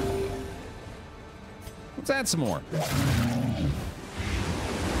 Let's add some more.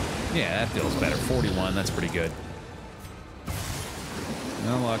 Yeah, that feels better. 41, that's pretty good.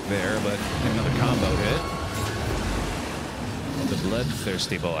 No luck there, but another combo hit. The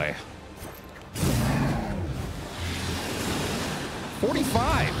bloodthirsty boy.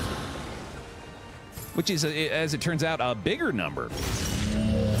 45, which is, as it turns out, a bigger number.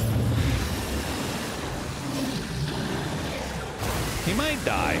 He might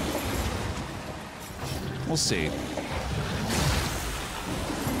die. We'll see.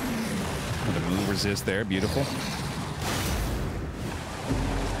 Another move resist there. Beautiful.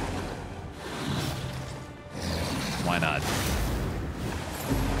 Why not?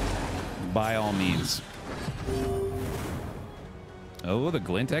 By all means. Oh, the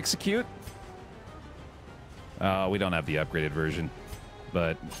glint execute? We don't have the upgraded version,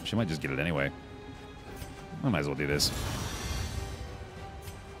 but she might just get it anyway. I might as well do this.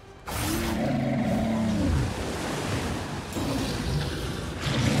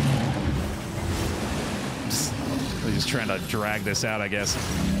 We're just trying to drag this out, I guess.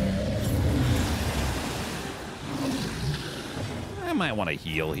 I might want to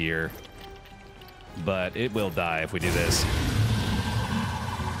heal here, but it will die if we do this.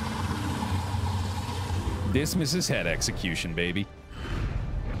 Dismisses head execution, baby.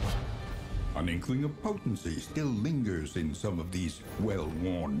 An inkling of potency still lingers in some of these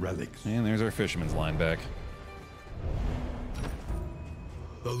well-worn relics. And there's our fisherman's line back.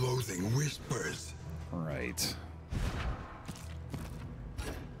 The loathing whispers. Right.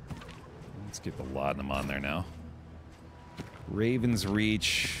 Let's get the laudanum on there now. Raven's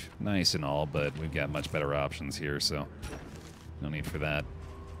Reach, nice and all, but we've got much better options here, so no need for that.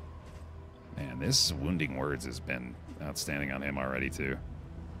 Man, this Wounding Words has been outstanding on him already, too.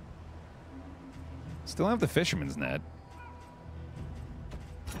 Still have the Fisherman's Net.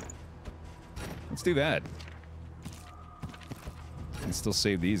 Let's do that. And still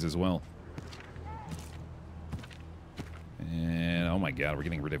save these as well. And, oh my god, we're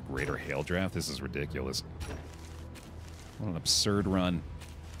getting rid of Greater Hail Draft? This is ridiculous. What an absurd run.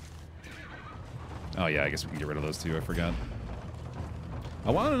 Oh yeah, I guess we can get rid of those two, I forgot.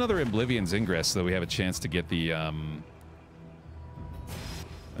 I want another Oblivion's Ingress so that we have a chance to get the, an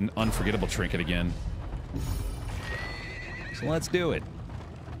unforgettable trinket again. So let's do it.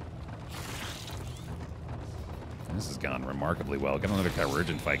 This has gone remarkably well. Got another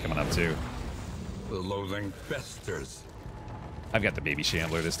Chirurgeon fight coming up, too. The loathing festers. I've got the Baby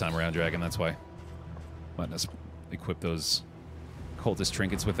Shambler this time around, Dragon, that's why. Letting us equip those cultist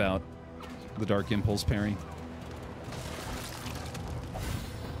trinkets without the Dark Impulse parry.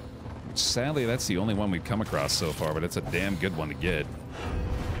 Which, sadly, that's the only one we've come across so far, but it's a damn good one to get.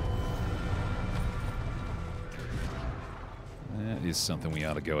 That is something we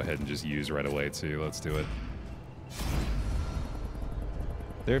ought to go ahead and just use right away, too. Let's do it.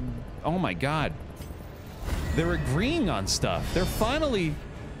 They're... Oh, my God. They're agreeing on stuff. They're finally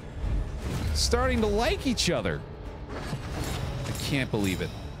starting to like each other. I can't believe it.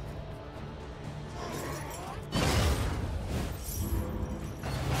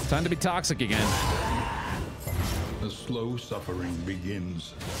 It's time to be toxic again. The slow suffering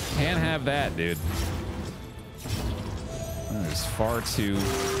begins. Can't have that, dude. That is far too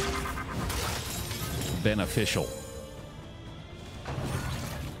beneficial.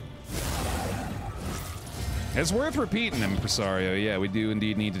 It's worth repeating, Impresario. Yeah, we do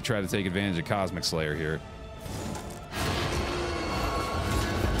indeed need to try to take advantage of Cosmic Slayer here.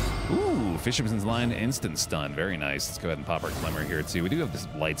 Ooh, Fisherman's Line instant stun. Very nice. Let's go ahead and pop our Glimmer here, too. We do have this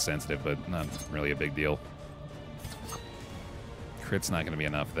light sensitive, but not really a big deal. Crit's not going to be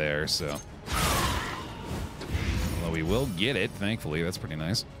enough there, so... Although we will get it, thankfully. That's pretty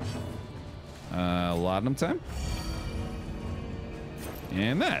nice. Laudanum time.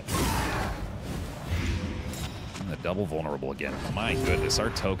 And that. The double vulnerable again. My goodness, our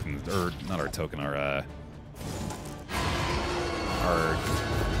token, or not our token, our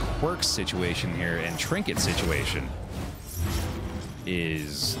quirk situation here and trinket situation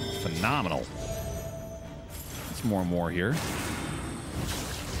is phenomenal. It's more and more here.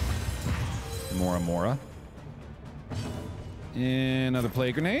 Mora. Another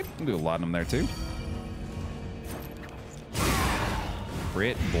Plague Grenade. We'll do a lot of them there too.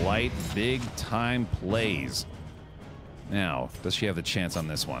 Crit, Blight, big time plays. Now, does she have the chance on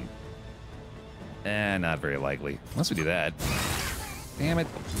this one? Not very likely. Unless we do that. Damn it.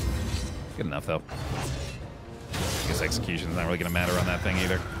 Good enough, though. I guess execution's not really going to matter on that thing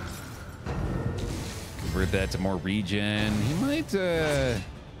either. Convert that to more regen. He might, I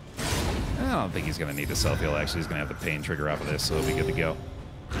don't think he's going to need to self-heal, actually. He's going to have the pain trigger off of this, so he'll be good to go.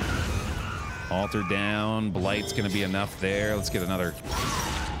 Altar down. Blight's going to be enough there. Let's get another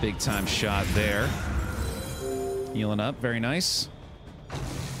big-time shot there. Healing up, very nice.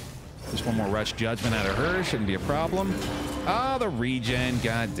 Just one more Rush Judgment out of her, shouldn't be a problem. Ah, the regen,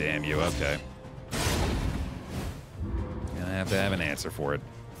 god damn you, okay. Gonna have to have an answer for it.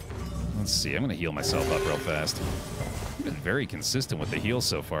 Let's see, I'm gonna heal myself up real fast. I've been very consistent with the heals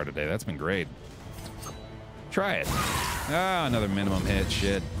so far today, that's been great. Try it. Ah, another minimum hit,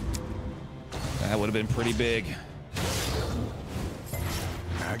 shit. That would have been pretty big.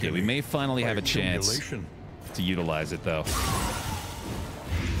 Okay, we may finally have a chance to utilize it, though.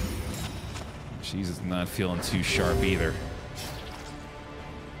 She's not feeling too sharp either.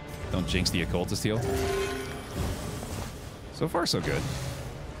 Don't jinx the occultist heal. So far, so good.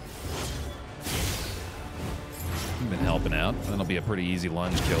 We've been helping out. That'll be a pretty easy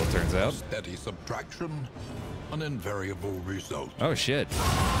lunge kill, it turns out. Steady subtraction, an invariable result. Oh, shit.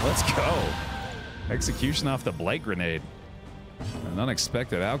 Let's go. Execution off the Blight Grenade. An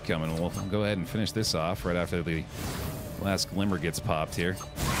unexpected outcome, and we'll go ahead and finish this off right after the last Glimmer gets popped here.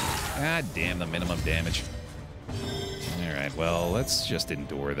 God damn, the minimum damage. Alright, well, let's just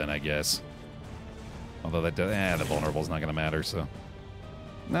endure then, I guess. Although that does, the vulnerable's not gonna matter, so...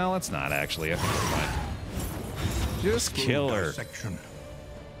 No, let's not, actually. I think we're fine. Just kill her.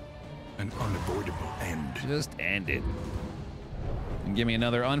 an unavoidable end. Just end it. And give me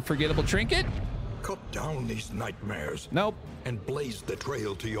another unforgettable trinket. Cut down these nightmares. Nope. And blaze the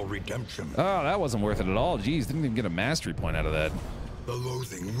trail to your redemption. Oh, that wasn't worth it at all. Jeez, didn't even get a mastery point out of that. The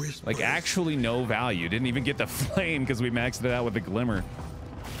loathing whispers. Like, actually no value. Didn't even get the flame because we maxed it out with the glimmer.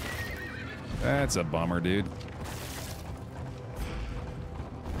 That's a bummer, dude.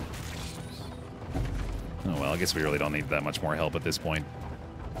 Oh, well, I guess we really don't need that much more help at this point.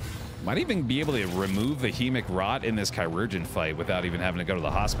 Might even be able to remove the Hemic Rot in this Chirurgeon fight without even having to go to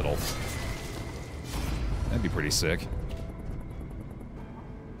the hospital. That'd be pretty sick.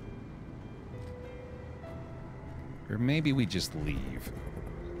 Or maybe we just leave.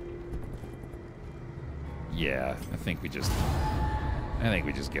 Yeah, I think we just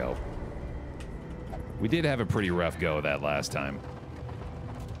go. We did have a pretty rough go of that last time.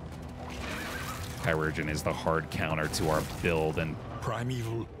 Chirurgeon is the hard counter to our build, and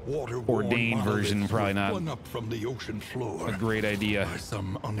primeval water ordained version probably not up from the ocean floor a great idea. By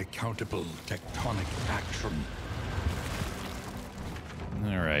some unaccountable tectonic action.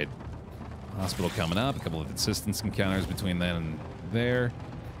 All right, hospital coming up. A couple of insistence encounters between then and there.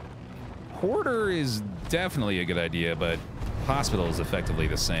 Hoarder is definitely a good idea, but hospital is effectively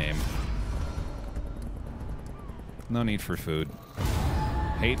the same. No need for food.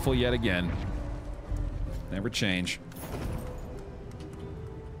 Hateful yet again. Never change.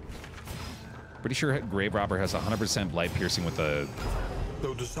 Pretty sure Grave Robber has 100% blight piercing with a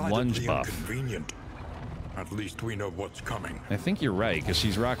lunge buff. At least we know what's coming. I think you're right, because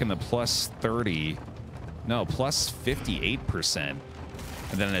she's rocking the plus 30. No, plus 58%. And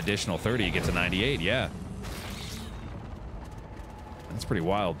then an additional 30, you get to 98, yeah. That's pretty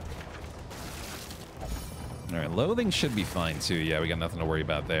wild. All right, loathing should be fine, too. Yeah, we got nothing to worry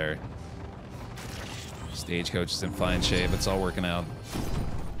about there. Stagecoach is in fine shape. It's all working out.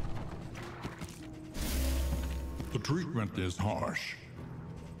 The treatment is harsh,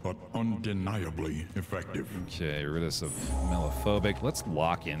 but undeniably effective. Okay, rid us of Melophobic. Let's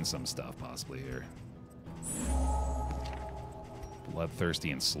lock in some stuff possibly here.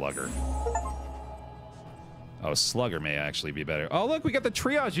 Bloodthirsty and Slugger. Oh, Slugger may actually be better. Oh, look, we got the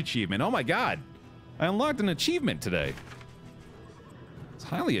triage achievement. Oh my god. I unlocked an achievement today. It's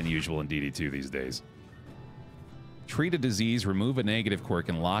highly unusual in DD2 these days. Treat a disease, remove a negative quirk,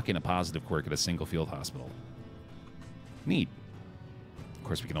 and lock in a positive quirk at a single field hospital. Neat. Of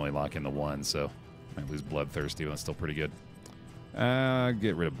course, we can only lock in the one, so might lose Bloodthirsty, but that's still pretty good.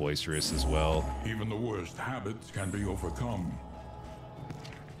 Get rid of Boisterous as well. Even the worst habits can be overcome.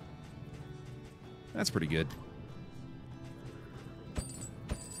 That's pretty good.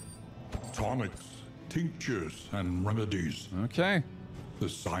 Tonics, tinctures, and remedies. Okay. The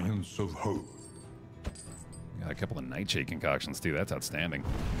science of hope. Got a couple of Nightshade concoctions, too. That's outstanding.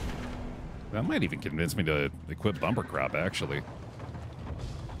 That might even convince me to equip Bumper Crop, actually.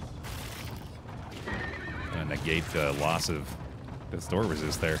 And negate the loss of the store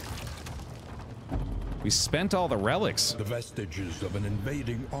resist there. We spent all the relics. The vestiges of an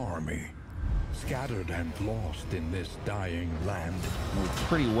invading army. Scattered and lost in this dying land. We're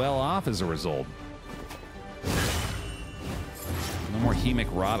pretty well off as a result. No more Hemic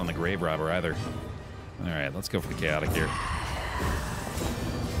Rot on the Grave Robber either. Alright, let's go for the Chaotic here.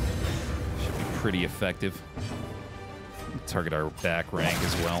 Should be pretty effective. Target our back rank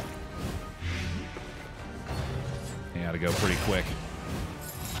as well. Yeah, to go pretty quick.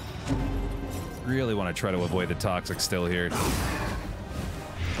 Really want to try to avoid the Toxic still here.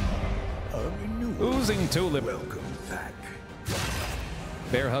 Oozing Tulip. Welcome back.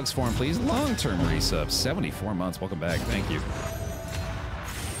 Baer hugs for him, please. Long-term resub. 74 months. Welcome back. Thank you.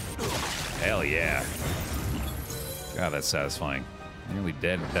 Hell yeah. God, that's satisfying. Nearly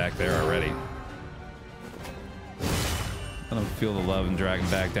dead back there already. Let him feel the love and drag him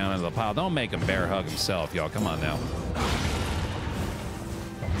back down into the pile. Don't make him bear hug himself, y'all. Come on now.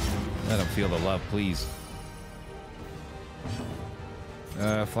 Let him feel the love, please.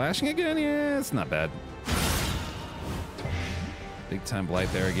 Flashing again? Yeah, it's not bad. Big time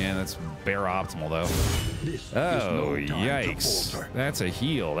blight there again. That's bare optimal, though. Oh, yikes. That's a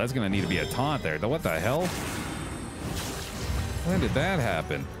heal. That's going to need to be a taunt there. What the hell? When did that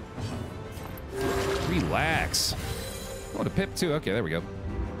happen? Relax. Oh, the pip, too. Okay, there we go.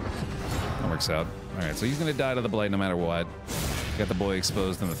 That works out. All right, so he's going to die to the blade no matter what. Got the boy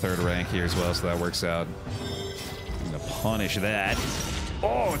exposed in the 3rd rank here as well, so that works out. I'm going to punish that.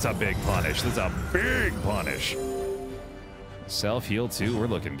 Oh, it's a big punish. That's a big punish. Self-heal, too. We're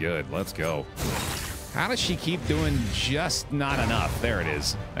looking good. Let's go. How does she keep doing just not enough? There it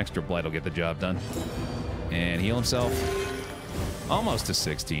is. Extra blight will get the job done. And heal himself. Almost to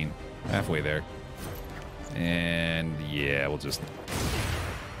 16. Halfway there. And yeah, we'll just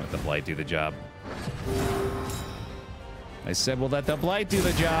let the blight do the job. I said we'll let the blight do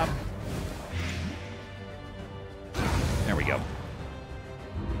the job. There we go.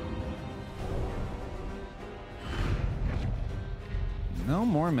 No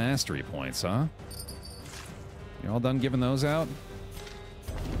more mastery points, huh? You all done giving those out?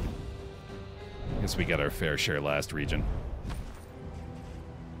 I guess we got our fair share last region.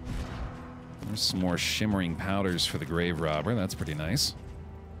 There's some more shimmering powders for the grave robber. That's pretty nice.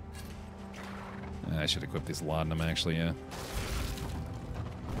 I should equip this laudanum, actually, yeah.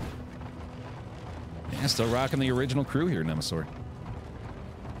 Yeah, still rocking the original crew here, Nemesaur.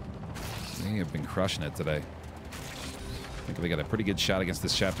 They have been crushing it today. I think they got a pretty good shot against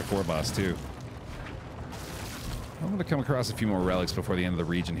this Chapter 4 boss, too. I'm going to come across a few more relics before the end of the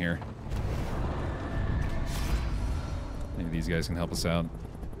region here. Maybe these guys can help us out.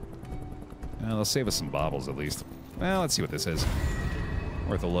 They'll save us some baubles, at least. Well, let's see what this is.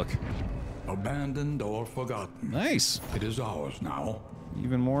 Worth a look. Abandoned or forgotten. Nice. It is ours now.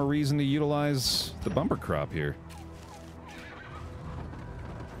 Even more reason to utilize the bumper crop here.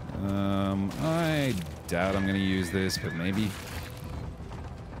 I doubt I'm going to use this, but maybe.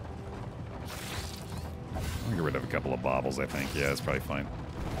 I'll get rid of a couple of baubles, I think. Yeah, that's probably fine.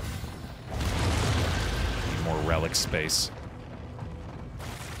 Need more relic space.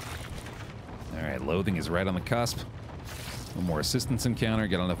 All right, loathing is right on the cusp. One more assistance encounter.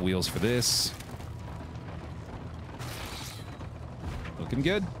 Got enough wheels for this. Looking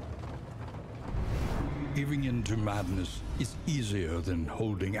good. Giving in to madness is easier than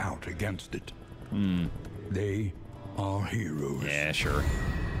holding out against it. They are heroes. Yeah, sure.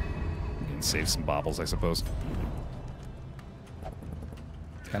 We can save some baubles, I suppose.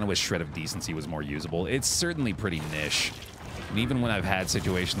 Kind of wish Shred of Decency was more usable. It's certainly pretty niche. And even when I've had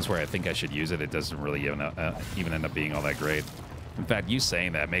situations where I think I should use it, it doesn't really even end up being all that great. In fact, you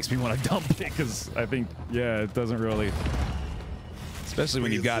saying that makes me want to dump it, because I think, yeah, it doesn't really... Especially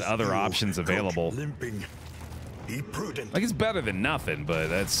when you've got other options available. Be prudent. Like, it's better than nothing, but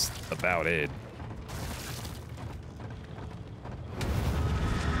that's about it.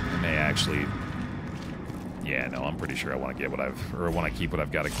 I may actually... Yeah, no, I'm pretty sure I want to get what I've... Or want to keep what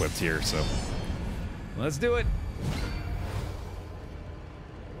I've got equipped here, so... Let's do it!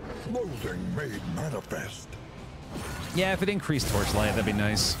 Loathing made manifest. Yeah, if it increased torchlight, that'd be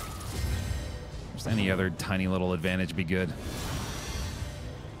nice. Just any other tiny little advantage would be good.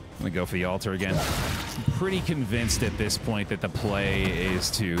 I'm gonna go for the altar again. I'm pretty convinced at this point that the play is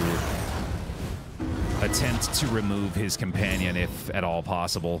to attempt to remove his companion if at all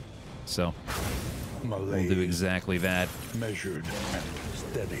possible. So we'll do exactly that. Measured and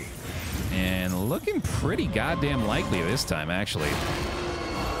steady. And looking pretty goddamn likely this time, actually.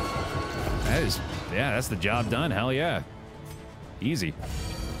 That is, yeah, that's the job done. Hell yeah. Easy.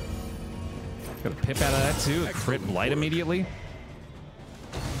 Got a pip out of that too. A crit blight immediately.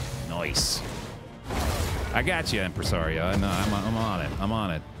 Nice. I got you, Impresario. No, I'm on it. I'm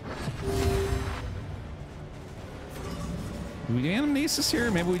on it. Do we get Amnesis here?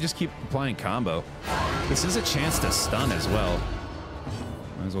 Maybe we just keep applying combo. This is a chance to stun as well.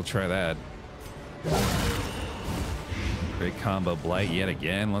 Might as well try that. Great combo blight yet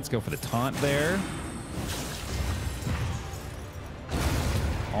again. Let's go for the taunt there.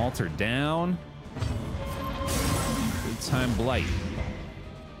 Altar down. Good time blight.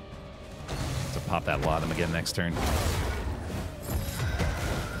 To pop that laudanum again next turn.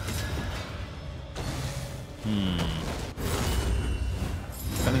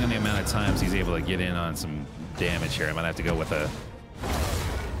 Depending on the amount of times he's able to get in on some damage here, I might have to go with a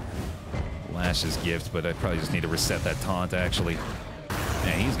Lash's gift, but I probably just need to reset that taunt, actually.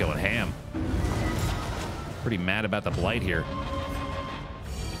 Man, he's going ham. Pretty mad about the blight here.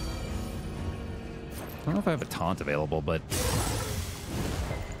 I don't know if I have a taunt available, but...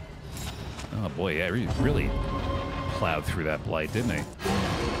 Oh boy, yeah, he really plowed through that blight, didn't he?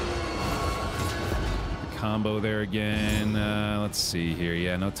 The combo there again. Let's see here.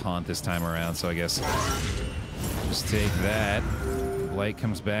 Yeah, no taunt this time around, so I guess just take that. Blight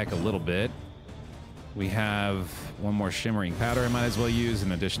comes back a little bit. We have one more shimmering powder I might as well use,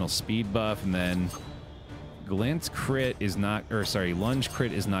 an additional speed buff, and then Glint crit is not, or sorry, lunge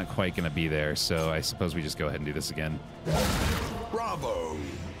crit is not quite going to be there, so I suppose we just go ahead and do this again. Bravo!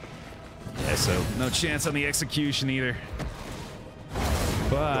 Yeah, so no chance on the execution either.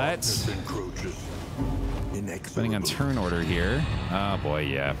 But depending on turn order here. Oh boy,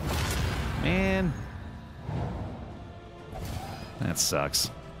 yeah. Man. That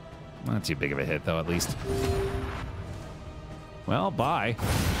sucks. Not too big of a hit though, at least. Well, bye.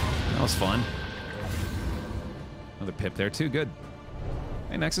 That was fun. Another pip there, too. Good.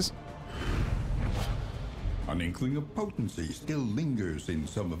 Hey, Nexus. An inkling of potency still lingers in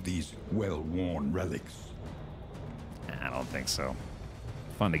some of these well-worn relics. I don't think so.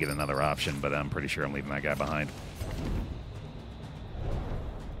 Fun to get another option, but I'm pretty sure I'm leaving that guy behind.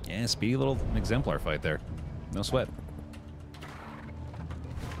 Yeah, speedy little exemplar fight there. No sweat.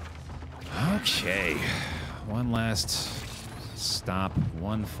 Okay. One last stop,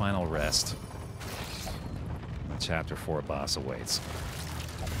 one final rest. The Chapter 4 boss awaits.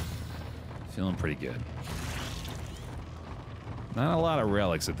 Feeling pretty good. Not a lot of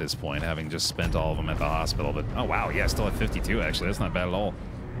relics at this point, having just spent all of them at the hospital, but oh wow, yeah, still at 52 actually. That's not bad at all.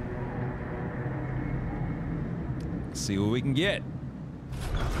 Let's see what we can get.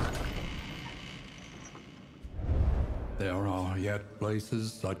 There are yet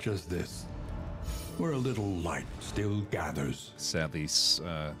places such as this, where a little light still gathers. Sadly,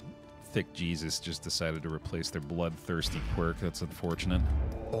 Thick Jesus just decided to replace their bloodthirsty quirk. That's unfortunate.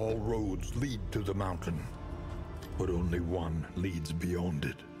 All roads lead to the mountain, but only one leads beyond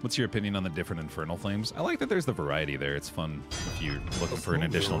it. What's your opinion on the different infernal flames? I like that there's the variety there. It's fun if you're looking for an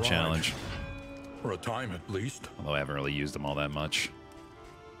additional challenge. For a time at least. Although I haven't really used them all that much.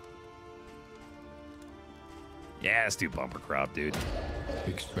 Yeah, let's do bumper crop, dude.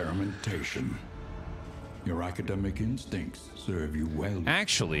 Experimentation. Your academic instincts serve you well.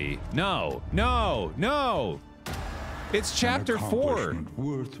 Actually, no. It's Chapter 4.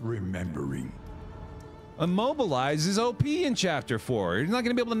 Worth remembering. Immobilize is OP in Chapter 4. He's not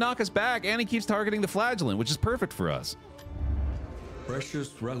going to be able to knock us back, and he keeps targeting the flagellant, which is perfect for us.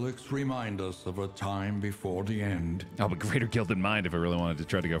 Precious relics remind us of a time before the end. Oh, but Greater Gilded Mind if I really wanted to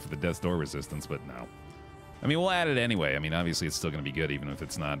try to go for the Death's Door resistance, but no. I mean, we'll add it anyway. I mean, obviously it's still going to be good, even if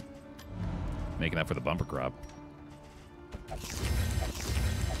it's not making up for the bumper crop.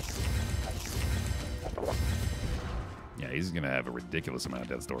 Yeah, he's going to have a ridiculous amount of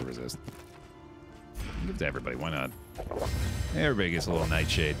Death's Door resist. Give it to everybody. Why not? Everybody gets a little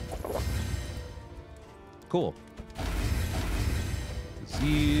Nightshade. Cool.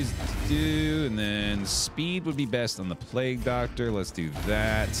 Disease to do, and then speed would be best on the Plague Doctor. Let's do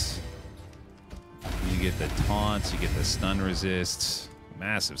that. You get the taunts, you get the stun resist.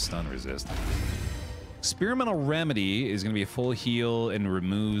 Massive stun resist. Experimental Remedy is going to be a full heal and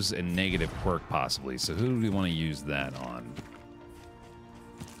removes a negative quirk possibly. So who do we want to use that on?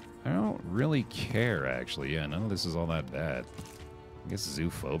 I don't really care, actually. Yeah, none of this is all that bad. I guess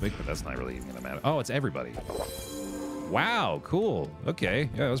zoophobic, but that's not really even going to matter. Oh, it's everybody. Wow, cool. Okay,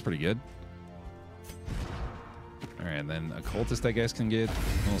 yeah, that was pretty good. All right, and then Occultist, I guess, can get a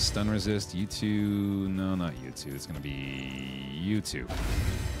little stun resist. You two, no, not you two. It's going to be you two.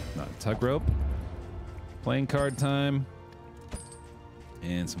 Not Tug Rope. Playing card time.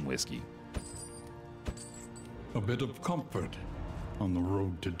 And some whiskey. A bit of comfort on the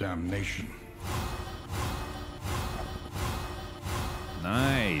road to damnation.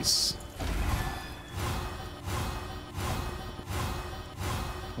 Nice.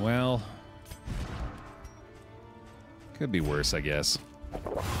 Well, could be worse, I guess.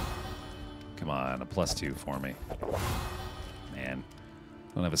 Come on, a +2 for me. Man,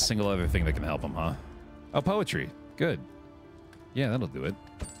 don't have a single other thing that can help him, huh? Oh, poetry. Good. Yeah, that'll do it.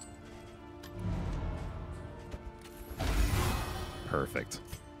 Perfect.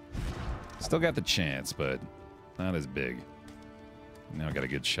 Still got the chance, but not as big. Now I got a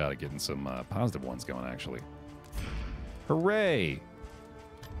good shot at getting some positive ones going, actually. Hooray!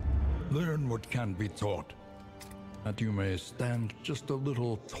 Learn what can be taught, that you may stand just a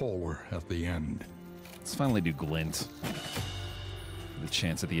little taller at the end. Let's finally do Glint. The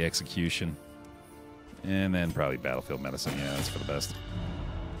chance at the execution. And then probably Battlefield Medicine. Yeah, that's for the best.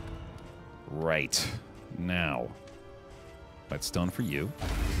 Right. Now. That's stone for you.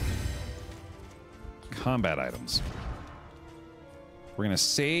 Combat items. We're going to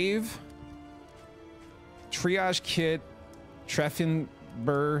save. Triage Kit.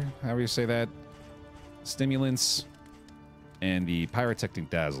 Treffenber, however you say that. Stimulants. And the Pyrotechnic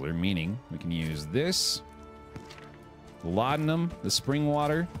Dazzler, meaning we can use this. Laudanum, the Spring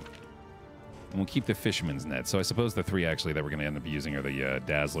Water. And we'll keep the Fisherman's Net. So I suppose the three actually that we're going to end up using are the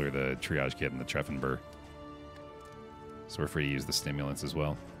Dazzler, the Triage Kit, and the Treffenber. So we're free to use the stimulants as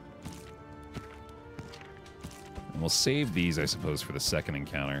well. And we'll save these, I suppose, for the second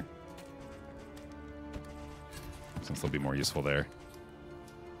encounter. Since they'll be more useful there.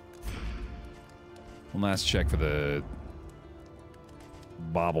 One last check for the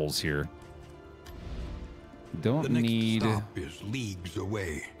baubles here. Don't The next need stop is leagues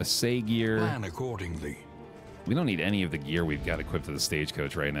away. a Sagear. Plan accordingly. We don't need any of the gear we've got equipped to the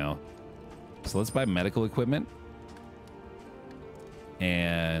stagecoach right now. So let's buy medical equipment.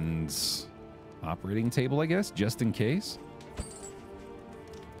 And operating table, I guess, just in case.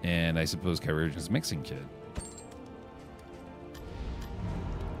 And I suppose Kyrogen's mixing kit.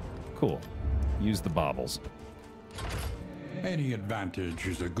 Cool. Use the baubles. Any advantage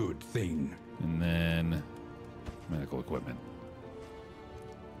is a good thing. And then medical equipment.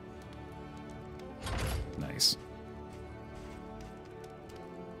 Nice.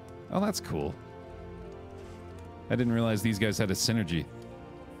 Oh, that's cool. I didn't realize these guys had a synergy.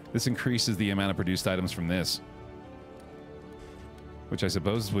 This increases the amount of produced items from this. Which I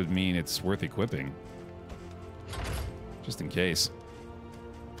suppose would mean it's worth equipping. Just in case.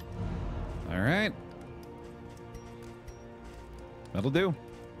 Alright. That'll do.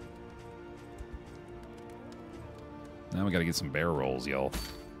 Now we gotta get some bear rolls, y'all.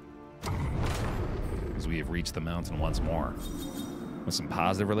 Because we have reached the mountain once more. With some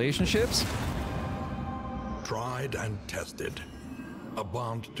positive relationships. Tried and tested. A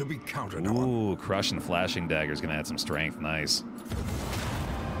bond to be counted on. Ooh, Crush and Flashing Dagger is gonna add some strength. Nice.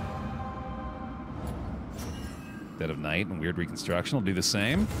 Dead of Night and Weird Reconstruction will do the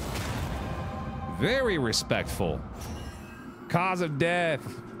same. Very respectful. Cause of Death.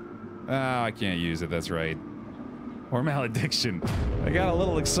 Oh, I can't use it, that's right. Or Malediction. I got a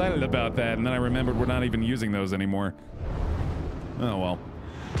little excited about that, and then I remembered we're not even using those anymore. Oh, well.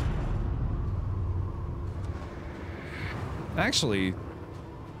 Actually...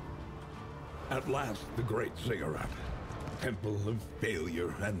 At last, the great cigarette. Temple of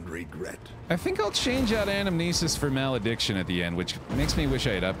failure and regret. I think I'll change out Anamnesis for Malediction at the end, which makes me wish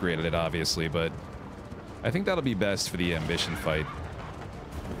I had upgraded it, obviously, but... I think that'll be best for the ambition fight.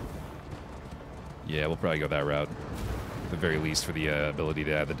 Yeah, we'll probably go that route. At the very least for the ability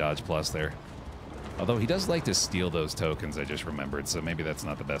to add the dodge plus there. Although he does like to steal those tokens, I just remembered, so maybe that's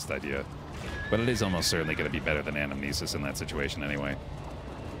not the best idea. But it is almost certainly going to be better than Anamnesis in that situation anyway.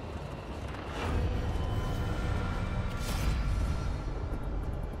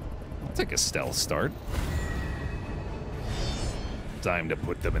 I'll take a stealth start. Time to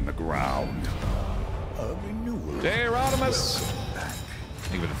put them in the ground. A renewal. Hey, Rodimus!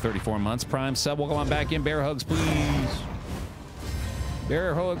 Thank you for the 34 months prime sub. We'll go on back in. Bear hugs, please.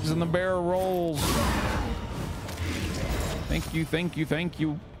 Bear hugs and the bear rolls. Thank you, thank you, thank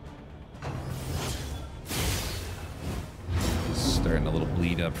you. Starting a little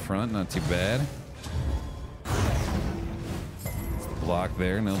bleed up front, not too bad. Block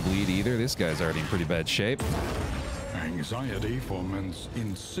there, no bleed either. This guy's already in pretty bad shape. Anxiety foments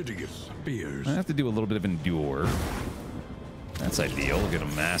insidious fears. I have to do a little bit of endure. That's ideal. We'll get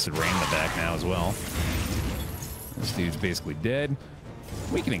a massive rain in the back now as well. This dude's basically dead.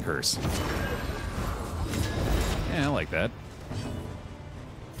 Weakening curse. Yeah, I like that.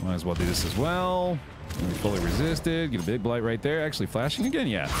 Might as well do this as well. Fully resisted. Get a big blight right there. Actually flashing again,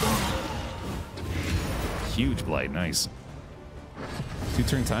 yeah. Huge blight, nice.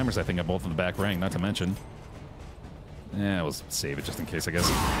 2-turn timers, I think, on both of the back ring, not to mention. Yeah, we'll save it just in case, I guess.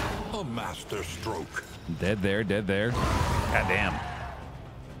 A master stroke. Dead there, dead there. God damn.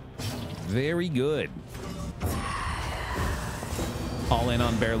 Very good. All in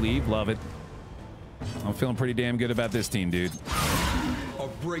on Bear Leave, love it. I'm feeling pretty damn good about this team, dude. A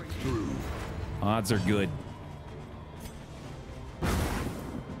breakthrough. Odds are good.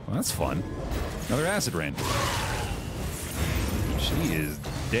 Well, that's fun. Another acid rain. She is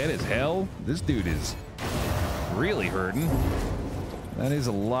dead as hell. This dude is really hurting. That is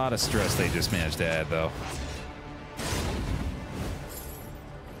a lot of stress they just managed to add, though.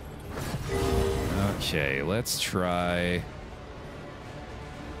 Okay, let's try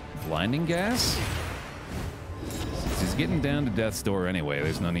Blinding Gas. Since he's getting down to death's door anyway,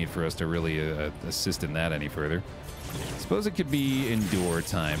 there's no need for us to really assist in that any further. Suppose it could be Endure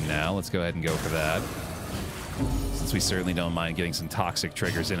time now. Let's go ahead and go for that. Since we certainly don't mind getting some toxic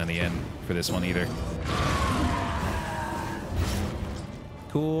triggers in the end for this one either.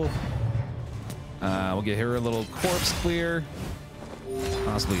 Cool. We'll get her a little corpse clear.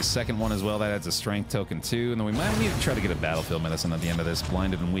 Possibly a second one as well. That adds a strength token too. And then we might need to try to get a battlefield medicine at the end of this.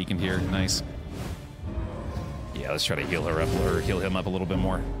 Blinded and weakened here. Nice. Yeah, let's try to heal her up or heal him up a little bit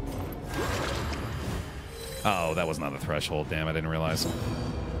more. Oh, that was not the threshold. Damn, I didn't realize.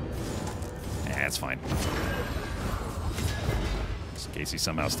 That's fine. Just in case he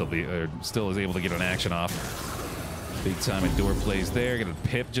somehow still is able to get an action off. Big time Endure plays there. Get a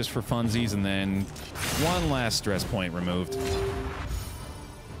pip just for funsies, and then one last stress point removed.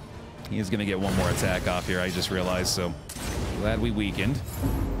 He is going to get one more attack off here, I just realized, so glad we weakened.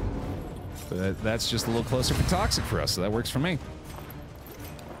 But that's just a little closer for toxic for us, so that works for me.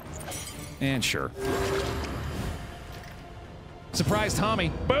 And sure. Surprise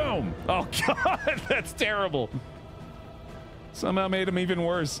Tommy. Boom! Oh, God, that's terrible. Somehow made him even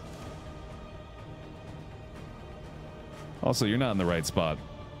worse. Also, you're not in the right spot.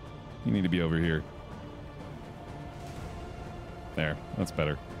 You need to be over here. There, that's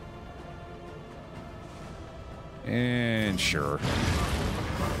better. And sure.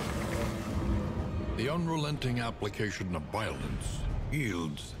 The unrelenting application of violence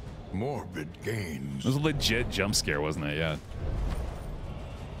yields morbid gains. It was a legit jump scare, wasn't it? Yeah.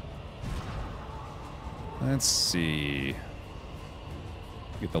 Let's see.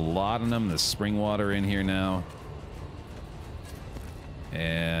 Get the laudanum, the spring water in here now.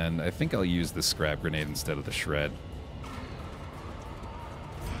 And I think I'll use the scrap grenade instead of the shred.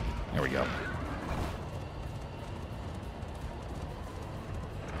 There we go.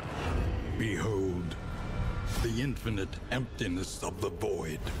 Behold, the infinite emptiness of the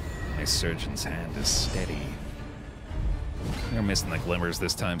void. My surgeon's hand is steady. They're missing the glimmers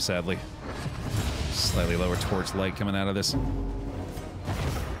this time, sadly. Slightly lower torch light coming out of this.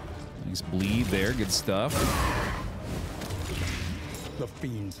 Nice bleed there, good stuff. The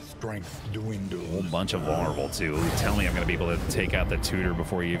fiend's strength dwindles. A whole bunch of vulnerable, too. Tell me I'm going to be able to take out the tutor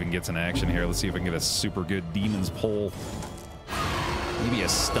before he even gets in action here. Let's see if I can get a super good demon's pole. Maybe a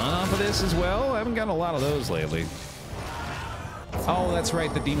stun off of this as well? I haven't gotten a lot of those lately. Oh, that's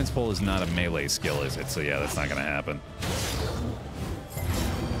right. The demon's pole is not a melee skill, is it? So yeah, that's not going to happen.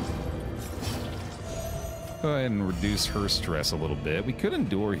 Go ahead and reduce her stress a little bit. We could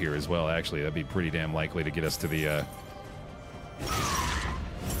endure here as well, actually. That'd be pretty damn likely to get us to the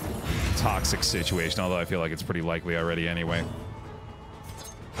toxic situation, although I feel like it's pretty likely already anyway.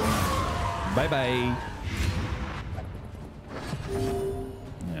 Bye-bye.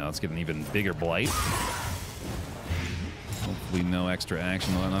 Yeah, let's get an even bigger blight. Hopefully no extra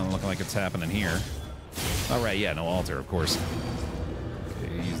action. Not looking like it's happening here. All right, yeah, no altar, of course.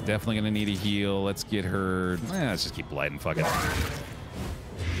 Okay, he's definitely going to need a heal. Let's get her... let's just keep blighting, fuck it.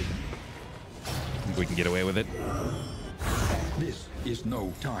 Think we can get away with it? This is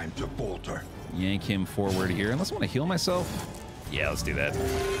no time to falter. Yank him forward here. Unless I want to heal myself. Yeah, let's do that.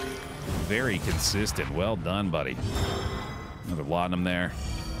 Very consistent. Well done, buddy. Another laudanum there.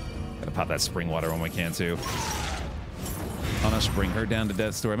 Gotta pop that spring water when we can, too. On us, bring her down to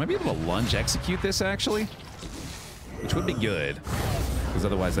death's door. I might be able to lunge execute this, actually. Which would be good. Because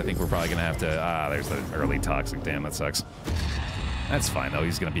otherwise, I think we're probably going to have to... there's the early toxic. Damn, that sucks. That's fine, though.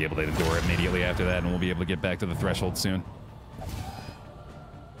 He's going to be able to endure it immediately after that, and we'll be able to get back to the threshold soon.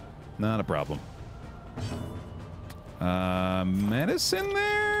 Not a problem. Medicine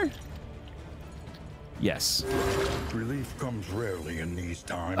there? Yes. Relief comes rarely in these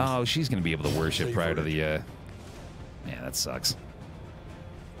times. Oh, she's going to be able to worship prior to the... Yeah, that sucks.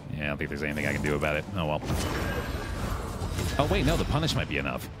 Yeah, I don't think there's anything I can do about it. Oh, well. Oh, wait, no, the punish might be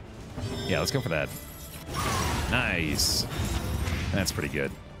enough. Yeah, let's go for that. Nice. That's pretty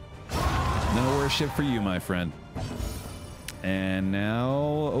good. No worship for you, my friend. And now...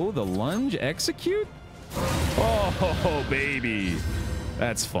 Oh, the lunge execute? Oh, baby.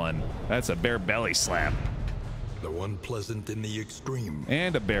 That's fun. That's a Baer belly slap. The one pleasant in the extreme.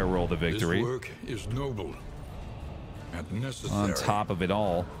 And a Baer roll to victory. This work is noble and necessary. On top of it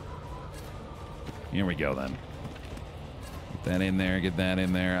all. Here we go, then. Get that in there, get that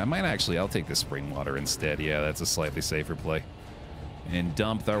in there. I might actually... I'll take the spring water instead. Yeah, that's a slightly safer play. And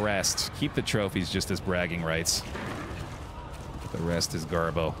dump the rest. Keep the trophies just as bragging rights. The rest is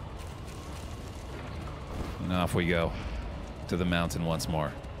garbo. And off we go. To the mountain once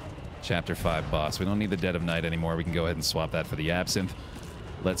more. Chapter 5 boss. We don't need the Dead of Night anymore. We can go ahead and swap that for the Absinthe.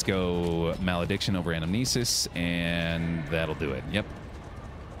 Let's go Malediction over Anamnesis, and that'll do it. Yep.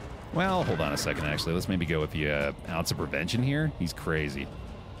 Well, hold on a second, actually. Let's maybe go with the Ounce of Prevention here. He's crazy.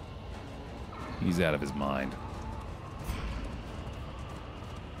 He's out of his mind.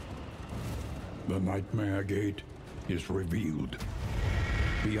 The Nightmare Gate is revealed.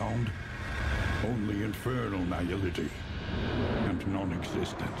 Beyond, only infernal nihility and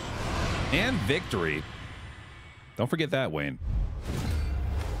non-existence. And victory. Don't forget that, Wayne.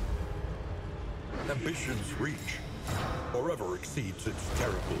 Ambition's reach forever exceeds its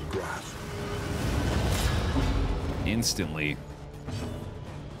terrible grasp. Instantly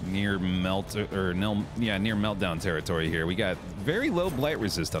near near meltdown territory here. We got very low blight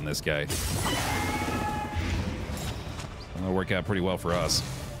resist on this guy. That'll work out pretty well for us.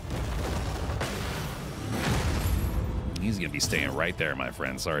 He's gonna be staying right there, my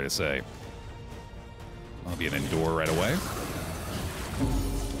friend. Sorry to say. I'll be an endure right away.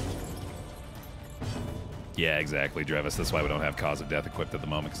 Yeah, exactly, Drevis. That's why we don't have Cause of Death equipped at the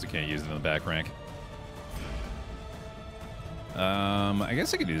moment, because we can't use it in the back rank. I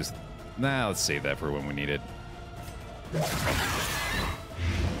guess I could use... Nah, let's save that for when we need it.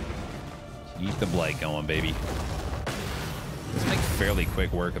 Keep the blight going, baby. Let's make fairly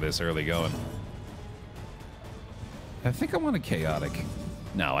quick work of this early going. I think I want a chaotic.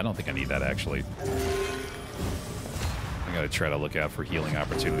 No, I don't think I need that, actually. I gotta try to look out for healing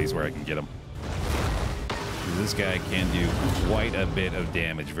opportunities where I can get them. This guy can do quite a bit of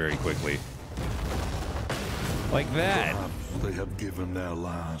damage very quickly. Like that. Perhaps they have given their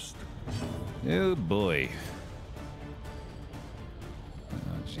last. Oh boy.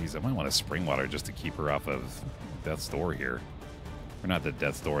 Oh, jeez, I might want a spring water just to keep her off of Death's Door here. Or not the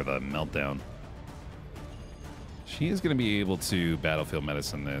Death's Door, the Meltdown. She is going to be able to battlefield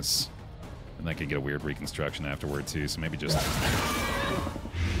medicine this. And I could get a weird reconstruction afterward too, so maybe just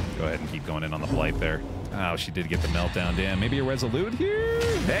go ahead and keep going in on the blight there. Oh, she did get the Meltdown. Damn, maybe a Resolute here?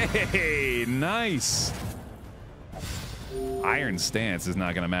 Hey, nice! Iron Stance is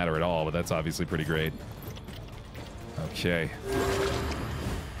not going to matter at all, but that's obviously pretty great. Okay.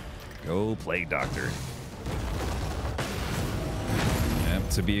 Go Plague Doctor. Yep,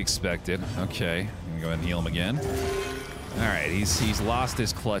 to be expected. Okay, I'm going to go ahead and heal him again. All right, he's lost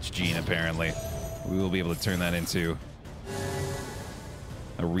his clutch gene, apparently. We will be able to turn that into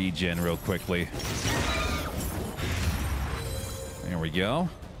a regen real quickly. There we go.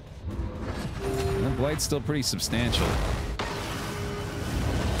 And the blight's still pretty substantial.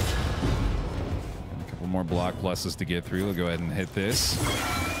 More block pluses to get through. We'll go ahead and hit this.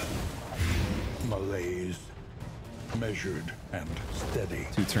 Malaise, measured and steady.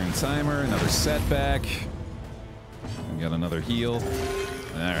 2-turn timer, another setback. We got another heal.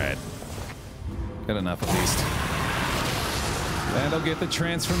 All right. Got enough at least. That'll get the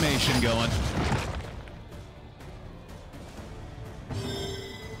transformation going.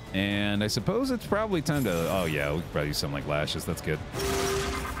 And I suppose it's probably time to... Oh yeah, we could probably use something like Lashes. That's good.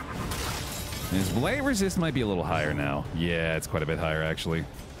 His blade resist might be a little higher now. Yeah, it's quite a bit higher, actually.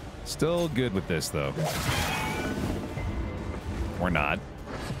 Still good with this, though. Or not.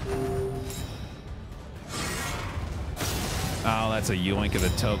 Oh, that's a yoink of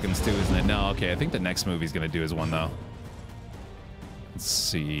the tokens, too, isn't it? No, okay, I think the next move he's going to do is one, though. Let's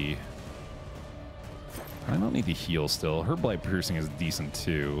see. I don't need to heal still. Her Blight Piercing is decent,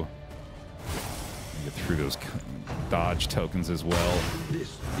 too. Get through those dodge tokens as well.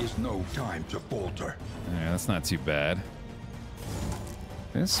 This is no time to falter. Yeah, that's not too bad.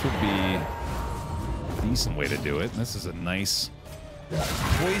 This would be a decent way to do it. This is a nice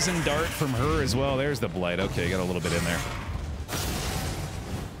poison dart from her as well. There's the blight. Okay, got a little bit in there.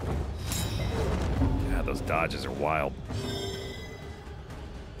 Yeah, those dodges are wild.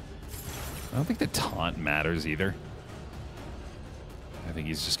 I don't think the taunt matters either. I think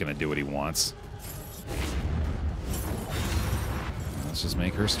he's just going to do what he wants. Let's just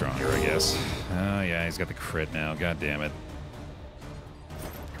make her stronger, I guess. Oh, yeah, he's got the crit now. God damn it.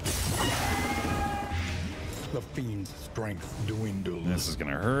 The fiend's strength dwindles. This is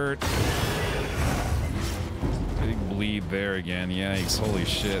going to hurt. Big bleed there again. Yikes. Holy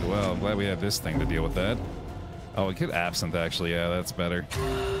shit. Well, I'm glad we have this thing to deal with that. Oh, we could Absinthe, actually. Yeah, that's better.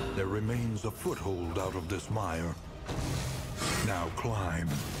 There remains a foothold out of this mire. Now climb.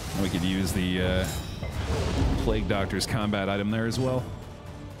 We could use the Plague Doctor's combat item there as well.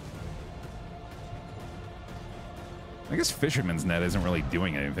 I guess Fisherman's Net isn't really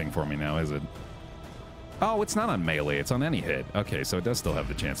doing anything for me now, is it? Oh, it's not on melee. It's on any hit. Okay, so it does still have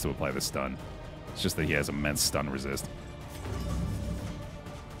the chance to apply the stun. It's just that he has immense stun resist.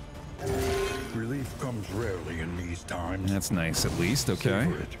 Relief comes rarely in these times. That's nice, at least. Okay.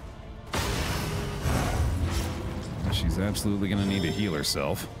 Savor it. She's absolutely going to need to heal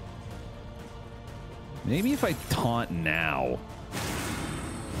herself. Maybe if I taunt now,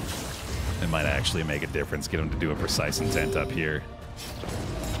 it might actually make a difference. Get him to do a precise intent up here.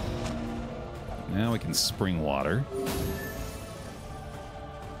 Now we can Spring Water.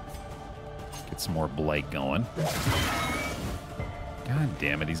 Get some more blight going. God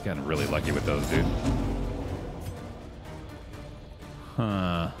damn it, he's gotten really lucky with those, dude.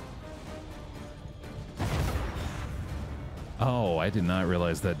 Huh. Oh, I did not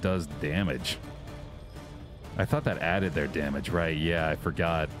realize that does damage. I thought that added their damage, right? Yeah, I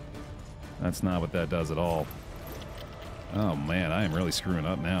forgot. That's not what that does at all. Oh man, I am really screwing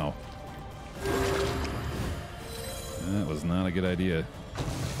up now. That was not a good idea.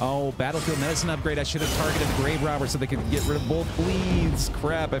 Oh, Battlefield Medicine upgrade. I should have targeted the Grave Robber so they could get rid of both bleeds.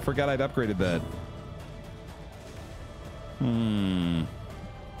 Crap, I forgot I'd upgraded that.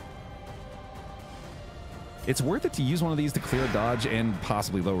 It's worth it to use one of these to clear a dodge and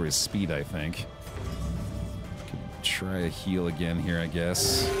possibly lower his speed, I think. Could try a heal again here, I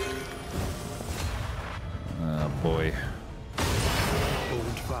guess. Oh, boy.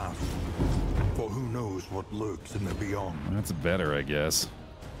 Hold fast, for who knows what lurks in the beyond. That's better, I guess.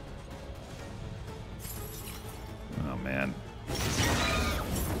 Oh, man.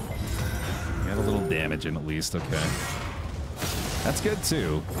 Got a little damage in at least, okay. That's good,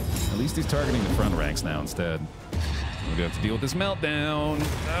 too. At least he's targeting the front ranks now instead. We're gonna have to deal with this meltdown.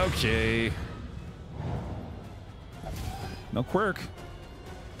 Okay. No quirk.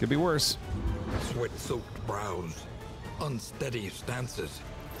 Could be worse. Sweat-soaked brows, unsteady stances.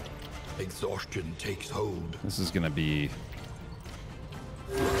 Exhaustion takes hold. This is gonna be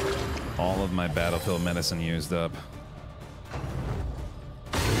all of my battlefield medicine used up.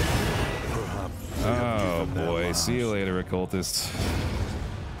 Oh boy, see you later, occultist.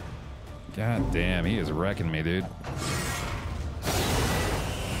 God damn, he is wrecking me, dude.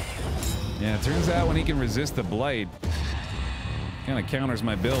 Yeah, it turns out when he can resist the blight, kind of counters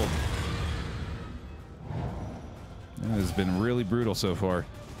my build. That has been really brutal so far.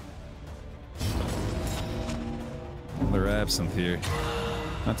 Another absinthe here.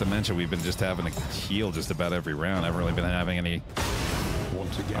 Not to mention we've been just having to heal just about every round. I haven't really been having any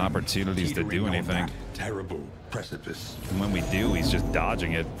opportunities to do anything. Terrible precipice. And when we do, he's just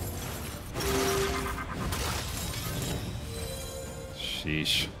dodging it.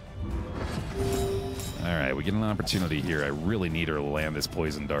 Sheesh. Alright, we get an opportunity here. I really need her to land this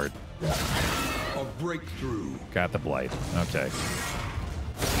poison dart. A breakthrough. Got the blight. Okay.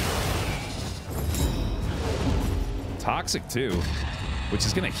 Toxic too, which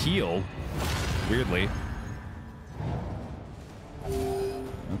is gonna heal. Weirdly.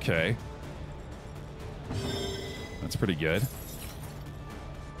 Okay. That's pretty good.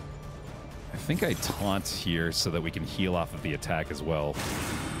 I think I taunt here so that we can heal off of the attack as well.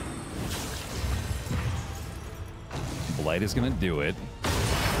 Blight is gonna do it.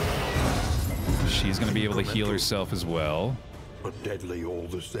 She's gonna be able to heal herself as well. But deadly all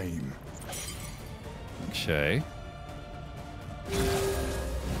the same. Okay.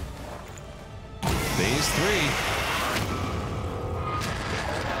 Phase 3.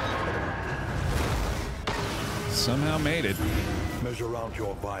 Somehow made it. Measure out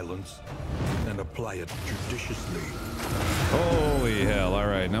your violence and apply it judiciously. Holy hell. All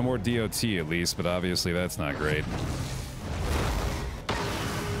right, no more DOT at least, but obviously that's not great.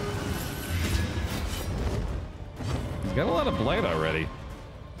 He's got a lot of blight already.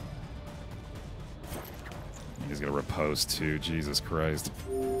 He's got a riposte too, Jesus Christ.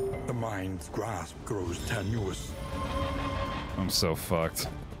 The mind's grasp grows tenuous. I'm so fucked.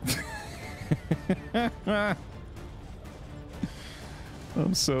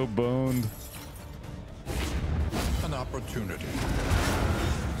 I'm so boned. An opportunity.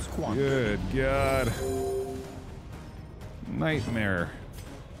 Squandered. Good God. Nightmare.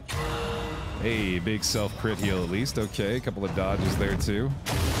 Hey, big self-crit heal at least. Okay, a couple of dodges there too.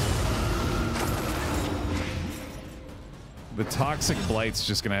 The toxic blight's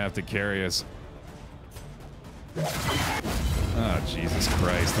just gonna have to carry us. Oh, Jesus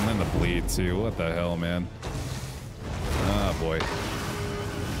Christ. And then the bleed too. What the hell, man? Oh boy.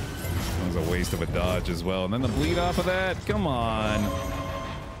 That was a waste of a dodge as well. And then the bleed off of that. Come on.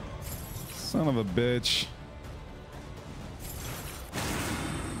 Son of a bitch.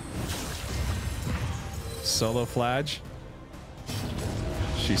 Solo Flage.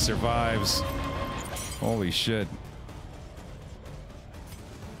 She survives. Holy shit.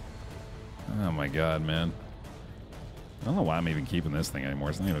 Oh my God, man. I don't know why I'm even keeping this thing anymore.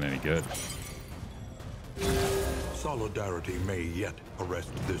 It's not even any good. Solidarity may yet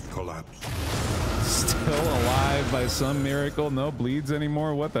arrest this collapse. Still alive by some miracle. No bleeds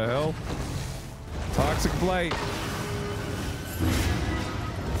anymore. What the hell? Toxic blight.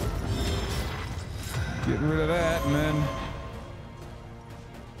 Getting rid of that, and then...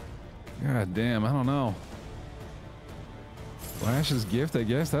 God damn, I don't know. Flash's gift, I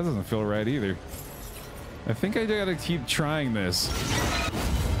guess? That doesn't feel right either. I think I gotta keep trying this.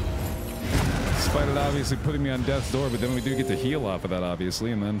 Despite it obviously putting me on death's door, but then we do get to heal off of that,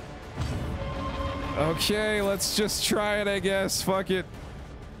 obviously, and then... Okay, let's just try it, I guess. Fuck it.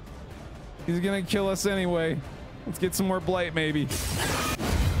 He's gonna kill us anyway. Let's get some more blight, maybe.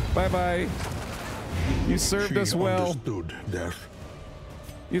 Bye-bye. You served us well. Death,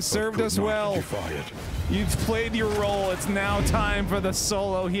 you served us well. You've played your role. It's now time for the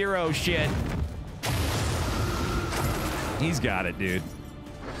solo hero shit. He's got it, dude.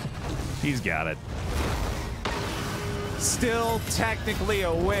 He's got it. Still technically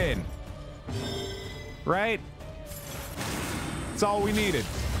a win. Right? That's all we needed.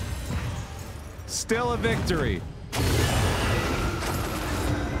 Still a victory.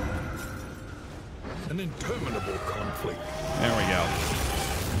 An interminable conflict. There we go.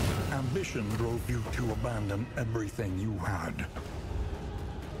 Ambition drove you to abandon everything you had.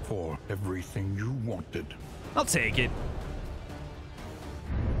 For everything you wanted. I'll take it.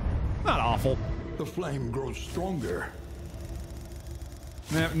 Not awful. The flame grows stronger.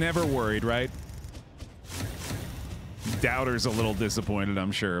 Never worried, right? Doubter's a little disappointed,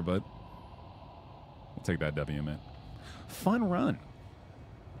 I'm sure, but I'll take that W, man. Fun run.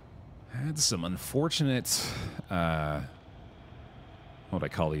 Had some unfortunate, what do I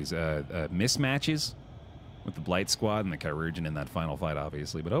call these, mismatches with the Blight Squad and the Chirurgeon in that final fight,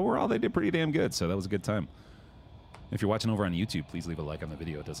 obviously. But overall, they did pretty damn good, so that was a good time. If you're watching over on YouTube, please leave a like on the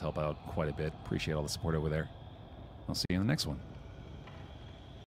video. It does help out quite a bit. Appreciate all the support over there. I'll see you in the next one.